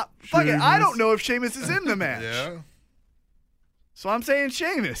 Fuck it. I don't know if Sheamus is in the match. Yeah. So I'm saying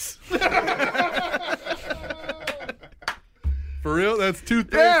Sheamus. For real? That's 2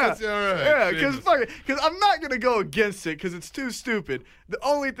 things? Yeah. That's all right. Yeah, because Sheamus. I'm not going to go against it because it's too stupid. The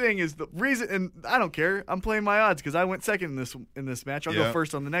only thing is the reason, and I don't care. I'm playing my odds because I went second in this match. I'll Yeah. go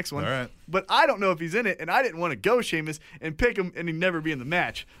first on the next one. All right. But I don't know if he's in it, and I didn't want to go Sheamus and pick him and he'd never be in the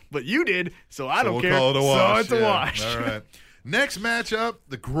match. But you did, so I don't we'll care. Call it a wash. So it's a yeah. wash. All right. Next matchup,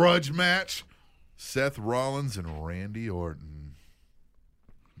 the grudge match. Seth Rollins and Randy Orton.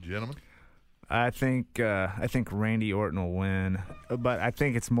 Gentlemen. I think Randy Orton will win, but I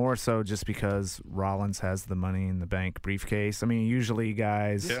think it's more so just because Rollins has the Money in the Bank briefcase. I mean, usually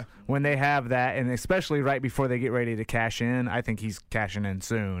guys, when they have that, and especially right before they get ready to cash in, I think he's cashing in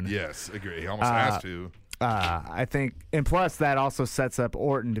soon. Yes, agree. He almost has to. I think, and plus that also sets up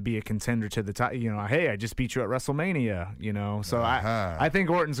Orton to be a contender to the top. You know, hey, I just beat you at WrestleMania. You know, so I think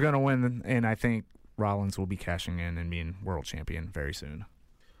Orton's going to win, and I think Rollins will be cashing in and being world champion very soon.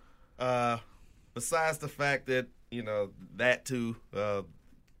 Besides the fact that, that too,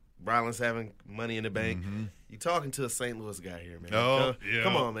 Rollins having Money in the Bank, you're talking to a St. Louis guy here, man. Oh, yeah.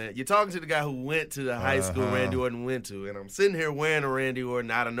 Come on, man. You're talking to the guy who went to the high school Randy Orton went to, and I'm sitting here wearing a Randy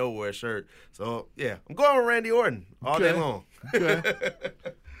Orton out of nowhere shirt. So, yeah, I'm going with Randy Orton all day long. Okay.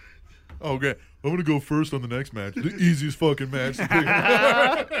 Oh, great. I'm going to go first on the next match. The easiest fucking match to pick.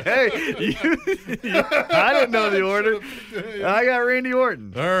 Hey, I didn't know the order. I got Randy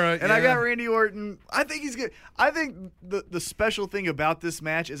Orton. All right. And I got Randy Orton. I think he's good. I think the special thing about this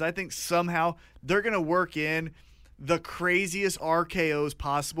match is I think somehow they're going to work in the craziest RKOs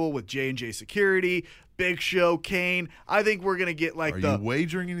possible with J&J Security, Big Show, Kane. I think we're going to get like Are you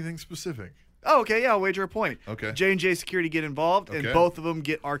wagering anything specific? Oh, okay, yeah, I'll wager a point. Okay. J&J Security get involved, and both of them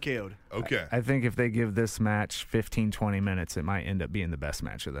get RKO'd. Okay. I think if they give this match 15, 20 minutes, it might end up being the best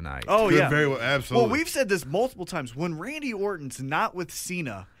match of the night. Oh, Could yeah. very well, absolutely. Well, we've said this multiple times. When Randy Orton's not with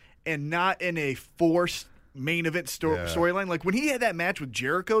Cena and not in a forced main event storyline, like when he had that match with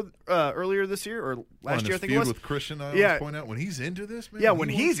Jericho earlier this year or last year, I think it was. with Christian, I always point out, when he's into this, man. Yeah, when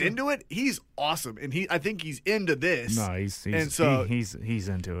he's into it, he's awesome, and I think he's into this. No, he's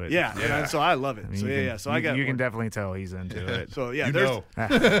into it. Yeah, and so I love it. I mean, so So I got. You can definitely tell he's into it. So yeah,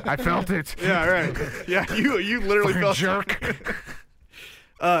 I felt it. Yeah, right. Yeah, you literally felt jerk.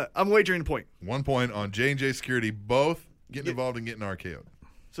 I'm wagering a point. 1 point on J&J Security, both getting involved and getting RKO'd.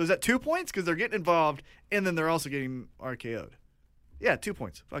 So is that 2 points? Because they're getting involved, and then they're also getting RKO'd. Yeah, 2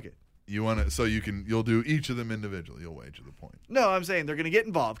 points. Fuck it. You want to, so you'll do each of them individually. You'll wager the point. No, I'm saying they're going to get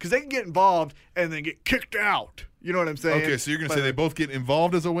involved because they can get involved and then get kicked out. You know what I'm saying? Okay, so you're going to say they both get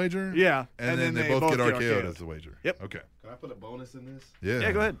involved as a wager? Yeah. And then they both get RKO'd as a wager? Yep. Okay. Can I put a bonus in this? Yeah.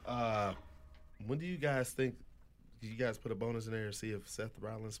 Yeah, go ahead. When do you guys think? Do you guys put a bonus in there and see if Seth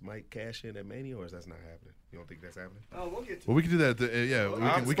Rollins might cash in at Mania, or is that not happening? You don't think that's happening? Oh, we'll get to Well, we can do that.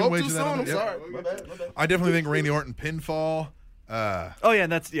 We can wager that. I'm Yep. sorry. My bad. I definitely think Randy Orton pinfall. Oh yeah,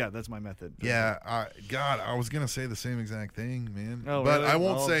 that's my method. Yeah, I was gonna say the same exact thing, man. Oh, but really? I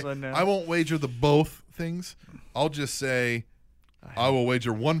won't All of a say sudden now? I won't wager the both things. I'll just say I will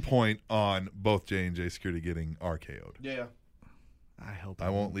wager 1 point on both J&J Security getting RKO'd. Yeah. I hope I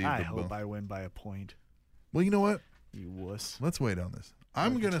won't leave I the hope bone. I win by a point. Well, you know what? You wuss. Let's wait on this.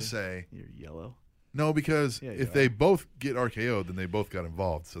 I'm Look at gonna you. say You're yellow. no, because Yeah, you if are. they both get RKO'd, then they both got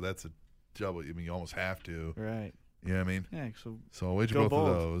involved. So that's a double. I mean, you almost have to. Right. You know what I mean? Yeah. So I'll wager Go both of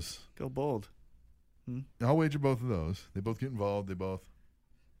bold. those. Go bold. I'll wager both of those. They both get involved.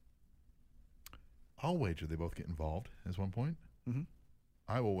 I'll wager they both get involved as 1 point. Mhm.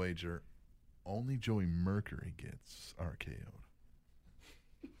 I will wager only Joey Mercury gets RKO'd.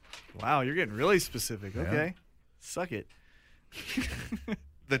 Wow, you're getting really specific. Yeah. Okay. Suck it.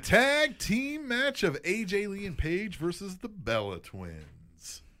 The tag team match of AJ Lee and Paige versus the Bella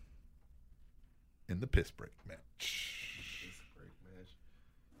Twins. And the piss break match.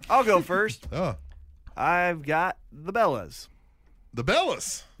 I'll go first. Oh, I've got the Bellas. the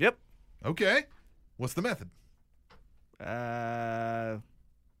Bellas. Yep. Okay. What's the method?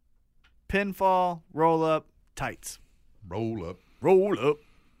 Pinfall, roll up, tights. Roll up. Roll up.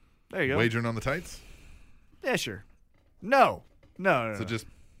 There you go. Wagering on the tights? Yeah, sure. No. So just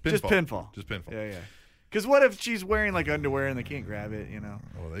pinfall. Just pinfall. Just pinfall. Yeah. Because what if she's wearing like underwear and they can't grab it?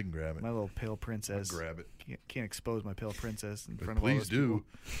 Oh, they can grab it. My little pale princess. Grab it. Can't expose my pale princess in But front of all please those do.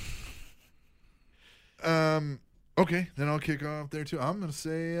 people. Okay, then I'll kick off there too. I'm gonna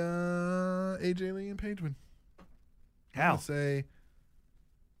say AJ Lee and Paige win. How?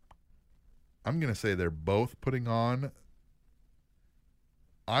 I'm gonna say they're both putting on.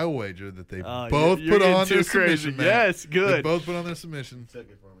 I'll wager that they Oh, both you're put getting on too their crazy. submission match. Yes, good. They both put on their submission. Take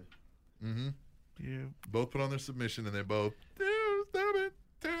it from me. Mm-hmm. Yeah. Both put on their submission, and they both.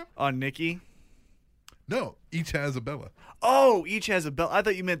 On Nikki? No, each has a Bella. Oh, each has a belt. I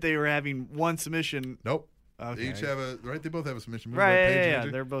thought you meant they were having one submission. Nope. Okay. They each have a right. They both have a submission move. Right, like Paige and yeah.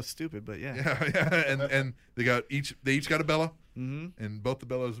 AJ. They're both stupid, but yeah. Yeah, and they each got a Bella, Mm-hmm. and both the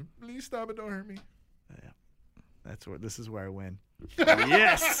Bellas. Please stop it! Don't hurt me. This is where I win.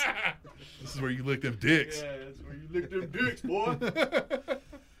 Yes. This is where you lick them dicks. Yeah, that's where you lick them dicks, boy.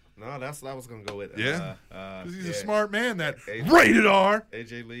 No, that's what I was gonna go with. Yeah, because he's a yeah. smart man. That AJ rated R.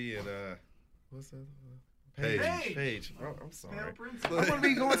 AJ Lee and what's that? Paige. Paige. Oh, I'm sorry. Pale Princess. I'm gonna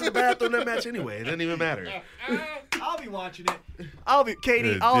be going to the bathroom that match anyway. It doesn't even matter. I'll be watching it.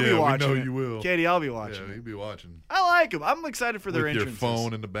 Katie, I'll be watching we know it. you will. Katie, I'll be watching Yeah, it. you'll be watching. I like them. I'm excited for their With your entrances.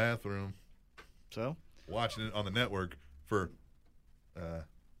 phone in the bathroom, So? watching it on the network for the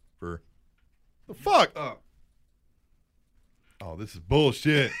fuck. Oh, this is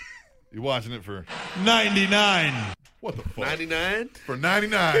bullshit. You're watching it for 99. what the fuck? 99. For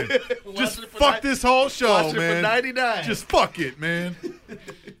 99. Just it for fuck this whole show, Watch it man. for 99. Just fuck it, man.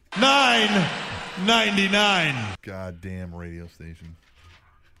 9.99. Goddamn radio station.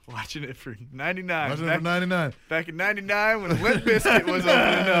 Watching it for 99. Watching it for 99. Back in 99 when Limp Bizkit was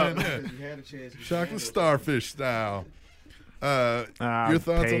opening up. You had a chance. Chocolate starfish style. Your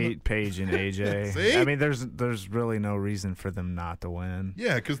thoughts on the... Paige and AJ. See? I mean, there's really no reason for them not to win.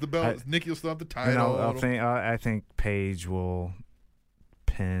 Yeah, because the belt. Nikki will still have the title. I think Paige will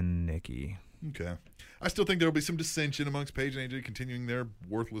pin Nikki. Okay. I still think there will be some dissension amongst Paige and AJ continuing their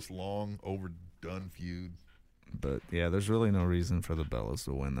worthless, long, overdone feud. But yeah, there's really no reason for the Bellas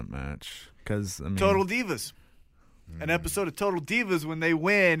to win the match because Total Divas. An episode of Total Divas when they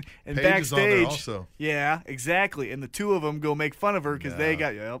win and Paige is on there backstage. also. Yeah, exactly. And the two of them go make fun of her because they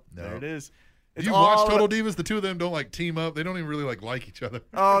got. Yep, No. there it is. Do you watch Total Divas? The two of them don't like team up. They don't even really like each other.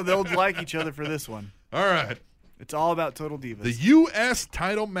 Oh, they'll like each other for this one. All right. It's all about Total Divas. The U.S.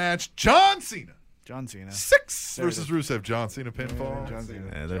 title match: John Cena. John Cena. 6 There it versus Rusev. John Cena pinfall. John Cena.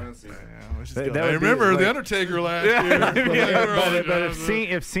 Yeah, John Cena. Yeah, let's just That go. would I remember be like- the Undertaker last Yeah. year. Yeah. but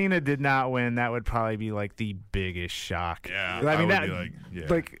if Cena did not win, that would probably be like the biggest shock. Yeah, I mean, I would be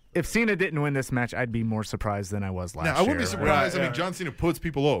like, yeah. if Cena didn't win this match, I'd be more surprised than I was last year. Now, I wouldn't be right? surprised. Right, I mean, John Cena puts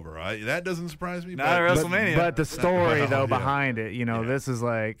people over, right? That doesn't surprise me. Not at But, WrestleMania. but the story Well, though yeah. behind it, this is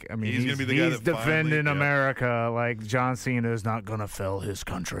like, I mean, He's gonna be the guy that defending finally- yeah. America. Like John Cena is not gonna fail his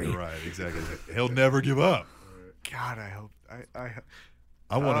country. You're right, exactly. He'll never give up. God, I hope.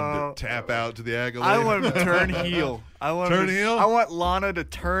 I want him to tap out to the accolade. I want him to turn heel. Turn heel? I want Lana to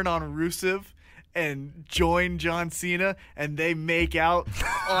turn on Rusev and join John Cena, and they make out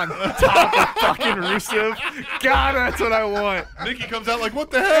on top of fucking Rusev. God, that's what I want. Nikki comes out like,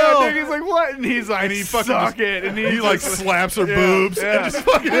 what the Yeah, hell? Nikki's like, what? And he's like, And he fucking suck just- it. And he like just- slaps her Yeah, boobs. Yeah. And just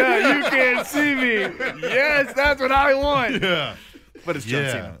fucking, Yeah, you can't see me. Yes, that's what I want. yeah. But it's John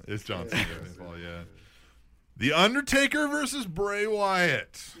Yeah, Cena. it's John Cena. Yeah. The Undertaker versus Bray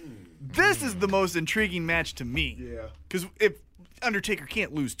Wyatt. This is the most intriguing match to me. Yeah. Because if Undertaker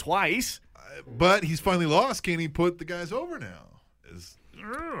can't lose twice, But he's finally lost. Can he put the guys over now?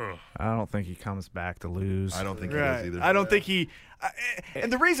 I don't think he comes back to lose. I don't think he right? does either. I don't think he.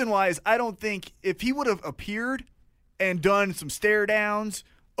 And the reason why is I don't think if he would have appeared and done some stare downs,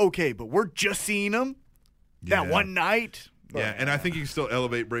 okay, but we're just seeing him that Yeah. one night. Yeah, and I think you can still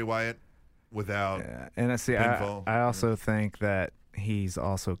elevate Bray Wyatt without. Yeah, and I see. Pinfall. I also think that he's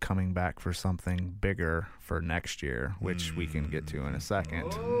also coming back for something bigger for next year, which we can get to in a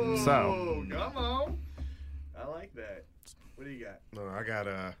second. So, come on! I like that. What do you got? No, I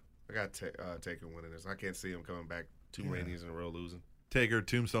got Taker winning this. I can't see him coming back 2 reigns in a row losing. Taker,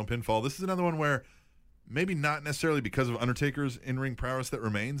 Tombstone, Pinfall. This is another one where maybe not necessarily because of Undertaker's in-ring prowess that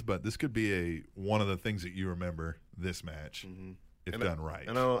remains, but this could be one of the things that you remember this match. if done right.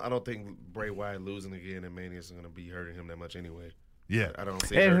 And I don't think Bray Wyatt losing again in Mania is going to be hurting him that much anyway. Yeah. I don't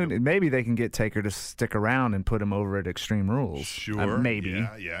see it hurting him. Maybe they can get Taker to stick around and put him over at Extreme Rules. Sure. Maybe.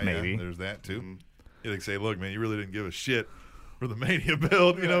 Maybe. There's that, too. Mm-hmm. Yeah, they say, look, man, you really didn't give a shit for the Mania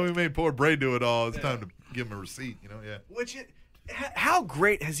build. You know, we made poor Bray do it all. It's time to give him a receipt, How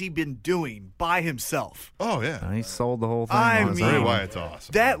great has he been doing by himself? Oh, yeah. He sold the whole thing. I mean, Bray Wyatt's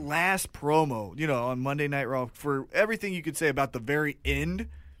awesome. That last promo, on Monday Night Raw, for everything you could say about the very end,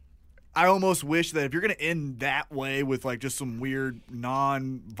 I almost wish that if you're going to end that way with like just some weird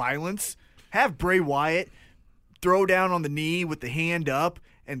non-violence, have Bray Wyatt throw down on the knee with the hand up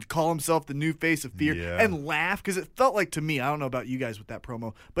and call himself the new face of fear and laugh, because it felt like to me, I don't know about you guys with that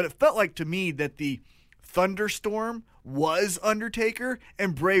promo, but it felt like to me that the thunderstorm was Undertaker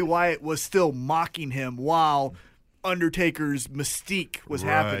and Bray Wyatt was still mocking him while Undertaker's mystique was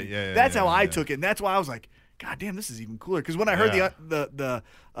happening. That's how I took it, and that's why I was like, God damn, this is even cooler. Because when I heard the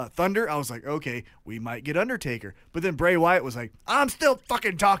thunder, I was like, okay, we might get Undertaker. But then Bray Wyatt was like, I'm still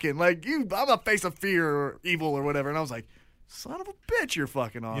fucking talking. Like, I'm a face of fear or evil or whatever. And I was like, son of a bitch, you're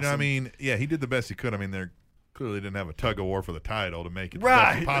fucking awesome. You know what I mean? Yeah, he did the best he could. I mean, they clearly didn't have a tug of war for the title to make it the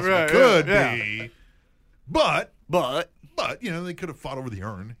best it possibly could be. But, they could have fought over the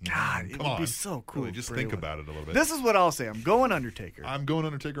urn. God, it would be so cool. Really, just think about it a little bit. This is what I'll say. I'm going Undertaker. I'm going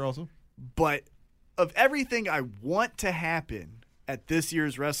Undertaker also. But of everything I want to happen at this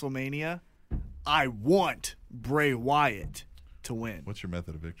year's WrestleMania, I want Bray Wyatt to win. What's your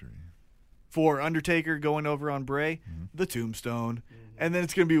method of victory? For Undertaker going over on Bray, the Tombstone. And then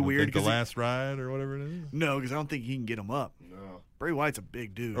it's going to be weird. The last ride or whatever it is? No, because I don't think he can get him up. No. Bray Wyatt's a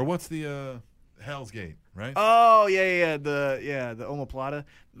big dude. Or what's the Hell's Gate, right? Oh, yeah. The omoplata.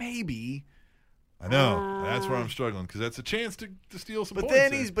 Maybe. I know. That's where I'm struggling, because that's a chance to steal some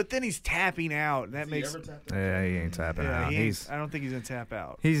points. But then he's tapping out. And that makes Yeah, he ain't tapping out. I don't think he's going to tap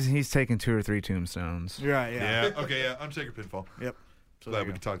out. He's taking 2 or 3 tombstones. Right, yeah. Yeah, okay, yeah. Undertaker pinfall. Yep. So glad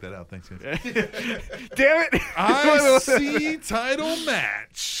we can talk that out. Thanks, guys. Damn it. IC title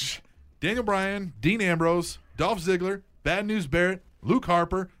match. Daniel Bryan, Dean Ambrose, Dolph Ziggler, Bad News Barrett, Luke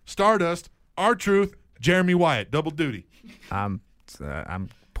Harper, Stardust, R-Truth, Jeremy Wyatt. Double duty. I'm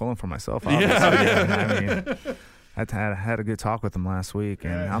pulling for myself, obviously. I mean, I had a good talk with him last week,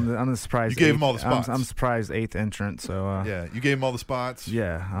 and I'm surprised. You gave him all the spots. I'm surprised 8th entrant. So you gave him all the spots.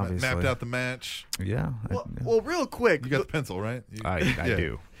 Yeah, obviously mapped out the match. Yeah. Well, real quick, you got the pencil, right? I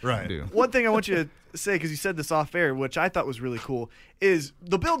do. Right. I do. One thing I want you to say, because you said this off air, which I thought was really cool, is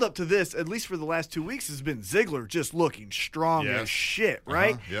the build up to this, at least for the last 2 weeks, has been Ziggler just looking strong as shit,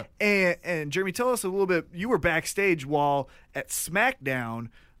 right? Yep. And Jeremy, tell us a little bit. You were backstage while at SmackDown.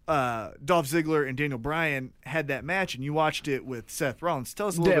 Dolph Ziggler and Daniel Bryan had that match, and you watched it with Seth Rollins. Tell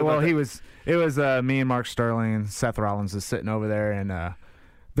us a little bit about that. It was me and Mark Sterling, and Seth Rollins is sitting over there, and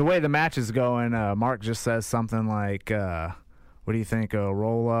the way the match is going, Mark just says something like, what do you think, a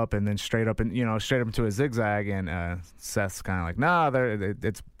roll up and then straight up into a zigzag, and Seth's kind of like, nah,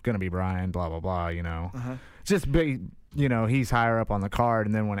 it's going to be Bryan, blah, blah, blah, Just big, he's higher up on the card,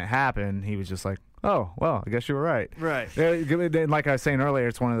 and then when it happened, he was just like, oh, well, I guess you were right. Right. Like I was saying earlier,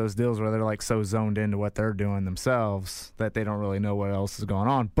 it's one of those deals where they're like so zoned into what they're doing themselves that they don't really know what else is going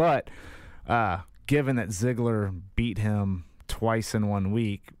on. But given that Ziggler beat him twice in 1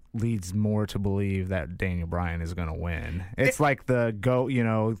 week, leads more to believe that Daniel Bryan is going to win. It's like the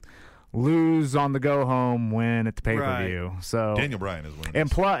lose on the go home, win at the pay per view. Right. So Daniel Bryan is winning.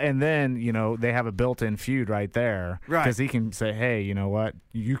 And then they have a built-in feud right there, right? Because he can say, "Hey, you know what?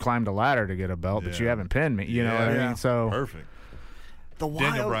 You climbed a ladder to get a belt, but you haven't pinned me." You know what I mean? So perfect.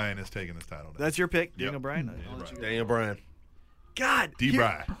 Daniel Bryan is taking this title now. That's your pick, Daniel Bryan. Daniel Bryan. God,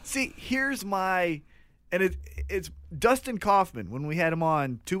 see, here's my, and it's Dustin Kaufman when we had him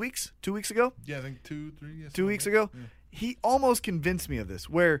on 2 weeks ago. Yeah, I think 2, 3. Yes, 2 weeks ago. Yeah. He almost convinced me of this,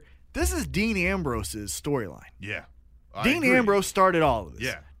 where this is Dean Ambrose's storyline. Yeah. Dean Ambrose started all of this.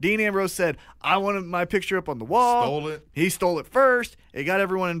 Yeah. Dean Ambrose said, I wanted my picture up on the wall. Stole it. He stole it first. It got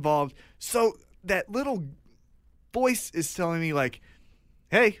everyone involved. So that little voice is telling me, like,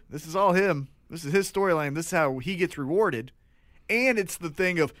 hey, this is all him. This is his storyline. This is how he gets rewarded. And it's the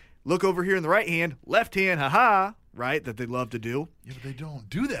thing of, look over here in the right hand, left hand, ha-ha, right, that they love to do. Yeah, but they don't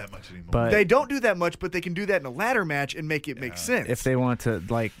do that much anymore. But they don't do that much, but they can do that in a ladder match and make it make sense. If they want to,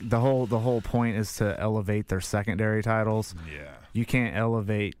 like, the whole point is to elevate their secondary titles. Yeah. You can't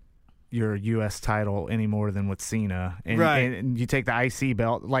elevate your U.S. title any more than with Cena. And you take the IC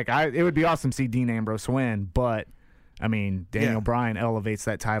belt. Like, it would be awesome to see Dean Ambrose win, but I mean, Daniel Bryan elevates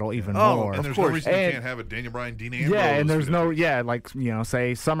that title even more. And there's no reason you can't have a Daniel Bryan, Dean Ambrose. Yeah, and there's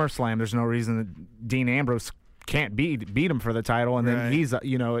say SummerSlam, there's no reason that Dean Ambrose can't beat him for the title, and then he's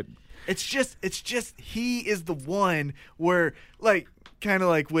It's just he is the one where like kind of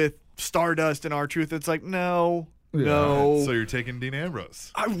like with Stardust and R-Truth, it's like no. So you're taking Dean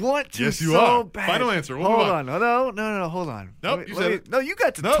Ambrose. I want to. Yes, you so are. Bad. Final answer. We'll Hold move on. No, hold on. Nope, you said it. No, you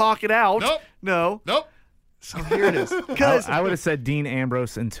got to Nope. talk it out. Nope. No. So here it is. Because I would have said Dean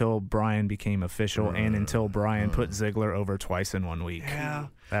Ambrose until Bryan became official and until Bryan put Ziggler over twice in 1 week. yeah.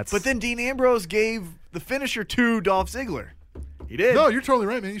 That's But then Dean Ambrose gave the finisher to Dolph Ziggler. He did. No, you're totally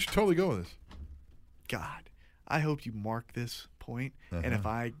right, man. You should totally go with this. God, I hope you mark this point, and if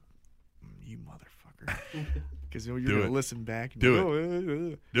you motherfucker, because you're Do gonna it. listen back. And Do go,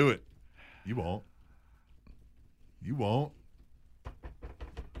 it. Do it. You won't. You won't.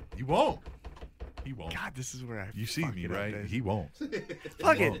 You won't. He won't. God, this is where I. You see fuck me, it up, right? Dave. He won't.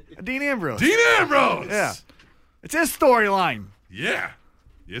 Fuck it, Dean Ambrose. Dean Ambrose! Yeah, it's his storyline. Yeah.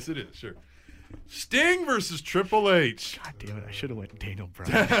 Yes, it is. Sure. Sting versus Triple H. God damn it, I should have went Daniel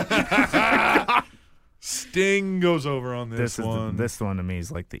Bryan. Sting goes over on this one. This one to me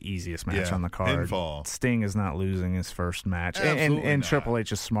is like the easiest match Yeah, on the card. pinfall. Sting is not losing his first match, Absolutely and not. Triple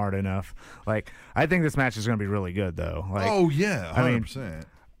H is smart enough. Like I think this match is going to be really good, though. Like, Oh, yeah. 100%.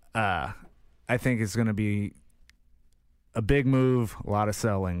 I mean, I think it's going to be a big move, a lot of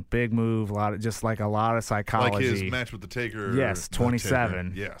selling, big move, a lot of a lot of psychology. Like his match with the Taker. Yes, the 27.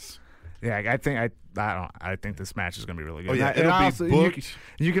 Taker. Yes. Yeah, I think this match is going to be really good. Oh, yeah. And It'll be also, booked.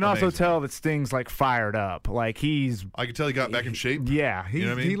 You can also Amazing. tell that Sting's like fired up. Like he's I could tell he got back in shape. yeah, You know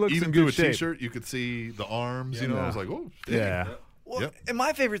what I mean? he looks Even in through good a shape. T-shirt, you could see the arms. You know, I was like, oh, Sting. Yeah. Well, Yep. and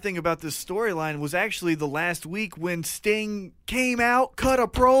my favorite thing about this storyline was actually the last week when Sting came out, cut a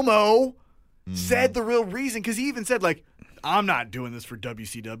promo, said the real reason, because he even said, like, I'm not doing this for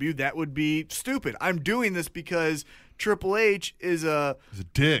WCW. That would be stupid. I'm doing this because Triple H is a He's a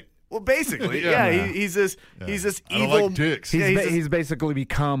dick. well, basically, Yeah. yeah. He's this I don't evil. like dicks. He's, Yeah, he's basically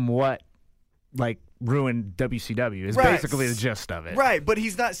become what like ruined WCW is Right. basically the gist of it. Right, but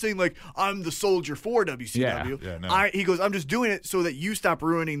he's not saying like I'm the soldier for WCW. Yeah, no. He goes, I'm just doing it so that you stop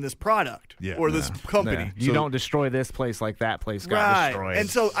ruining this product or this company. Yeah. You So- don't destroy this place like that place got Right, destroyed. and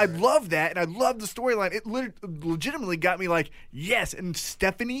so I love that, and I love the storyline. It legitimately got me like, yes. And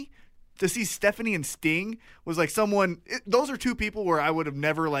Stephanie, to see Stephanie and Sting was like someone. Those are two people where I would have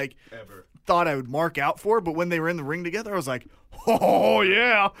never like Ever. thought I would mark out for, but when they were in the ring together, I was like, oh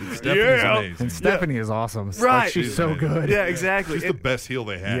yeah, Stephanie's yeah. amazing. and Stephanie is awesome. Like, Right. she's so amazing. good. Yeah, exactly. She's the best heel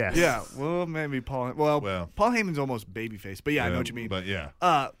they have. Yes. Yeah, well, maybe Paul. Well, Well. Paul Heyman's almost babyface, but yeah, I know what you mean. But yeah.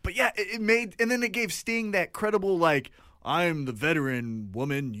 But yeah, it made, and then it gave Sting that credible like, I'm the veteran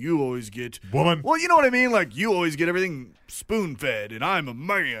woman. You always get Woman. Well, you know what I mean. Like you always get everything spoon fed, and I'm a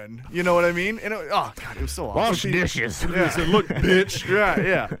man. You know what I mean? And oh god, it was so awesome. Wash dishes. He said, look, bitch.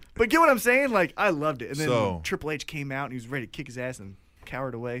 Yeah. But get what I'm saying? Like I loved it. And then So- Triple H came out and he was ready to kick his ass and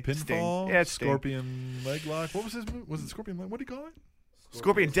cowered away. Pinfall, Sting. Yeah, it's Sting. Scorpion leg lock. What was his move? Was it Scorpion leg? What do you call it?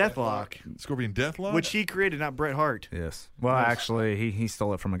 Scorpion Deathlock, Scorpion Deathlock? which he created, not Bret Hart. Yes. Well, actually, he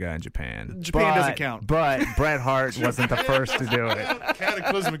stole it from a guy in Japan. Japan doesn't count. But Bret Hart wasn't the first to do it.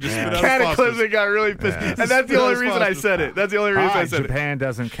 Cataclysmic just spit out his Cataclysmic got really pissed, and that's the only reason I said it. That's the only reason I said it. Japan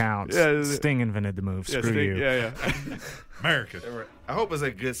doesn't count. Yeah, Sting invented the move. Yeah, Screw Sting- you. Yeah. America. I hope it's a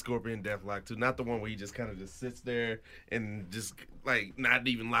good Scorpion Deathlock too, not the one where he just kind of just sits there and just like not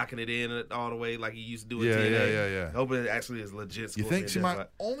even locking it in all the way like he used to do. Yeah, at TNA. yeah. I hope it actually is legit. You Scorpion think? See, my Deathlock.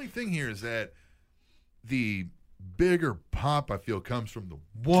 only thing here is that the bigger pop I feel comes from the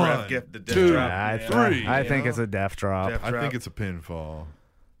one, the death two, drop. three. I think it's a death drop. Death I drop. think it's a pinfall.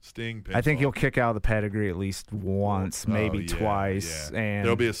 Sting pinfall. I think he'll kick out of the pedigree at least once, maybe Oh, yeah, twice, yeah. and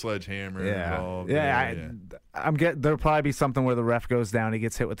there'll be a sledgehammer yeah, involved. there'll probably be something where the ref goes down, he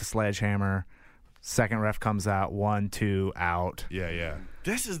gets hit with the sledgehammer. Second ref comes out, 1, 2, out. Yeah.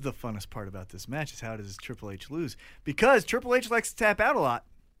 This is the funnest part about this match is how does Triple H lose? Because Triple H likes to tap out a lot.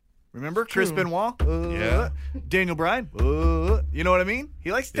 Remember Chris Benoit? Yeah. Daniel Bryan? You know what I mean?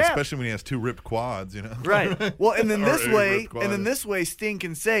 He likes to tap. Especially when he has two ripped quads, you know. Right. Well, and then Or this a way, ripped quad. and then this way, Sting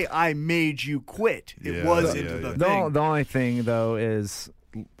can say, "I made you quit." It Yeah, wasn't yeah, the yeah. thing. The only thing though is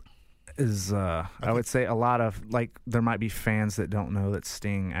I would say a lot of like there might be fans that don't know that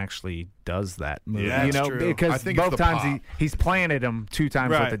Sting actually does that move. Yeah, you that's know, true. I because think it's both the times pop. he's planted him 2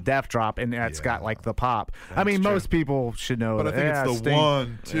 times Right. with the death drop, and it's got Yeah. like the pop. I mean, most people should know. But I that, think yeah, it's the Sting,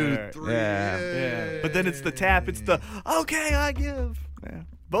 1, 2, Yeah. 3. Yeah. But then it's the tap. It's the okay, I give. Yeah.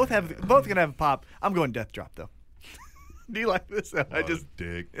 Both gonna have a pop. I'm going death drop though. Do you like this? I just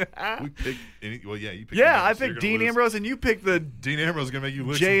dick. We picked you picked yeah. I so you're picked gonna Dean lose. Ambrose, and you picked the Dean Ambrose is gonna make you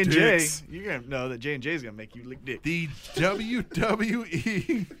lick J some and J. dicks. You're gonna know that J and J is gonna make you lick dick. The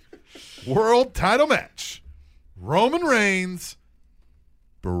WWE World Title match Roman Reigns,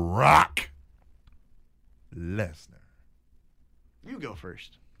 Brock Lesnar. You go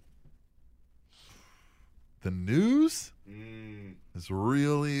first. The news has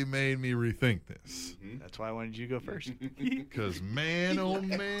really made me rethink this. That's why I wanted you to go first. Because, man, oh,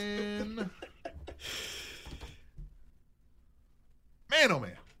 man. Man, oh,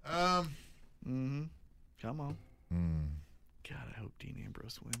 man. Come on. God, I hope Dean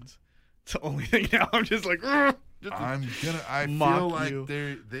Ambrose wins. It's the only thing now. I'm just like, I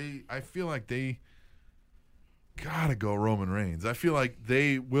feel like they gotta go Roman Reigns. I feel like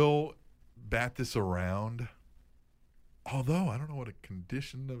they will bat this around. Although I don't know what a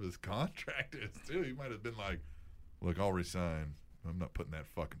condition of his contract is too. He might have been like, "Look, I'll resign. I'm not putting that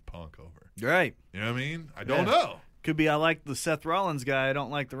fucking Punk over." Right. You know what I mean? I don't know. Could be I like the Seth Rollins guy. I don't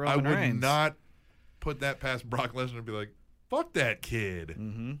like the Roman Reigns. I would not put that past Brock Lesnar and be like, "Fuck that kid."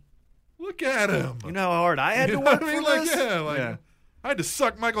 Mm-hmm. Look at him. You know how hard I had to work for this? I had to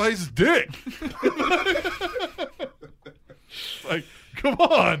suck Michael Hayes' dick. Like, come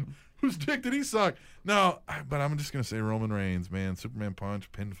on. Whose dick did he suck? No, but I'm just going to say Roman Reigns, man. Superman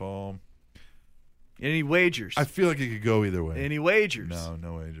punch, pinfall. Any wagers? I feel like it could go either way. Any wagers?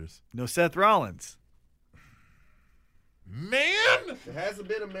 No wagers. No Seth Rollins. Man! It hasn't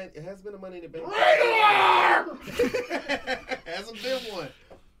been a Money in the Bank. Hasn't been one.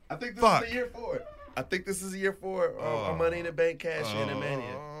 I think this is the year for it. I think this is a year for a Money in the Bank cash in at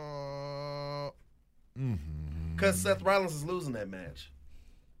Mania. Because Seth Rollins is losing that match.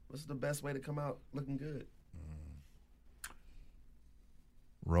 What's the best way to come out looking good?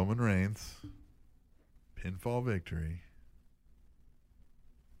 Roman Reigns. Pinfall victory.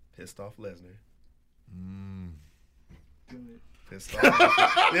 Pissed off Lesnar. Pissed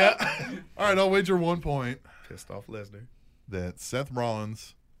off. Yeah. All right, I'll wager 1 point. Pissed off Lesnar. That Seth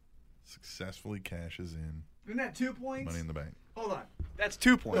Rollins successfully cashes in. Isn't that 2 points? Money in the Bank. Hold on. That's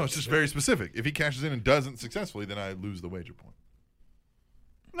 2 points. No, it's just very specific. If he cashes in and doesn't successfully, then I lose the wager point.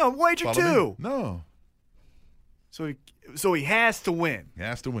 No, wager Follow 2. me? No. So he has to win. He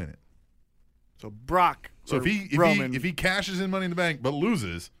has to win it. So Brock. So if he cashes in Money in the Bank but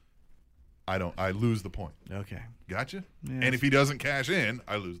loses, I lose the point. Okay. Gotcha? Yeah, and if he doesn't cash in,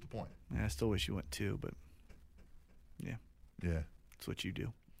 I lose the point. Yeah, I still wish you went 2, but yeah. Yeah. That's what you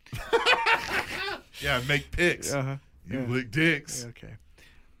do. Yeah, make picks. You lick dicks. Okay.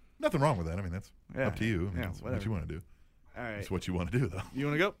 Nothing wrong with that. I mean, that's up to you. I mean, Yeah, it's what whatever. you want to do. All right. It's what you want to do, though. You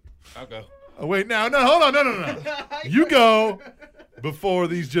want to go? I'll go. Oh, wait. No, hold on. No. You go before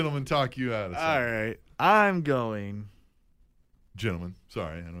these gentlemen talk you out of something. All right. I'm going. Gentlemen,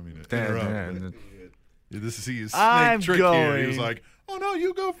 sorry. I don't mean to interrupt. This is his snake I'm trick here. He was like, oh, no,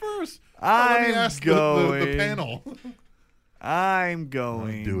 you go first. Let me ask the panel. I'm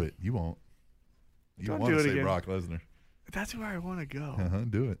going. Do it. You won't. You Don't want do to it say again. Brock Lesnar. That's where I want to go.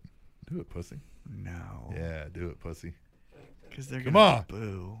 Do it. Do it, pussy. No. Yeah, do it, pussy. Because they're Come going on. to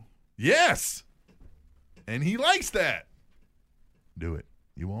boo. Yes. And he likes that. Do it.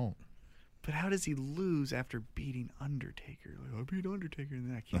 You won't. But how does he lose after beating Undertaker? Like, I beat Undertaker and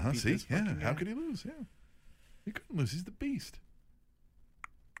then I can't beat See? this Yeah. fucking How guy. could he lose? Yeah. He couldn't lose. He's the beast.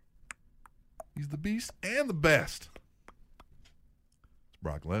 He's the beast and the best. It's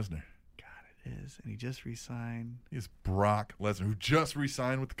Brock Lesnar. God, it is. And he just re-signed. It's Brock Lesnar, who just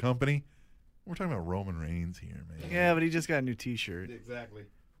re-signed with the company. We're talking about Roman Reigns here, man. Yeah, but he just got a new T-shirt. Exactly.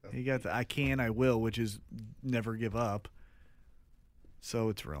 He got the I can, I will, which is never give up. So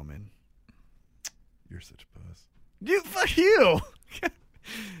it's Roman. You're such a puss. Fuck you.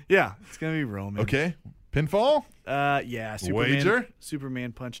 Yeah, it's gonna be Roman. Okay. Pinfall? Yeah. Superman, Wager?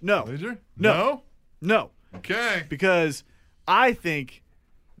 Superman punch. No. Wager? No. Okay. Because I think.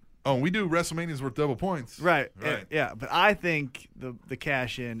 Oh, we do WrestleMania's worth double points. Right. Right. Yeah, but I think the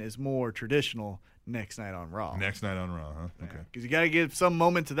cash in is more traditional next night on Raw. Next night on Raw, huh? Okay. Because you got to give some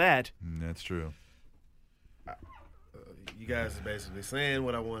moment to that. That's true. You guys are basically saying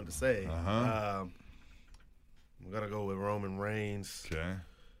what I wanted to say. I'm going to go with Roman Reigns. Okay.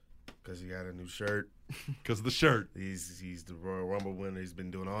 Because he got a new shirt. Because of the shirt. He's the Royal Rumble winner. He's been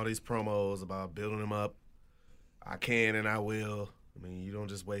doing all these promos about building him up. I can and I will. I mean, you don't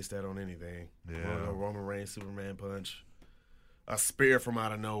just waste that on anything. Yeah. Roman Reigns, Superman punch. A spear from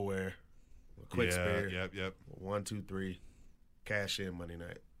out of nowhere. A quick spear. Yep. 1, 2, 3. Cash in Monday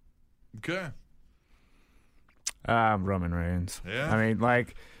night. Okay. Roman Reigns. Yeah. I mean,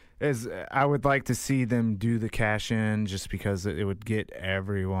 I would like to see them do the cash in just because it would get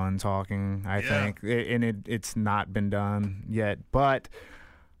everyone talking. I think, it's not been done yet. But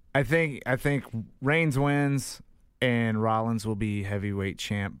I think Reigns wins, and Rollins will be heavyweight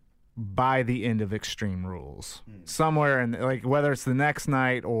champ by the end of Extreme Rules. Somewhere in, like, whether it's the next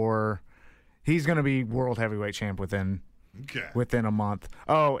night or he's going to be World Heavyweight Champ within a month.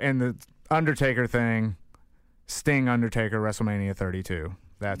 Oh, and the Undertaker thing, Sting Undertaker WrestleMania 32.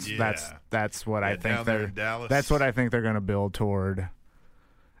 That's what I think that's what I think they're going to build toward.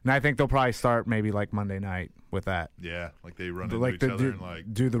 And I think they'll probably start maybe like Monday night with that. Yeah, like they run into each other and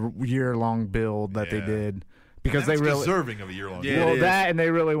like do the year-long build that they did. Because they really deserving of a year-long. Yeah, well, that and they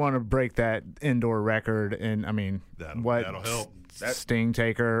really want to break that indoor record. And I mean, that'll help. Sting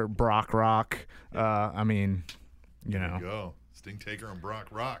Taker, Brock Rock. I mean, There you go. Sting Taker and Brock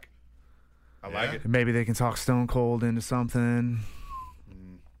Rock. I like it. Maybe they can talk Stone Cold into something.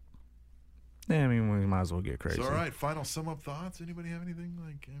 Yeah, I mean, we might as well get crazy. So, all right, final sum-up thoughts. Anybody have anything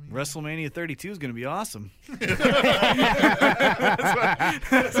like? WrestleMania 32 is going to be awesome. That's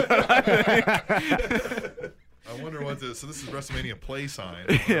what I think. I wonder what this. So this is WrestleMania play sign.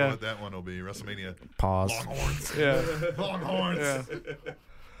 I wonder what that one will be. WrestleMania pause. Longhorns. Yeah. Longhorns. Yeah.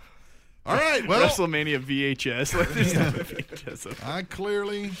 All right. Well, WrestleMania VHS. Like there's not a VHS. I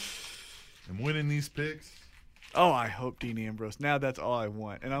clearly am winning these picks. Oh, I hope Dean Ambrose. Now that's all I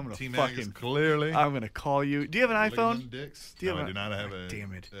want, and I'm gonna fucking clearly. I'm gonna call you. Do you have an iPhone? Dicks. Do you I do not have an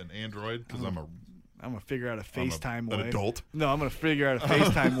Android because I'm gonna figure out a FaceTime way. An adult? No, I'm gonna figure out a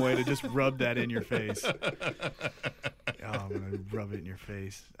FaceTime way to just rub that in your face. Oh, I'm gonna rub it in your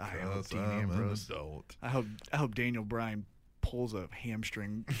face. I hope Dean Ambrose. I hope Daniel Bryan pulls a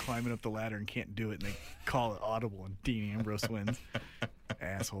hamstring climbing up the ladder and can't do it, and they call it audible, and Dean Ambrose wins.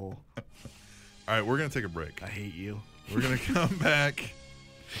 Asshole. All right, we're going to take a break. I hate you. We're going to come back.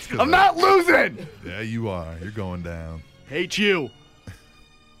 I'm not losing! Yeah, you are. You're going down. Hate you.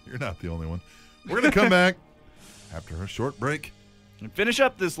 You're not the only one. We're going to come back after a short break. And finish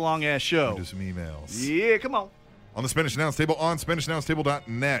up this long-ass show. Do some emails. Yeah, come on. On the Spanish Announce Table on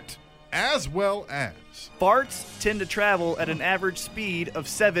SpanishAnnounceTable.net, as well as... Farts tend to travel at an average speed of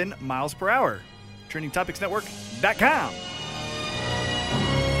 7 miles per hour. TrendingTopicsNetwork.com.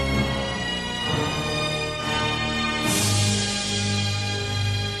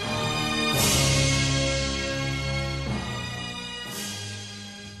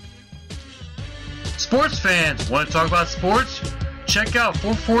 Sports fans, want to talk about sports? Check out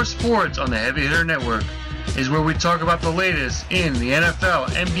 44 Sports on the Heavy Hitter Network. Is where we talk about the latest in the NFL,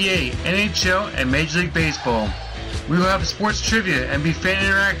 NBA, NHL, and Major League Baseball. We will have sports trivia and be fan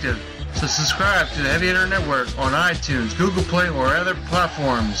interactive, so subscribe to the Heavy Hitter Network on iTunes, Google Play, or other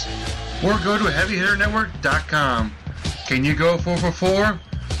platforms. Or go to HeavyHitterNetwork.com. Can you go 444?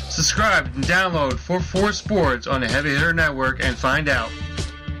 Subscribe and download 44 Sports on the Heavy Hitter Network and find out.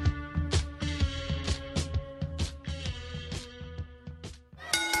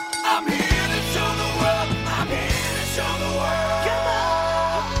 I'm here to show the world. I'm here to show the world. Come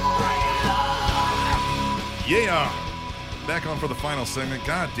on, bring it on. Yeah. Back on for the final segment.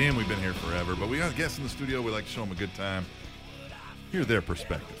 God damn, we've been here forever. But we got guests in the studio. We like to show them a good time. Hear their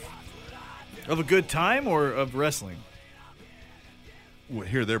perspective. Of a good time or of wrestling?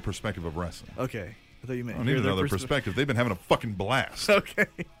 Hear their perspective of wrestling. Okay. I thought you meant I don't need another perspective. They've been having a fucking blast. Okay.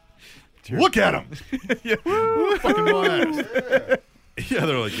 Look at them. Yeah. Fucking blast. Yeah,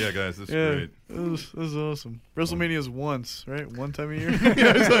 they're like, yeah, guys, this is great. This is awesome. WrestleMania's once, right? One time a year.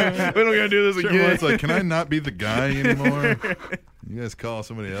 Yeah, it's like, we don't gotta do this again. It's like, can I not be the guy anymore? You guys call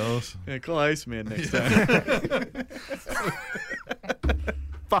somebody else. Yeah, call Iceman next time.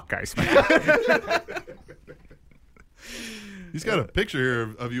 Fuck Iceman. He's got a picture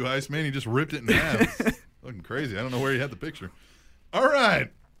here of you, Iceman. He just ripped it in half. It's looking crazy. I don't know where he had the picture. All right.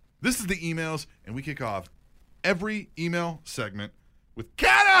 This is the emails, and we kick off every email segment with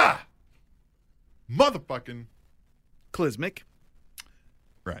Kata! Motherfucking Klismic.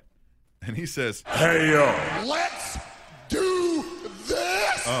 Right. And he says, Hey, yo. Let's do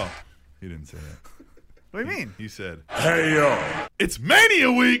this. Oh, he didn't say that. What do you mean? He said, Hey, yo. it's Mania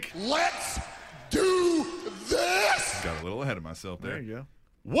week. Let's do this. Got a little ahead of myself there. There you go.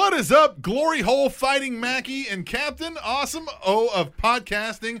 What is up, Glory Hole Fighting Mackie and Captain Awesome O of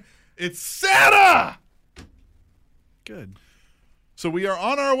podcasting? It's Santa! Good. So we are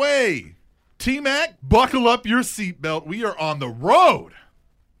on our way. T-Mac, buckle up your seatbelt. We are on the road,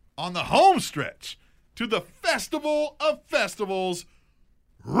 on the home stretch, to the Festival of Festivals,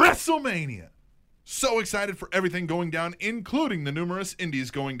 WrestleMania. So excited for everything going down, including the numerous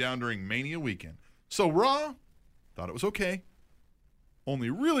indies going down during Mania weekend. So Raw, thought it was okay. Only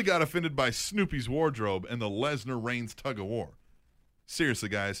really got offended by Snoopy's wardrobe and the Lesnar-Reigns tug-of-war. Seriously,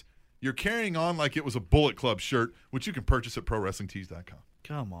 guys, you're carrying on like it was a Bullet Club shirt, which you can purchase at ProWrestlingTees.com.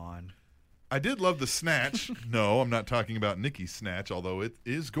 Come on. I did love the snatch. No, I'm not talking about Nikki's snatch, although it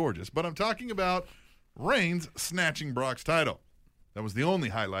is gorgeous. But I'm talking about Reigns snatching Brock's title. That was the only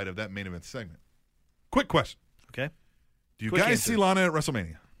highlight of that main event segment. Quick question. Okay. Do you Quick guys answer. see Lana at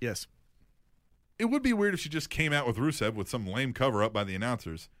WrestleMania? Yes. It would be weird if she just came out with Rusev with some lame cover-up by the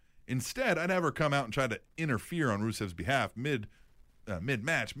announcers. Instead, I'd have her come out and try to interfere on Rusev's behalf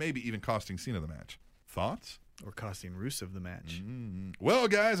mid-match, maybe even costing Cena the match. Thoughts? Or costing Rusev the match. Well,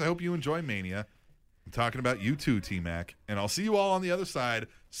 guys, I hope you enjoy Mania. I'm talking about you too, T-Mac. And I'll see you all on the other side.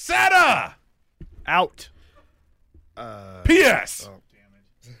 Sada! Out. P.S.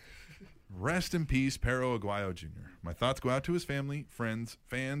 Rest in peace, Pero Aguayo Jr. My thoughts go out to his family, friends,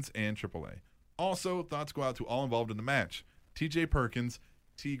 fans, and AAA. Also, thoughts go out to all involved in the match. TJ Perkins,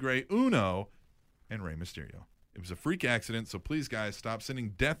 Tigre Uno, and Rey Mysterio. It was a freak accident, so please, guys, stop sending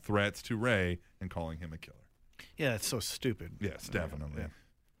death threats to Rey and calling him a killer. Yeah, it's so stupid. Yes, definitely. Yeah.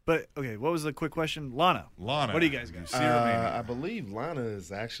 But, okay, what was the quick question? Lana. Lana. What do you guys got? See her at Mania. I believe Lana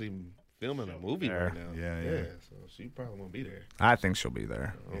is actually filming a movie right now. Yeah. So she probably won't be there. I think she'll be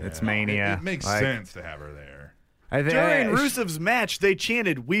there. Yeah. It's Mania. It makes sense to have her there. I think During Rusev's match, they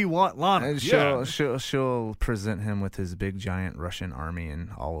chanted, "We want Lana." She'll present him with his big giant Russian army,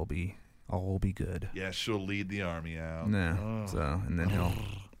 and all will be good. Yeah, she'll lead the army out. Yeah. So and then he'll,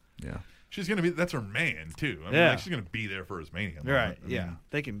 yeah. She's gonna be. That's her man too. I mean, like, she's gonna be there for his Mania. Right. moment. I Yeah. mean,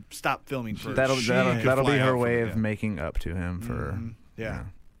 They can stop filming for That'll could be fly her out way for of the- making up to him for. Yeah.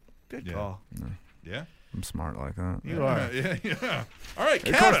 Good Yeah. call. Yeah. I'm smart like that. You are. Yeah. All right,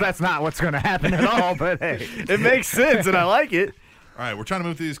 Of course, Kata. that's not what's going to happen at all. But hey, It makes sense, and I like it. All right, we're trying to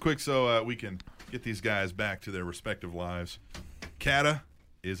move through these quick so we can get these guys back to their respective lives. Kata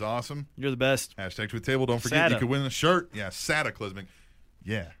is awesome. You're the best. Hashtag Tweet Table. Don't forget, Sada. you could win a shirt. Yeah, Sada Klismic.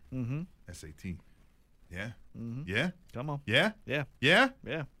 Yeah. Mm-hmm. SAT. Yeah. Mm-hmm. Yeah. Come on. Yeah. Yeah. Yeah.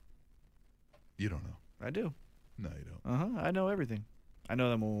 Yeah. You don't know. I do. No, you don't. I know everything. I know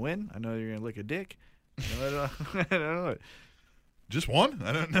that I'm going to win. I know you're going to lick a dick. I don't know it. Just one?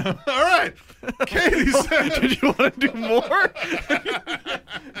 I don't know. All right. Katie said. Did you want to do more?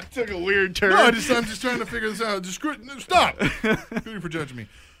 Took a weird turn. No, I'm just trying to figure this out. Just stop. Screw you for judging me.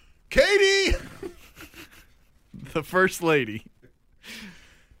 Katie. The first lady.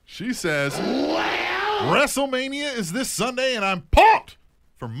 She says, WrestleMania is this Sunday, and I'm pumped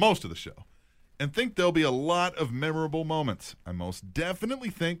for most of the show and think there'll be a lot of memorable moments. I most definitely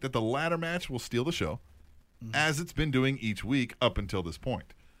think that the ladder match will steal the show, as it's been doing each week up until this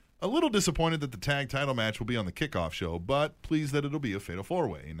point. A little disappointed that the tag title match will be on the kickoff show, but pleased that it'll be a fatal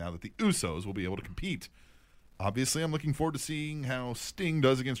four-way now that the Usos will be able to compete. Obviously, I'm looking forward to seeing how Sting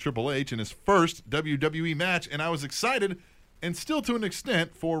does against Triple H in his first WWE match, and I was excited, and still to an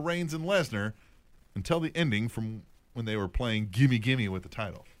extent, for Reigns and Lesnar until the ending from when they were playing Gimme Gimme with the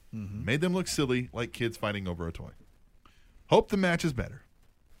title. Made them look silly, like kids fighting over a toy. Hope the match is better.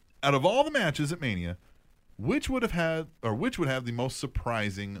 Out of all the matches at Mania, which would have the most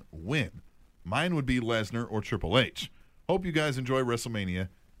surprising win? Mine would be Lesnar or Triple H. Hope you guys enjoy WrestleMania.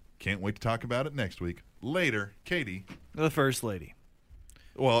 Can't wait to talk about it next week. Later, Katie. The first lady.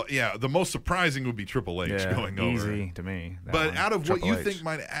 Well, yeah, the most surprising would be Triple H going over. easy to me. that But one. out of what Triple you H. think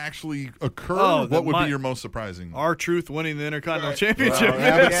might actually occur, Oh, what would be your most surprising? R-Truth winning the Intercontinental Championship. Well,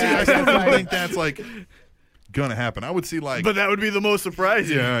 Yeah, but see, Yeah, I still that's don't think that's like gonna happen. I would see like, But that would be the most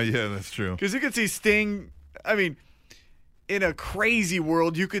surprising. yeah, that's true. Because you could see Sting. I mean, in a crazy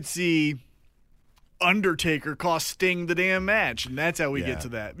world, you could see Undertaker cost Sting the damn match, and that's how we get to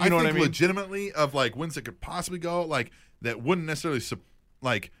that. You know what I think mean? legitimately of like wins that could possibly go like that wouldn't necessarily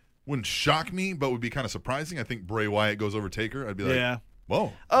wouldn't shock me, but would be kind of surprising. I think Bray Wyatt goes over Taker. I'd be like, Yeah.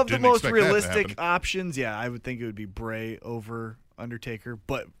 whoa. Of the didn't most expect that to realistic happen. options, yeah, I would think it would be Bray over Undertaker,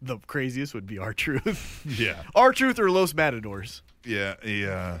 but the craziest would be R-Truth. Yeah, R-Truth or Los Matadors.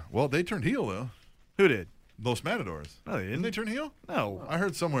 yeah. Well, they turned heel though. Who did? Los Matadors. No, they Didn't they turn heel? No, I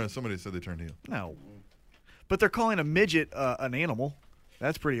heard somewhere somebody said they turned heel. no. But they're calling a midget an animal.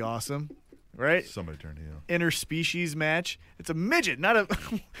 That's pretty awesome, right? Somebody turned heel. Interspecies match. It's a midget, not a.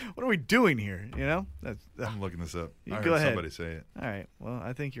 What are we doing here? You know. That's, I'm looking this up. You I go heard ahead. somebody say it. all right. Well,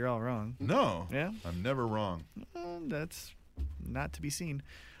 I think you're all wrong. No. Yeah? I'm never wrong. That's not to be seen.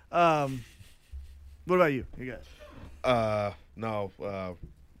 What about you? You guys? No.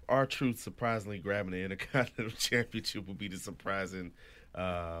 R-Truth surprisingly grabbing the Intercontinental Championship would be the surprising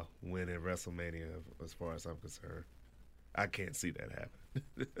win at WrestleMania, as far as I'm concerned. I can't see that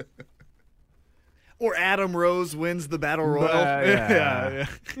happen. Or Adam Rose wins the Battle Royal. Yeah.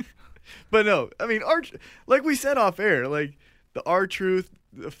 But no, I mean, like we said off air, like the R-Truth,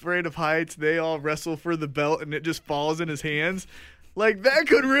 Afraid of Heights, they all wrestle for the belt and it just falls in his hands. Like, that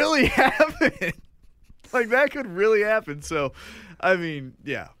could really happen. Like, that could really happen. So, I mean,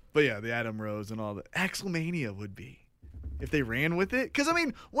 yeah. But, yeah, the Adam Rose and all that. Axelmania would be. If they ran with it. Because, I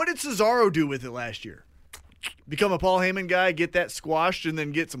mean, what did Cesaro do with it last year? Become a Paul Heyman guy, get that squashed, and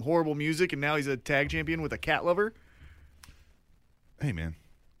then get some horrible music, and now he's a tag champion with a cat lover? Hey, man.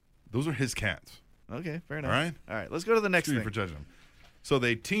 Those are his cats. Okay, fair enough. All right? Let's go to the next Excuse me thing. for judging them. So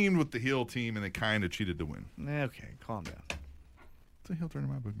they teamed with the heel team, and they kind of cheated to win. Okay, calm down. It's a heel turn in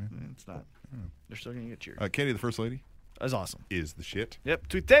my book, man. It's not. They're still going to get cheered. Katie, the First Lady, That's awesome. is the shit. Yep,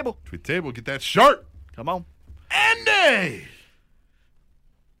 tweet the table. Tweet table, get that shirt. Come on. Andy!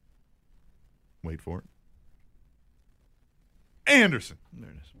 Wait for it. Anderson. There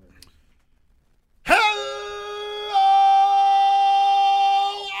it is.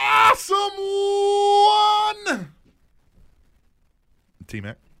 Hello, awesome one.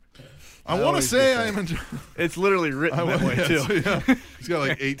 T-Mac. I want to always say get I that. am enjoying. It's literally written that way, too. He's got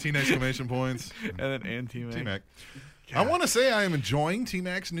like 18 exclamation points. And then T-Mac. T-Mac. I want to say I am enjoying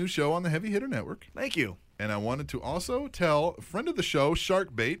T-Mac's new show on the Heavy Hitter Network. Thank you. And I wanted to also tell a friend of the show,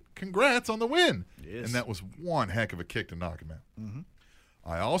 Sharkbait, congrats on the win. Yes. And that was one heck of a kick to knock him out. Mm-hmm.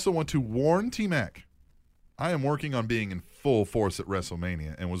 I also want to warn T-Mac. I am working on being in full force at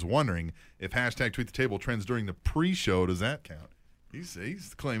WrestleMania and was wondering if hashtag tweet the table trends during the pre-show, does that count?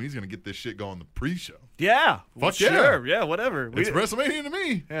 He's claiming he's going to get this shit going the pre-show. Yeah. Fuck yeah. Sure. Yeah, whatever. It's WrestleMania to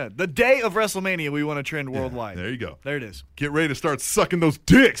me. Yeah, the day of WrestleMania, we want to trend worldwide. There you go. There it is. Get ready to start sucking those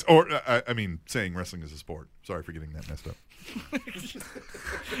dicks. Or, I mean, saying wrestling is a sport. Sorry for getting that messed up.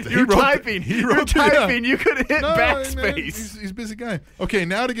 You're typing. You're typing. You could hit No, backspace. man, he's a busy guy. Okay,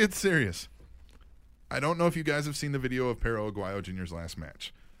 now to get serious. I don't know if you guys have seen the video of Pero Aguayo Jr.'s last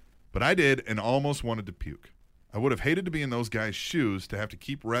match, but I did and almost wanted to puke. I would have hated to be in those guys' shoes to have to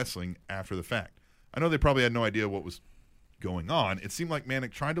keep wrestling after the fact. I know they probably had no idea what was going on. It seemed like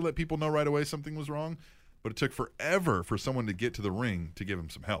Manic tried to let people know right away something was wrong, but it took forever for someone to get to the ring to give him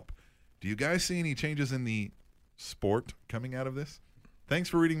some help. Do you guys see any changes in the sport coming out of this? Thanks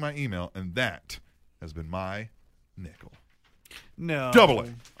for reading my email, and that has been my nickel. No. Double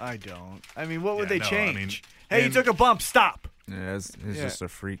it. I don't. I mean, what would Yeah, they no, I change? mean, hey, you and- took a bump. Stop. Yeah, it's Yeah. just a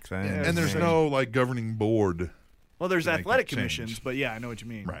freak thing. Yeah, And there's no like governing board. Well, there's to make athletic that change. commissions, but yeah, I know what you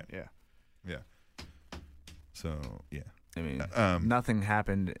mean. Right. Yeah. Yeah. So, yeah. I mean, Um, nothing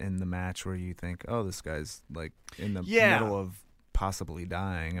happened in the match where you think, oh, this guy's like in the Yeah. middle of possibly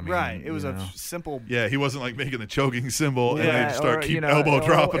dying. I mean, Right. It was you a know. simple. Yeah, he wasn't like making the choking symbol and they Yeah, just start or, keep you know, elbow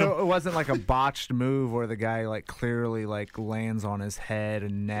dropping him. It wasn't like a botched move where the guy like clearly like lands on his head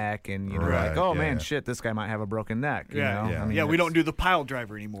and neck, and you know, Right, like, oh yeah. man, shit, this guy might have a broken neck. You Yeah. know? Yeah. I mean, Yeah, we it's- don't do the pile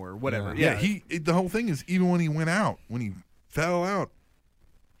driver anymore or whatever. Yeah. Yeah. The whole thing is even when he went out, when he fell out,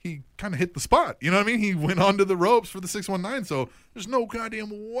 he kind of hit the spot. You know what I mean? He went onto the ropes for the 619, so there's no goddamn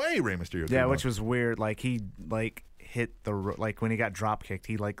way Rey Mysterio. Yeah, which was weird. Like he like hit the like when he got drop kicked,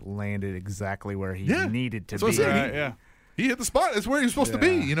 he like landed exactly where he needed to That's what be. I'm saying. Right, yeah. He hit the spot. That's where he was supposed to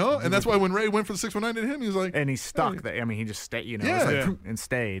be, Yeah. you know? And that's why when Ray went for the 619 to him, he was like, And he stuck there. I mean, he just stayed. You know, Yeah. it's like, Yeah. and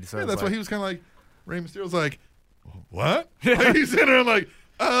stayed. So yeah, it's that's why like, he was kind of like, Rey Mysterio's like, what? Like, he's sitting there like,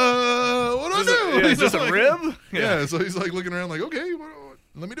 what do I do? Yeah, is He's this a like- rib? Yeah, so he's like looking around like, okay,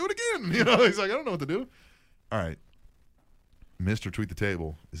 let me do it again. You know, he's like, I don't know what to do. All right. Mr. Tweet the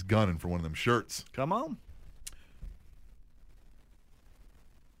Table is gunning for one of them shirts. Come on.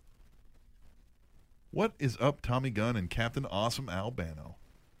 What is up, Tommy Gunn and Captain Awesome Albano?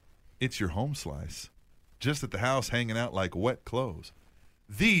 It's your home slice. Just at the house hanging out like wet clothes.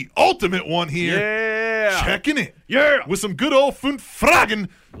 The ultimate one here. Yeah. Checking it. Yeah. With some good old Fünf Fragen.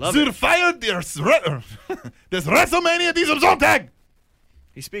 Love Zur it. Feier des WrestleMania diesem Sonntag.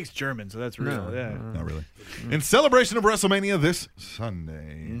 He speaks German, so that's real. No. Yeah. Not really. In celebration of WrestleMania this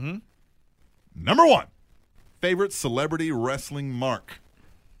Sunday. Mm-hmm. Number one. Favorite celebrity wrestling mark.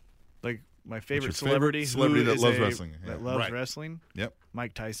 Like my your favorite favorite celebrity. celebrity who that is loves a- wrestling? Yeah, That loves right. wrestling. Yep.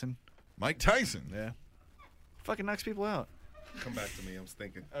 Mike Tyson. Mike Tyson. Yeah. Fucking knocks people out. Come back to me. I was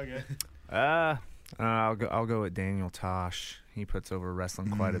thinking. Okay. I'll go with Daniel Tosh. He puts over wrestling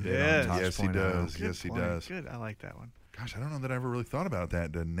quite a bit. Yeah. On Yes, he Tosh.0. does. Good Yes, he point. does. Good. I like that one. Gosh, I don't know that I ever really thought about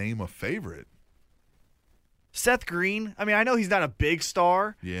that, to name a favorite. Seth Green. I mean, I know he's not a big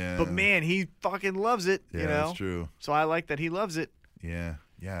star. Yeah. But man, he fucking loves it. Yeah, you know. that's true. So I like that he loves it. Yeah.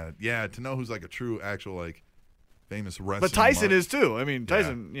 Yeah. To know who's like a true, actual, like, famous wrestler. But Tyson is too. I mean,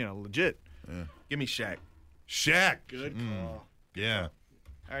 Tyson, legit. Give me Shaq. Shaq. Good call. Yeah.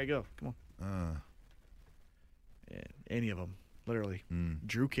 All right, go. Come on. Yeah, any of them, literally.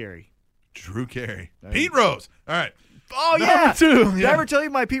 Drew Carey. Drew Carey. Pete Rose. All right. Oh, Number yeah. 2. Did I ever tell you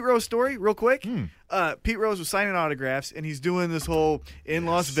my Pete Rose story real quick? Pete Rose was signing autographs, and he's doing this whole in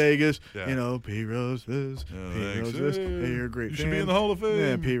Las Vegas, Pete Rose this, Pete Rose this. Hey, you're a great You fan. should be in the Hall of Fame.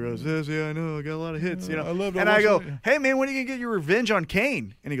 Yeah, Pete Rose this. Yeah, I know. I got a lot of hits, I love And to I go, watch it. hey, man, when are you going to get your revenge on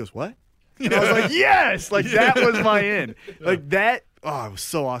Kane? And he goes, what? And I was like, yes! Like, that was my in. Like, that, it was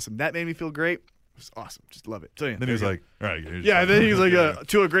so awesome. That made me feel great. It was awesome. Just love it. So, yeah, Then he was like, all right. then he was like,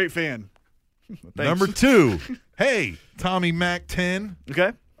 to a great fan. Thanks. Number 2. Hey, Tommy Mac 10.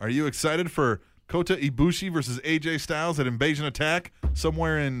 Okay. Are you excited for Kota Ibushi versus AJ Styles at Invasion Attack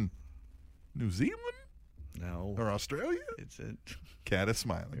somewhere in New Zealand? No. Or Australia? It's it. Cat is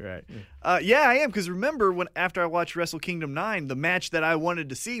smiling. Right. Yeah, I am, because remember after I watched Wrestle Kingdom 9, the match that I wanted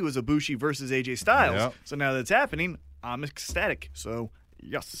to see was Ibushi versus AJ Styles. Yep. So now that's happening, I'm ecstatic. So,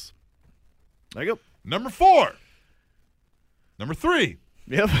 yes. There you go. Number 4. Number 3.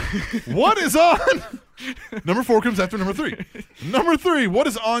 Yep. What is on? Number 4 comes after number 3. Number 3. What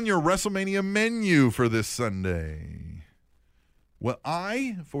is on your WrestleMania menu for this Sunday? Well,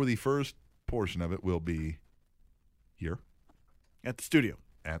 for the first portion of it, will be here At the studio.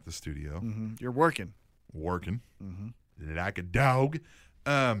 at the studio, You're working. working like a dog.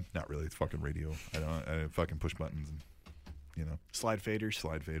 Not really. It's fucking radio. I fucking push buttons and Slide faders.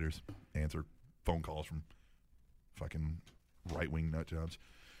 slide faders, answer phone calls from fucking right-wing nut jobs.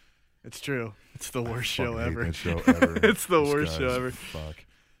 It's true. It's the worst show Fucking hate ever. that show ever. It's the This worst show guy's ever. Fuck.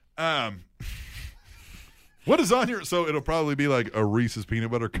 What is on your? So it'll probably be like a Reese's peanut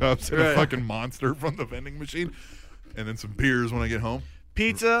butter cups and a Right. fucking Monster from the vending machine, and then some beers when I get home.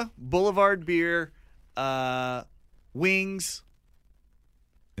 Pizza, Boulevard beer, wings.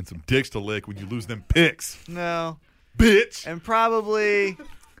 And some dicks to lick when you lose them picks, No. bitch. And probably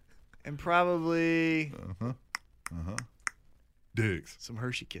Dicks. some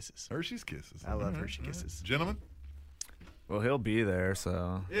Hershey Kisses. Hershey's Kisses. I love All right, Hershey all right. Kisses. Gentlemen. Well, he'll be there,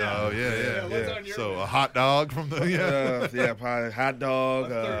 so. Oh yeah. So a hot dog from the Probably hot dog.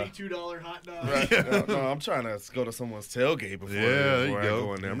 $32 hot dog. Right. No, I'm trying to go to someone's tailgate before, there you I go.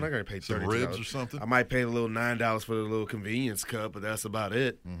 go in there. I'm not going to pay Some $32. ribs or something. I might pay a little $9 for the little convenience cup, but that's about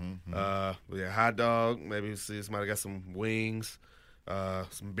it. Hot dog. Maybe see somebody got some wings,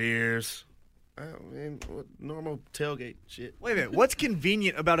 some beers. I mean, normal tailgate shit. Wait a minute. What's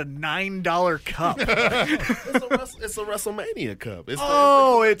convenient about a $9 cup? It's a WrestleMania cup. It's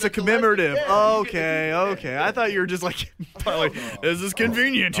It's a commemorative. Okay. I thought you were just like, this is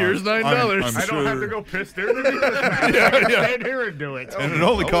convenient. Here's $9. I'm I don't have sure- to go piss there to do this match. Stand here and do it. And it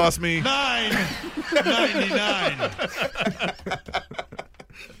only cost me $9.99.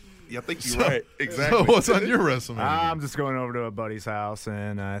 Yeah, I think you're right. So Exactly. what's on your WrestleMania? I'm just going over to a buddy's house,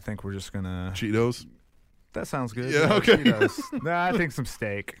 and I think we're just gonna. Cheetos. That sounds good. Yeah, okay. Cheetos. Nah, I think some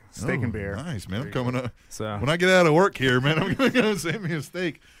steak and beer. Nice, man. I'm coming up. So When I get out of work here, man, I'm going to go save me a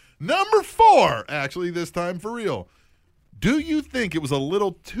steak. Number 4, actually, this time for real. Do you think it was a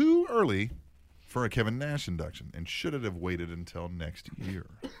little too early for a Kevin Nash induction, and should it have waited until next year?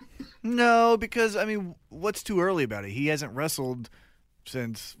 No, because, I mean, what's too early about it? He hasn't wrestled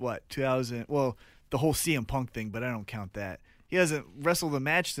since, 2000? Well, the whole CM Punk thing, but I don't count that. He hasn't wrestled a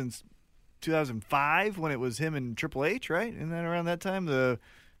match since 2005 when it was him and Triple H, right? And then around that time, the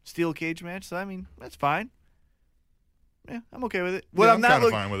steel cage match. So, I mean, that's fine. Yeah, I'm okay with it. What Yeah, I'm I'm not kinda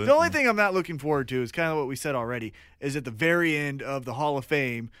look- fine with it. The only thing I'm not looking forward to is kind of what we said already, is at the very end of the Hall of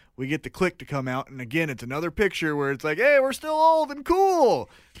Fame, we get the click to come out, and again, it's another picture where it's like, hey, we're still old and cool.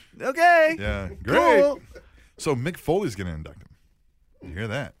 Okay. Yeah, great. Cool. So Mick Foley's going to induct him. You hear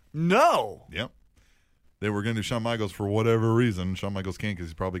that? No. Yep. They were going to do Shawn Michaels for whatever reason. Shawn Michaels can't because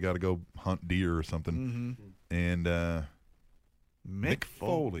he's probably got to go hunt deer or something. And Mick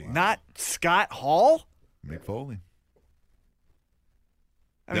Foley. Not Scott Hall? Mick Foley.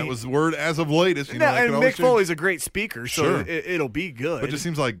 I That mean, was the word as of latest. You know, no, that and could always Mick change. Foley's a great speaker, so Sure. it'll be good. But it just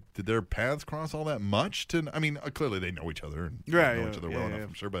seems like, did their paths cross all that much? I mean, clearly they know each other and Right, know yeah, each other yeah, well yeah. enough,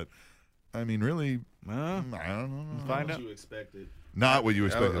 I'm sure. But, I mean, really, I don't know. Find What out. you expected. Not what you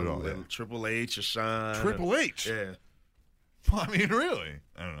expected at all. And Yeah. Triple H or Shawn. Triple H? Yeah. I mean, really?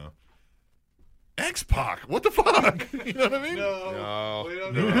 I don't know. X-Pac? What the fuck? You know what I mean? No,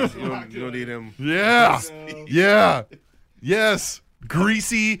 you don't need him. Yeah. Yeah. Yes.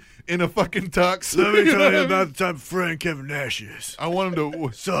 Greasy in a fucking tux. Let me You know tell what you I about mean? the type of friend Kevin Nash is. I want him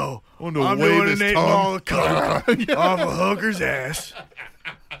to. So, I want him to I'm wave doing his an 8 tongue. ball of coke Yeah. off a hooker's ass.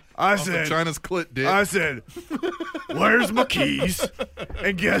 I Off of said, China's clit dick. I said, where's my keys?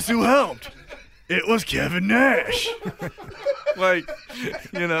 And guess who helped? It was Kevin Nash. Like,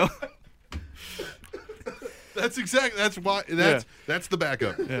 you know. That's exactly. That's why. That's the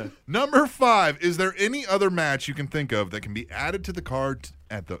backup. Yeah. Number 5. Is there any other match you can think of that can be added to the card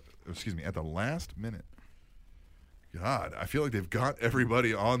at the last minute? God, I feel like they've got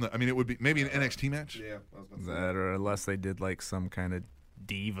everybody on the. I mean, it would be maybe an NXT match. Yeah, I was gonna say That, or unless they did like some kind of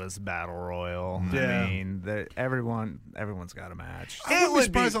Divas Battle Royal. Yeah. I mean, everyone's got a match. I wouldn't be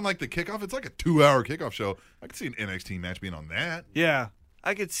surprised on like the kickoff. It's like a 2-hour kickoff show. I could see an NXT match being on that. Yeah,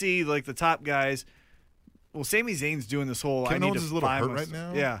 I could see like the top guys. Well, Sami Zayn's doing this whole. Kevin I need Owens to is a little find hurt my- right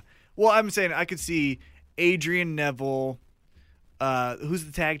now. Yeah. Well, I'm saying I could see Adrian Neville. Who's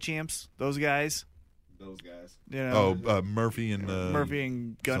the tag champs? Those guys. those guys. You know, Murphy and Murphy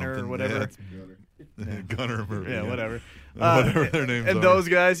and Gunner or something. whatever. Yeah. Gunner and Murphy. Yeah, whatever. Whatever their names and are. those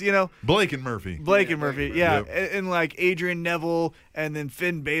guys, you know, Blake and Murphy. Blake and Murphy, yeah, Yep. and like Adrian Neville, and then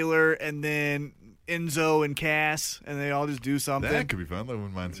Finn Balor, and then Enzo and Cass, and they all just do something. That could be fun. I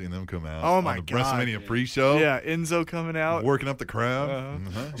wouldn't mind seeing them come out. Oh on my the God. WrestleMania pre-show. Yeah, Enzo coming out, working up the crowd.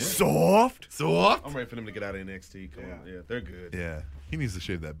 Yeah. Soft. I'm ready for them to get out of NXT. Come on, yeah, they're good. Yeah, he needs to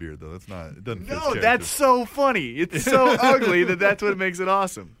shave that beard though. That's not. It doesn't. fit his No, character. that's so funny. It's so ugly that's what makes it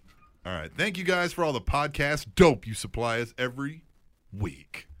awesome. All right. Thank you guys for all the podcast dope you supply us every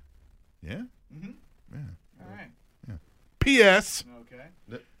week. Yeah? Mm-hmm. Yeah. All right. Yeah. P.S.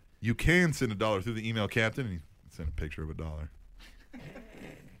 Okay. You can send $1 through the email, Captain, and you send a picture of $1.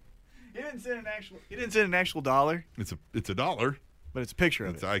 He didn't send an actual dollar. It's a $1. But it's a picture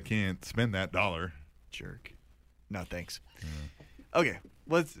of it. I can't spend that $1. Jerk. No, thanks. Okay.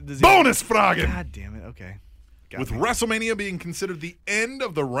 Bonus Fragen! God damn it. Okay. With WrestleMania being considered the end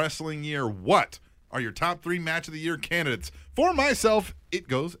of the wrestling year, what are your top 3 match of the year candidates? For myself, it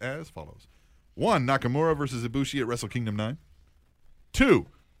goes as follows. 1, Nakamura versus Ibushi at Wrestle Kingdom 9. 2,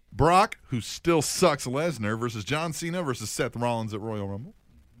 Brock, who still sucks Lesnar, versus John Cena versus Seth Rollins at Royal Rumble.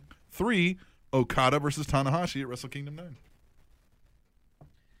 3, Okada versus Tanahashi at Wrestle Kingdom 9.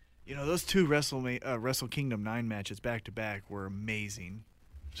 You know, those 2 Wrestle Kingdom 9 matches back-to-back were amazing.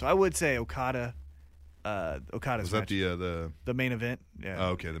 So I would say Okada's Was that match. The main event? Yeah. Oh,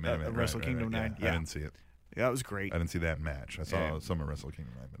 okay, the main event. Wrestle Right, Kingdom right, 9. Yeah. I didn't see it. Yeah, that was great. I didn't see that match. I saw some of Wrestle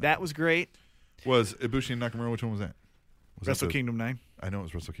Kingdom 9. But that was great. Was Ibushi and Nakamura, which one was that? Was Wrestle that Kingdom 9. I know it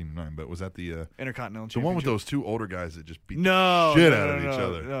was Wrestle Kingdom 9, but was that the Intercontinental the one with Championship? those 2 older guys that just beat No, the shit no, out no, of no, each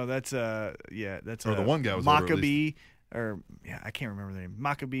other? No, that's that's Or the one guy was older, at Maccabee, or I can't remember their name.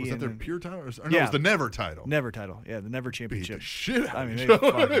 Maccabee. Was that and their then- pure title? Or no, Yeah. it was the Never title. Never title. Yeah, the Never Beat Championship. the shit out I of mean, each they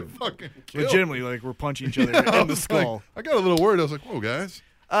other. They fucking fucking killed. legitimately like we're punching each other I in the was skull. like- I got a little worried. I was like, "Whoa, guys,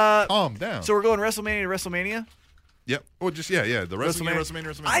 calm down." So we're going WrestleMania to WrestleMania. Yep. Well, just yeah. The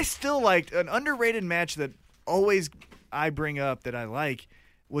WrestleMania. I still liked an underrated match that always I bring up that I like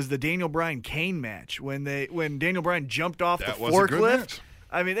was the Daniel Bryan Kane match when Daniel Bryan jumped off That the was a good forklift. match.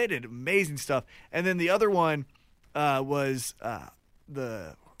 I mean, they did amazing stuff. And then the other one was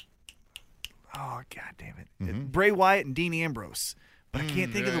the God damn it, Bray Wyatt and Dean Ambrose. But I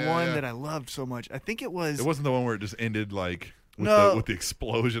can't think of the one that I loved so much. I think it was. It wasn't the one where it just ended like with the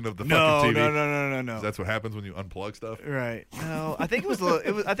explosion of the No, fucking TV. no. That's what happens when you unplug stuff. Right. No, I think it was the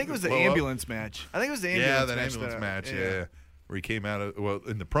Blow up? ambulance match. I think it was the ambulance Yeah, match. that ambulance match. Yeah. Where he came out of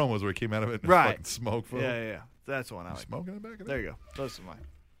in the promos where he came out of it and Right. fucking smoke. Yeah. That's the one I like. Smoking in the back of There you go. Those are mine.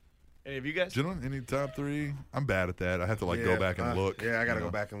 Any of you guys? Gentlemen, any top 3? I'm bad at that. I have to go back and look. Yeah, I got to you know?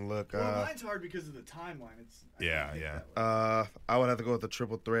 go back and look. Well, mine's hard because of the timeline. Yeah. I would have to go with the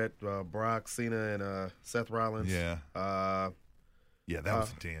triple threat: Brock, Cena, and Seth Rollins. Yeah. Yeah, that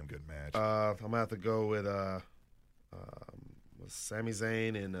was a damn good match. I'm gonna have to go with Sami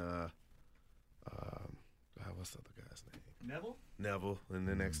Zayn and what's the other guy's name? Neville in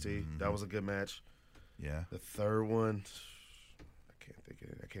NXT. That was a good match. Yeah. The third one, I can't think of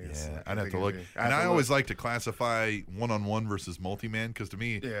it. I can't I'd have think to of look. it. And I always like to classify one-on-one versus multi-man because to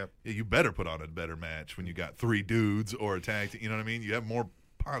me, you better put on a better match when you got 3 dudes or a tag team. You know what I mean? You have more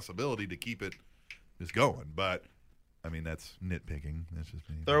possibility to keep it just going. But, I mean, that's nitpicking. That's just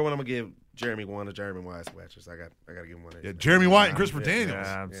me. Third one, I'm gonna give Jeremy one of Jeremy Wyatt's matches. I gotta give him one. Yeah, Jeremy Wyatt and Christopher Daniels.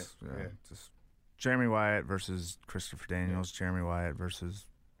 Just Jeremy Wyatt versus Christopher Daniels. Jeremy Wyatt versus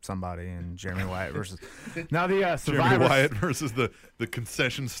somebody, and Jeremy Wyatt versus now the Survivor. Jeremy Wyatt versus the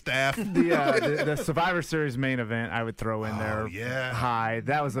concession staff. The Survivor Series main event I would throw in there. Yeah. High.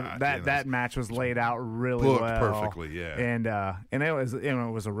 That was that match was laid out really booked well, perfectly. Yeah. And it was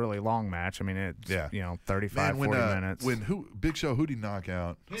a really long match. I mean, it's 35, 40 minutes. When Big Show, who'd he knock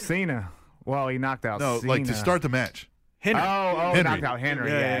out? Cena. Well, he knocked out. No, Cena. like to start the match. Henry. Oh, Henry. knocked out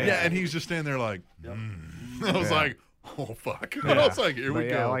Henry. Yeah, and he's just standing there like, I was like, Oh fuck! I was like, here we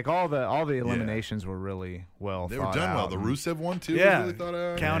yeah, go. like all the eliminations were really well. They were thought done well. out. The Rusev one too. Yeah. Was really thought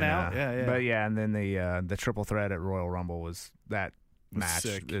out. Count out. Yeah. But yeah, and then the triple threat at Royal Rumble was match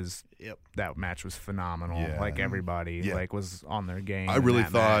sick. Yep. That match was phenomenal. Yeah. Like everybody was on their game. I in really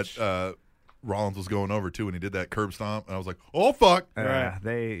that thought match. Rollins was going over too when he did that curb stomp, and I was like, oh fuck!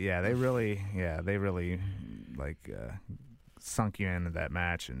 They really like sunk you into that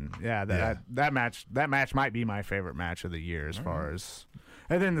match, and that match might be my favorite match of the year as far as.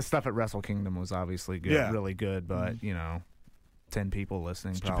 And then the stuff at Wrestle Kingdom was obviously good, really good, but 10 people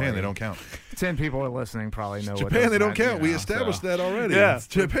listening. It's probably, Japan, they don't count. 10 people are listening probably know what Japan, those they don't matches- count. We established that already. Yeah. It's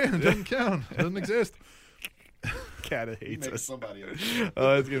Japan, it doesn't count. It doesn't exist. Kata hates us. Somebody else.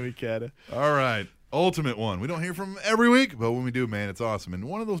 Oh, it's gonna be Kata. All right. Ultimate one. We don't hear from him every week, but when we do, man, it's awesome. And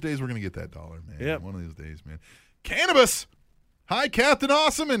one of those days, we're going to get that dollar, man. Yep. One of those days, man. Cannabis. Hi, Captain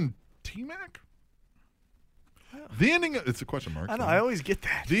Awesome and T-Mac. The ending of, it's a question mark. I know. I always get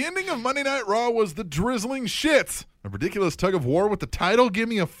that. The ending of Monday Night Raw was the drizzling shits. A ridiculous tug of war with the title. Give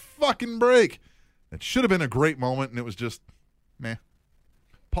me a fucking break. It should have been a great moment, and it was just, meh.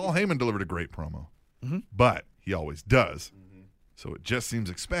 Paul Heyman delivered a great promo, but he always does. So it just seems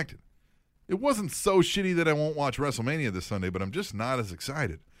expected. It wasn't so shitty that I won't watch WrestleMania this Sunday, but I'm just not as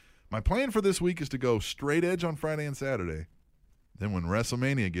excited. My plan for this week is to go straight edge on Friday and Saturday. Then when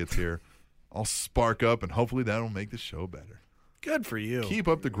WrestleMania gets here, I'll spark up, and hopefully that'll make the show better. Good for you. Keep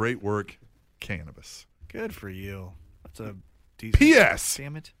up the great work, Cannabis. Good for you. That's a decent. P.S.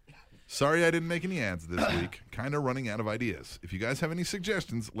 Damn it. Sorry I didn't make any ads this week. Kind of running out of ideas. If you guys have any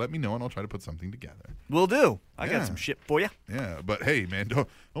suggestions, let me know, and I'll try to put something together. Will do. I Yeah. got some shit for you. Yeah, but hey, man, don't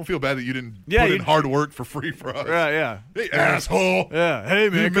feel bad that you didn't Yeah, put in you- hard work for free for us. Right, yeah. Hey, asshole. Yeah. Hey,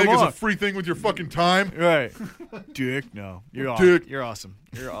 man, You come make us on. a free thing with your fucking time. Right. Dick, no. You're awesome. Dick. You're awesome.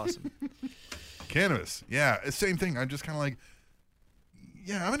 You're awesome. Cannabis. Yeah, it's same thing. I'm just kind of like,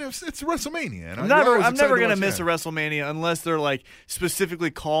 yeah, I mean, it's WrestleMania. And I'm you're always never excited going to watch miss that. a WrestleMania unless they're like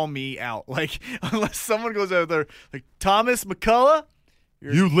specifically call me out. Like, unless someone goes out there, like, Thomas McCullough?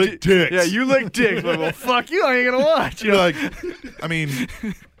 You lick dicks. Yeah, you lick dicks. But, well, fuck you. I ain't going to watch. You You're know? like, I mean,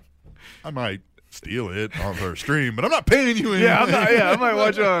 I might steal it on her stream, but I'm not paying you anything. Yeah, I might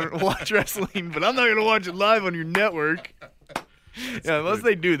watch wrestling, but I'm not gonna watch it live on your network. Yeah, unless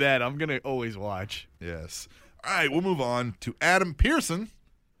they do that, I'm gonna always watch. Yes. All right, we'll move on to Adam Pearson.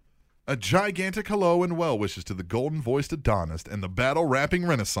 A gigantic hello and well wishes to the golden-voiced Adonis and the battle-rapping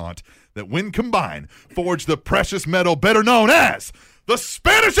Renaissance that, when combined, forged the precious metal better known as the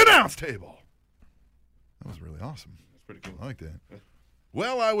Spanish Announce Table. That was really awesome. That's pretty cool. I like that.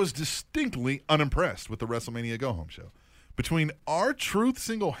 Well, I was distinctly unimpressed with the WrestleMania Go-Home show. Between R-Truth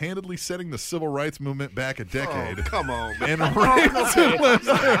single-handedly setting the civil rights movement back a decade Oh, come on, man. and Reigns and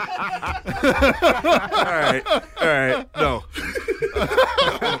Lesnar. All right. No.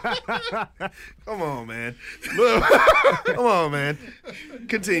 Come on, man. Come on, man.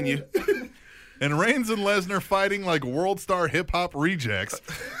 Continue. And Reigns and Lesnar fighting like world star hip-hop rejects,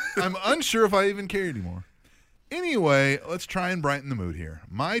 I'm unsure if I even care anymore. Anyway, let's try and brighten the mood here.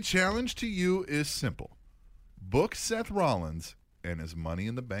 My challenge to you is simple. Book Seth Rollins and his Money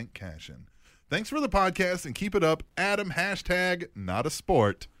in the Bank cash-in. Thanks for the podcast and keep it up. Adam, hashtag not a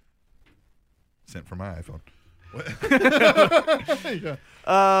sport. Sent from my iPhone.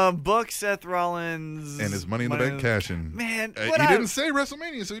 Book Seth Rollins And his Money in the Bank cash-in. Man, He what didn't say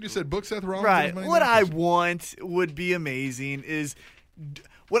WrestleMania, so he just said book Seth Rollins and his right. Money in What the Bank I cash-in. want would be amazing is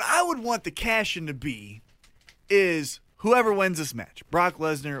what I would want the cash-in to be is whoever wins this match, Brock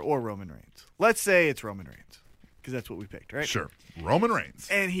Lesnar or Roman Reigns. Let's say it's Roman Reigns because that's what we picked, right? Sure. Roman Reigns.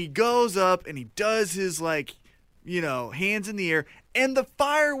 And he goes up and he does his hands in the air, and the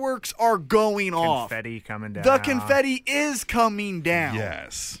fireworks are going off. Confetti coming down. The confetti is coming down.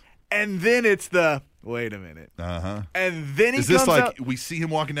 Yes. And then it's the wait a minute. Uh-huh. And then he Is this comes like out. we see him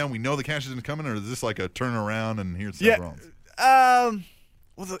walking down, we know the cash isn't coming, or is this like a turnaround and here's Seth Rollins?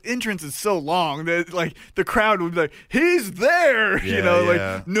 Well, the entrance is so long that like the crowd would be like, "He's there," Yeah,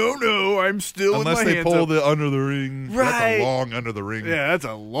 yeah. like, "No, I'm still Unless with my they hands pull up." the under the ring. Right. That's a long under the ring. Yeah, that's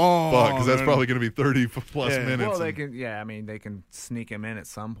a long. Fuck, because that's probably going to be 30 plus Yeah. minutes. Well, they and- can. Yeah, I mean, they can sneak him in at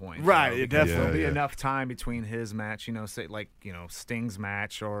some point. Right, though, it because definitely- there'll be Yeah, yeah. enough time between his match, say Sting's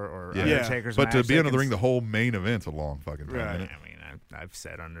match or Yeah. Undertaker's But match. to be they under the can ring, the whole main event's a long fucking time. Right. isn't it? I mean, I've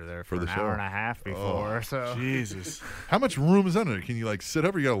sat under there For for the an show. hour and a half before. So Jesus. How much room is under there? Can you like sit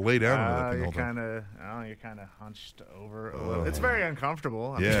up or you got to lay down under that thing the whole time? you're kind of hunched over a little. It's very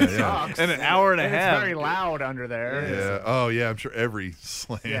uncomfortable. I mean, Yeah, it yeah. sucks. And an hour and a half. It's very loud under there. Yeah. Oh, yeah. I'm sure every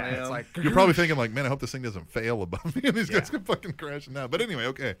slam. Yeah, it's like You're probably thinking like, man, I hope this thing doesn't fail above me and these guys come fucking crashing down. But anyway,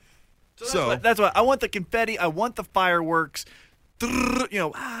 okay. So that's what I want, the confetti. I want the fireworks.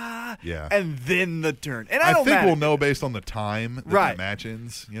 Yeah. And then the turn. And I don't think matter. we'll know based on the time that Right. the match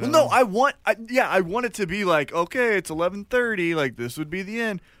ends. You know? Well, no, I want it to be like, okay, it's 11:30. Like this would be the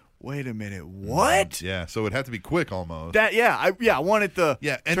end. Wait a minute, what? Yeah, so it'd have to be quick almost. I want it to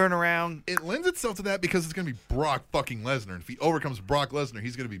and turn around. It lends itself to that because it's going to be Brock fucking Lesnar. And if he overcomes Brock Lesnar,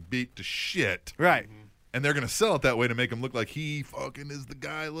 he's going to be beat to shit. Right. And they're going to sell it that way to make him look like he fucking is the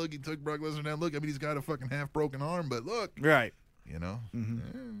guy. Look, he took Brock Lesnar down. Look, I mean, he's got a fucking half-broken arm, but look. Right. You know?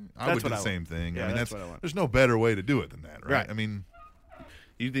 I That's would do what the I same want. thing. Yeah, I mean, that's what I want. There's no better way to do it than that, right? Right. I mean,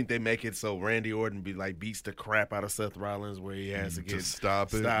 You think they make it so Randy Orton beats the crap out of Seth Rollins, where he has to get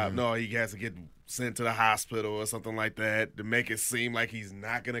stop it? Yeah. No, he has to get sent to the hospital or something like that to make it seem like he's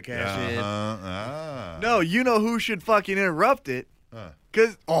not gonna cash in. No, you know who should fucking interrupt it?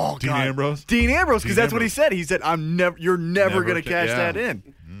 Because Dean Ambrose? Dean Ambrose, because Dean that's what he Ambrose. said. He said, you're never gonna cash that in."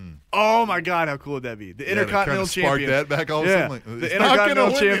 Oh my God, how cool would that be? The Intercontinental spark Champion. that back all of a sudden. Like, the it's not gonna Intercontinental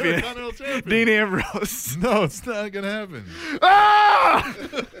win the Champion. Intercontinental Champion. Dean Ambrose. No, it's not going to happen. Ah!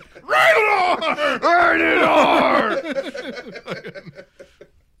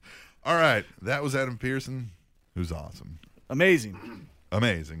 All right, that was Adam Pearson, who's awesome. Amazing.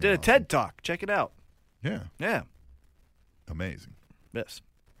 Amazing. Did a awesome. TED Talk. Check it out. Yeah, Yeah. amazing. Yes.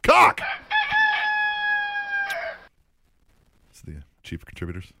 Cock! It's the chief of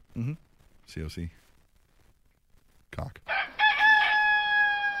contributors. Mhm. COC. Cock.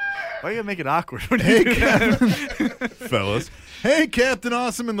 Why you gotta make it awkward when Hey, you do that? Fellas. Hey, Captain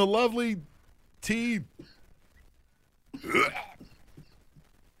Awesome and the lovely T.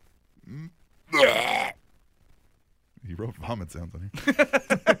 He wrote vomit sounds on here.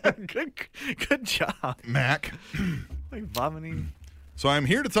 Good job. Mac. Like vomiting. So I'm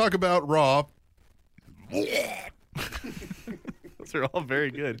here to talk about Raw. Those are all very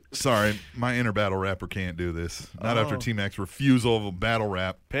good. Sorry, my inner battle rapper can't do this. Not after Oh. T-Mac's refusal of a battle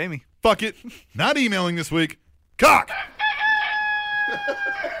rap. Pay me. Fuck it. Not emailing this week. Cock!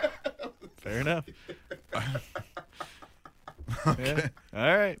 Fair enough. Okay. Yeah.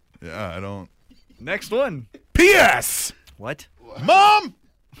 All right. Yeah, I don't. Next one. P.S. What? Mom!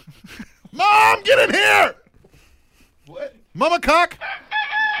 Mom, get in here! What? Mama Cock!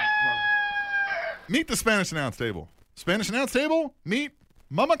 Meet the Spanish announce table. Spanish announce table, meet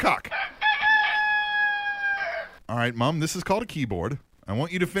Mama Cock. All right, Mom, this is called a keyboard. I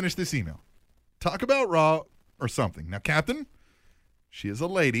want you to finish this email. Talk about Raw or something. Now, Captain, she is a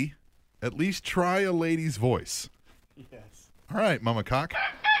lady. At least try a lady's voice. Yes. All right, Mama Cock.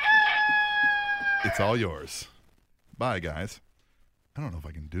 It's all yours. Bye, guys. I don't know if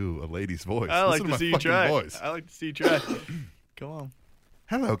I can do a lady's voice. I like Listen to my see you fucking try. voice. I like to see you try. Come on.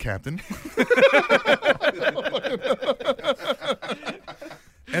 Hello, Captain.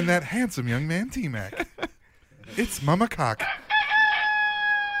 And that handsome young man, T-Mac. It's Mama Cock.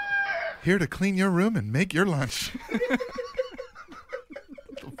 Here to clean your room and make your lunch. What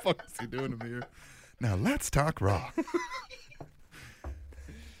the fuck is he doing to me here? Now let's talk Raw.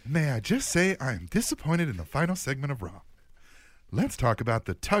 May I just say I am disappointed in the final segment of Raw. Let's talk about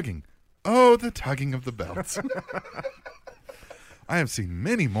the tugging. Oh, the tugging of the belts. I have seen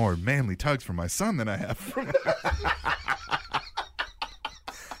many more manly tugs from my son than I have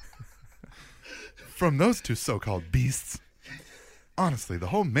from those two so-called beasts. Honestly, the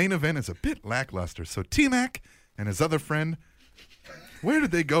whole main event is a bit lackluster, so T-Mac and his other friend, where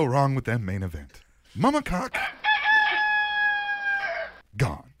did they go wrong with that main event? Mama Cock?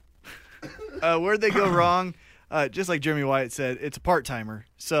 Gone. Where'd they go wrong? Just like Jeremy Wyatt said, it's a part-timer,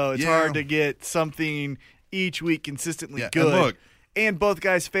 so it's Yeah. hard to get something each week consistently Yeah, and good. look- And both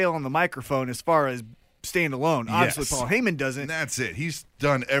guys fail on the microphone as far as stand alone. Obviously, Yes. Paul Heyman doesn't. And that's it. He's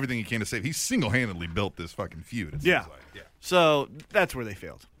done everything he can to save. He single-handedly built this fucking feud. It seems Yeah. like. Yeah. So that's where they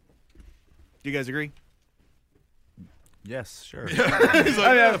failed. Do you guys agree? Yes, sure. He's like,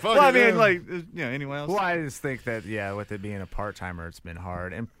 Anyone else? Well, I just think that, with it being a part-timer, it's been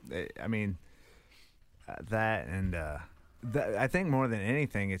hard. And, I mean, that and I think more than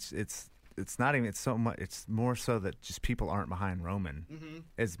anything, it's not even, it's so much, it's more so that just people aren't behind Roman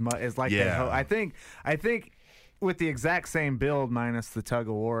as much as like they hope. I think with the exact same build minus the tug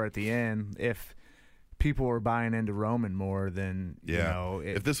of war at the end, if people were buying into Roman more than,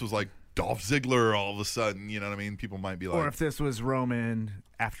 if this was like Dolph Ziggler all of a sudden, you know what I mean? People might be like, or if this was Roman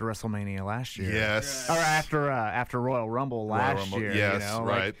after WrestleMania last year. yes. Or after Royal Rumble last Rumble, year. yes, you know?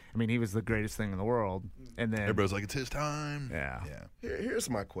 right. Like, I mean, he was the greatest thing in the world. And then everybody's like, it's his time. Yeah. Here's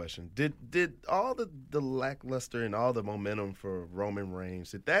my question: Did all the lackluster and all the momentum for Roman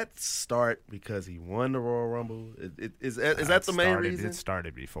Reigns, did that start because he won the Royal Rumble? Is that the main reason? It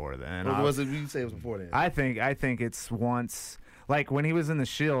started before then. Or was it? You say it was before then? I think it's once. Like when he was in the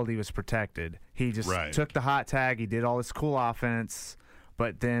Shield, he was protected. He just took the hot tag. He did all this cool offense.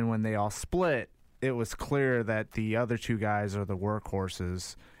 But then when they all split, it was clear that the other two guys are the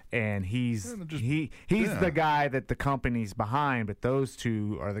workhorses. And he's the guy that the company's behind, but those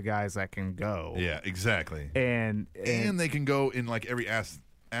two are the guys that can go. Yeah, exactly. And they can go in like every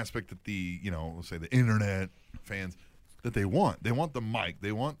aspect that the, let's say the internet fans that they want. They want the mic.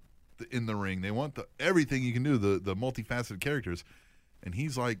 They want the in the ring. They want everything you can do, the multifaceted characters. And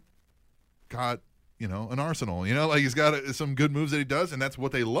he's like got, an arsenal. Like he's got some good moves that he does, and that's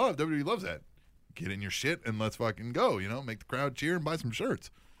what they love. WWE loves that. Get in your shit and let's fucking go, make the crowd cheer and buy some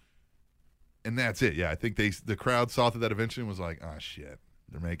shirts. And that's it. Yeah, I think the crowd saw through that eventually and was like, "Oh shit,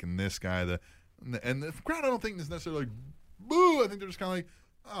 they're making this guy and the crowd. I don't think is necessarily like boo. I think they're just kind of like,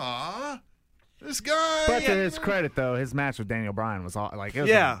 ah, this guy." But to his credit, though, his match with Daniel Bryan was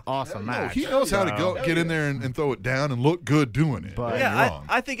an awesome match. He knows how to get in there and throw it down and look good doing it. But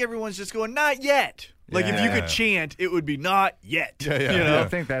I think everyone's just going not yet. Like if you could chant, it would be not yet. I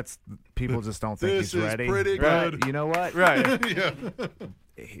think that's people just don't think he's ready. This is pretty good. But you know what? Right.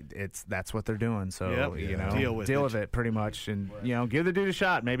 That's what they're doing. So deal with it pretty much, and give the dude a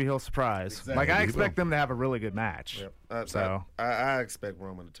shot. Maybe he'll surprise. Exactly. Like I expect them to have a really good match. Yep. I expect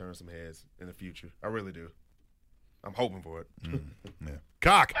Roman to turn some heads in the future. I really do. I'm hoping for it. Yeah.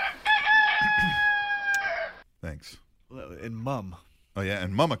 Cock. Thanks. And mum. Oh yeah,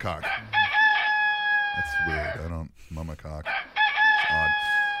 and mama cock. That's weird. Mama cock.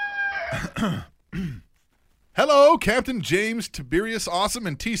 It's odd. Hello, Captain James, Tiberius Awesome,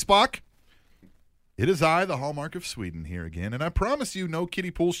 and T-Spock. It is I, the Hallmark of Sweden, here again, and I promise you no kiddie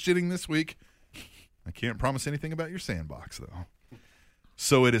pool shitting this week. I can't promise anything about your sandbox, though.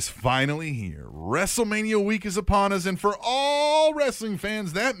 So it is finally here. WrestleMania week is upon us, and for all wrestling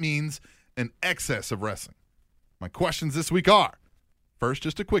fans, that means an excess of wrestling. My questions this week are, first,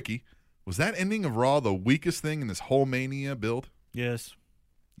 just a quickie. Was that ending of Raw the weakest thing in this whole Mania build? Yes.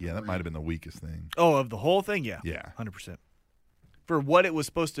 Yeah, that might have been the weakest thing. Oh, of the whole thing? Yeah. Yeah. 100%. For what it was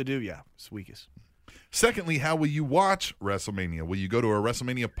supposed to do, yeah, it's weakest. Secondly, how will you watch WrestleMania? Will you go to a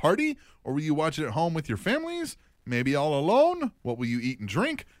WrestleMania party, or will you watch it at home with your families? Maybe all alone? What will you eat and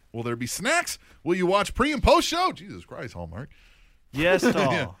drink? Will there be snacks? Will you watch pre- and post-show? Jesus Christ, Hallmark. Yes to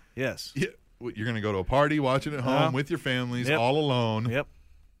all. Yeah. Yes. Yeah. You're going to go to a party, watch it at home with your families, all alone. Yep.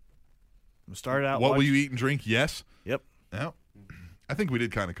 Start out. What will you eat and drink? Yes. Yep. Yeah. I think we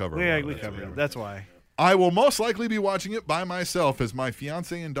did kind of cover it. Yeah, we covered it. That's why. I will most likely be watching it by myself as my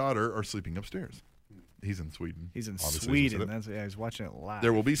fiance and daughter are sleeping upstairs. He's in Sweden. He's in Obviously, Sweden. He's watching it live.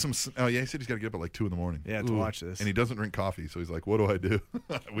 There will be some. Oh yeah, he said he's got to get up at like 2 a.m. Yeah, to watch this. And he doesn't drink coffee, so he's like, "What do I do?"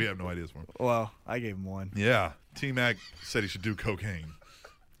 We have no ideas for him. Well, I gave him one. Yeah, T-Mac said he should do cocaine.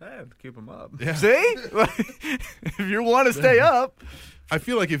 I have to keep him up. Yeah. See, if you want to stay up, I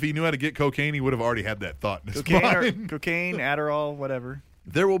feel like if he knew how to get cocaine, he would have already had that thought in his mind. Cocaine, Adderall, whatever.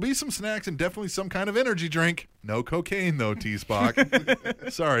 There will be some snacks and definitely some kind of energy drink. No cocaine, though,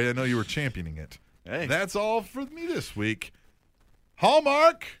 T-Spock. Sorry, I know you were championing it. Hey. That's all for me this week.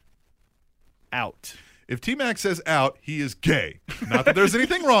 Hallmark. Out. If T-Mac says out, he is gay. Not that there's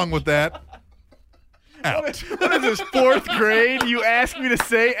anything wrong with that. Out. What is this, 4th grade? You ask me to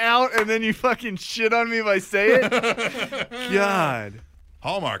say out, and then you fucking shit on me if I say it? God.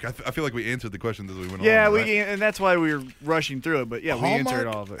 Hallmark. I feel like we answered the questions as we went yeah, along. Right? and that's why we were rushing through it. But yeah, Hallmark we answered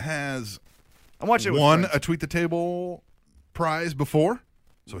all of it. Has I'm watching it with won friends. a Tweet the Table prize before,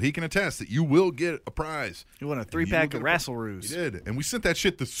 so he can attest that you will get a prize. He won a 3-pack of Rasselroos. He did, and we sent that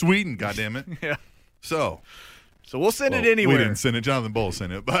shit to Sweden. Goddammit. Yeah. So we'll send it anywhere. We didn't send it. Jonathan Bull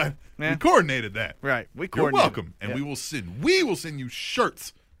sent it, but Yeah. we coordinated that. Right. We You're coordinated. welcome, and we will send you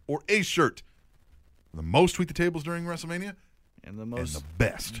shirts or a shirt. The most Tweet the Tables during WrestleMania. And the most and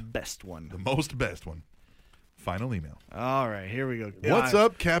the best one. The most best one. Final email. All right, here we go. What's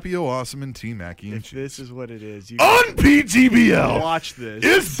up, Capio Awesome and T Mackie? If this is what it is, you on PGBL, watch this.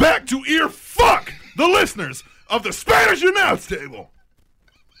 Is back to ear fuck the listeners of the Spanish Announce Table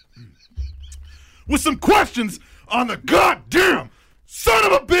with some questions on the goddamn son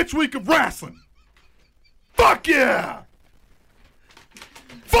of a bitch week of wrestling. Fuck yeah!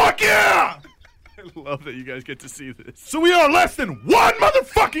 Fuck yeah! I love that you guys get to see this. So we are less than 1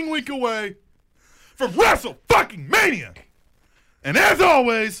 motherfucking week away from WrestleMania. And as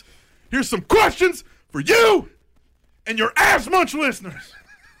always, here's some questions for you and your ass munch listeners.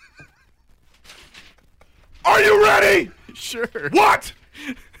 Are you ready? Sure. What?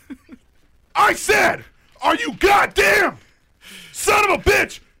 I said, are you goddamn son of a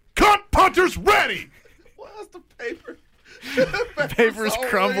bitch cunt punters ready? Why's the paper? Paper's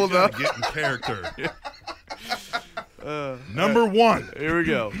crumbled up. Get in character. Number 1. Here we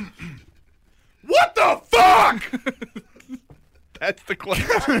go. What the fuck? That's the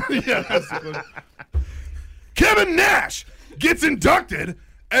question. Yeah, that's the question. Kevin Nash gets inducted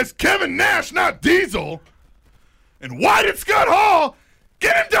as Kevin Nash, not Diesel. And why did Scott Hall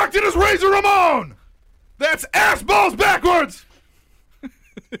get inducted as Razor Ramon? That's ass balls backwards.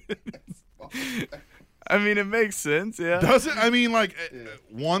 I mean, it makes sense, yeah. Does it? I mean, like,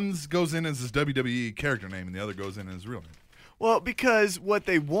 one goes in as his WWE character name and the other goes in as his real name. Well, because what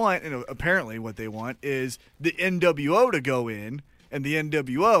they want, and apparently what they want, is the NWO to go in, and the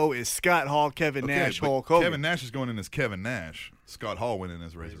NWO is Scott Hall, Kevin Nash, but Hulk Hogan. Kevin Nash is going in as Kevin Nash. Scott Hall went in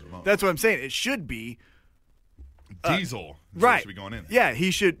as Razor Ramon. That's what I'm saying. It should be. Diesel is Right. supposed to be going in. Yeah,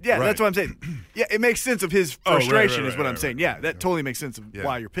 he should. Yeah, Right. that's what I'm saying. Yeah, it makes sense of his Oh, right, frustration, right, is what right, I'm right, saying. right. Yeah, that totally makes sense of Yeah.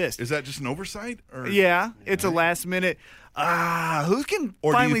 why you're pissed. Is that just an oversight? Or, Yeah, it's a last minute. Who can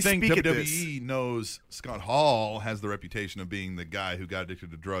Or do finally you think speak at WWE this? knows Scott Hall has the reputation of being the guy who got addicted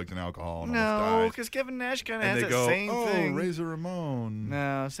to drugs and alcohol and No, almost died? because Kevin Nash kind of And has they that go, same oh, thing. Razor Ramon.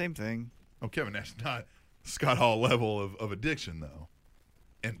 No, same thing. Oh, Kevin Nash is not Scott Hall level of addiction, though.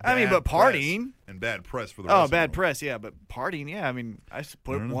 And I mean, bad but press. partying. And bad press for the Oh, rest of bad them. press, yeah, but partying, yeah. I mean, I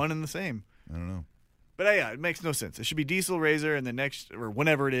put don't know. one in the same. I don't know. But yeah, it makes no sense. It should be Diesel, Razor, and the next, or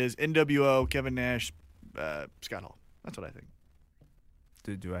whenever it is, NWO, Kevin Nash, Scott Hall. That's what I think.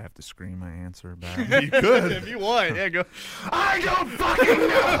 Do I have to scream my answer back? You could. If you want, yeah, go. I don't fucking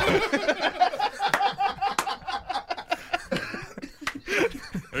know!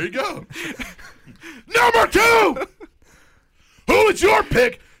 There you go. Number 2! Who is your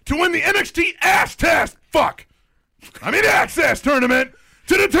pick to win the NXT Ass Test? Access Tournament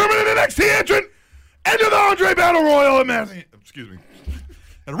to determine an NXT entrant into the Andre Battle Royal at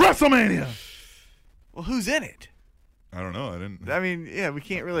WrestleMania. Well, who's in it? I don't know. I didn't. I mean, yeah, we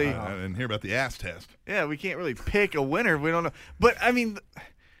can't really. I didn't hear about the ass test. Yeah, we can't really pick a winner. We don't know. But I mean,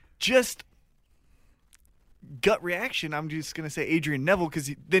 just gut reaction. I'm just gonna say Adrian Neville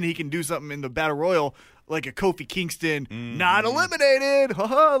because then he can do something in the Battle Royal like a Kofi Kingston, not eliminated.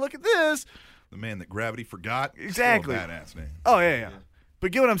 Haha! Look at this. The man that gravity forgot. Exactly. Still a badass name. Oh yeah.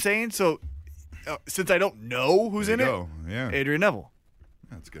 But get what I'm saying? So since I don't know who's There in you it, go. Yeah. Adrian Neville.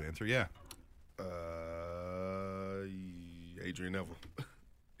 That's a good answer. Yeah. Adrian Neville.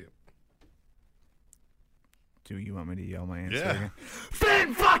 Yep. Do you want me to yell my answer Yeah. again?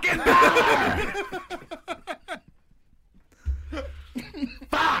 Finn fucking Balor!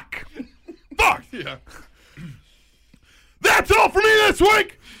 Fuck! Yeah. That's all for me this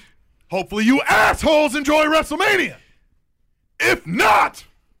week. Hopefully you assholes enjoy WrestleMania. If not,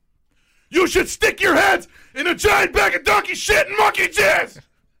 you should stick your heads in a giant bag of donkey shit and monkey jizz.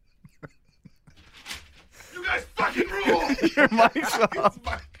 You guys fucking rule. Your mic's off.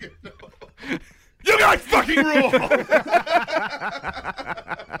 You guys fucking rule.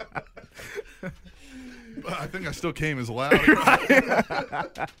 I think I still came as loud.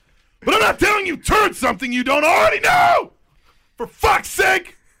 But I'm not telling you turd something you don't already know! For fuck's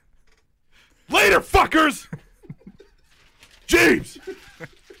sake! Later, fuckers! Jeeves!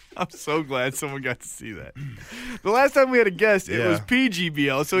 I'm so glad someone got to see that. The last time we had a guest, it was Yeah.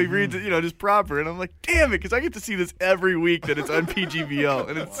 PGBL, so he reads it, just proper. And I'm like, damn it, because I get to see this every week that it's on PGBL,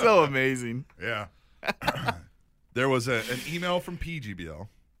 and it's so amazing. Yeah. There was an email from PGBL,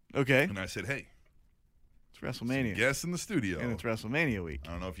 Okay, and I said, hey, it's WrestleMania, guests in the studio. and it's WrestleMania week.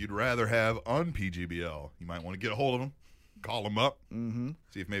 I don't know if you'd rather have on PGBL. You might want to get a hold of him, call him up,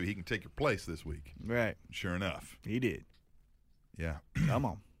 see if maybe he can take your place this week. Right, Sure enough. he did. Yeah. Come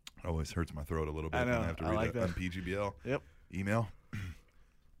on. It always hurts my throat a little bit I know. when I have to I read like that on that. PGBL Yep. email.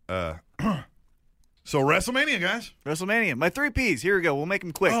 So WrestleMania, guys. WrestleMania. My 3 Ps. Here we go. We'll make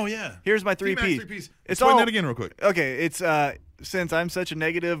them quick. Oh, yeah. Here's my 3 T-Max Ps. 3 Ps. It's Explain all that again real quick. Okay, it's since I'm such a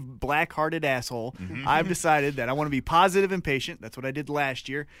negative, black-hearted asshole, I've decided that I want to be positive and patient. That's what I did last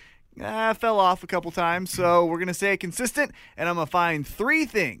year. I fell off a couple times, so we're gonna say consistent, and I'm gonna find 3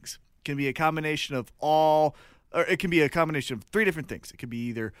 things. It can be a combination of all, or it can be a combination of 3 different things. It could be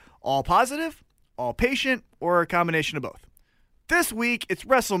either all positive, all patient, or a combination of both. This week, it's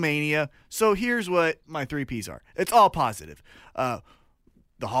WrestleMania, so here's what my 3 Ps are. It's all positive. The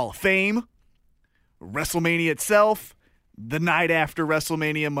Hall of Fame, WrestleMania itself, the night after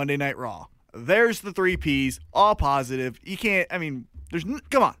WrestleMania, Monday Night Raw. There's the 3 Ps, all positive. You can't,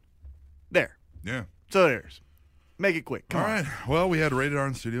 come on. There. Yeah. So there's. Make it quick. Come All on. right. Well, we had Rated R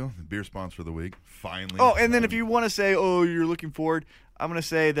in studio, the beer sponsor of the week. Finally. Oh, and then if you want to say, oh, you're looking forward, I'm going to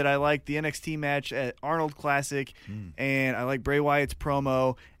say that I like the NXT match at Arnold Classic, and I like Bray Wyatt's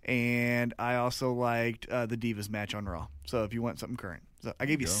promo, and I also liked the Divas match on Raw. So if you want something current. So I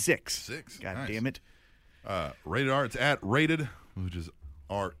gave you 6. 6. God Nice. damn it. Rated R, it's at Rated, which is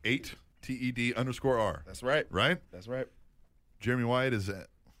R8, TED_R. That's right. Right? That's right. Jeremy Wyatt is at,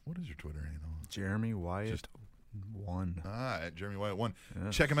 what is your Twitter handle? Jeremy Wyatt 1. At Jeremy Wyatt 1.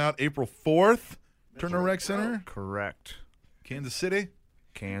 Check him out April 4th, Turner Rec Center, Correct. Kansas City.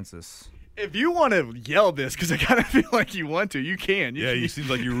 Kansas. If you want to yell this, because I kind of feel like you want to, you can. You seems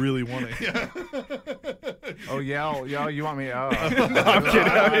like you really want it. Oh, yell, you want me? Oh. No, I'm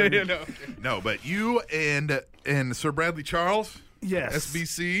kidding. No, but you and Sir Bradley Charles, Yes.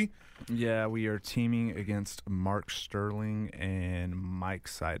 SBC. Yeah, we are teaming against Mark Sterling and Mike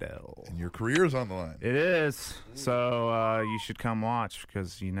Seidel. And your career is on the line. It is. So you should come watch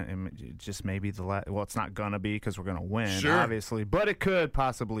because it just may be the last. Well, it's not gonna be because we're gonna win, Sure. obviously, but it could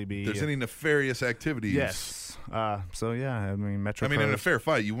possibly be. If there's any nefarious activities. Yes. So yeah, I mean Metro. I mean, in a Pros- fair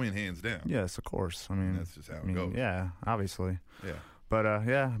fight, you win hands down. Yes, of course. I mean, That's just how it goes. Yeah, obviously. Yeah. But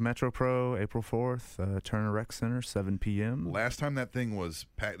yeah, Metro Pro, April 4th, Turner Rec Center, 7 p.m. Last time that thing was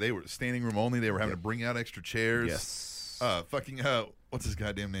packed, they were standing room only. They were having to bring out extra chairs. Yes. What's his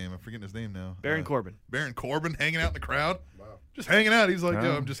goddamn name? I'm forgetting his name now. Baron Corbin. Baron Corbin hanging out in the crowd. Wow. Just hanging out. He's like,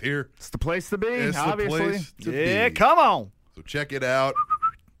 yo, I'm just here. It's the place to be, It's obviously. the place to Yeah, be. come on. So check it out.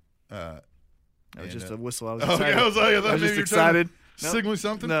 That was just a whistle. I was Oh, excited. yeah, I was I was maybe just you're excited. signaling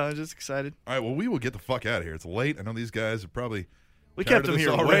something? No, I was just excited. All right, well, we will get the fuck out of here. It's late. I know these guys are probably We tired kept of them this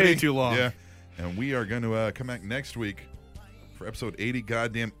here already. way too long. Yeah, and we are going to come back next week for episode 80,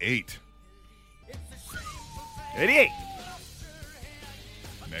 goddamn 8. 88.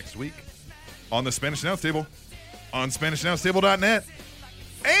 Next week on the Spanish Announce Table on SpanishAnnounceTable.net.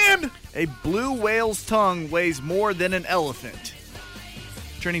 And a blue whale's tongue weighs more than an elephant.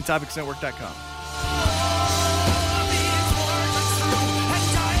 TrainingTopicsNetwork.com.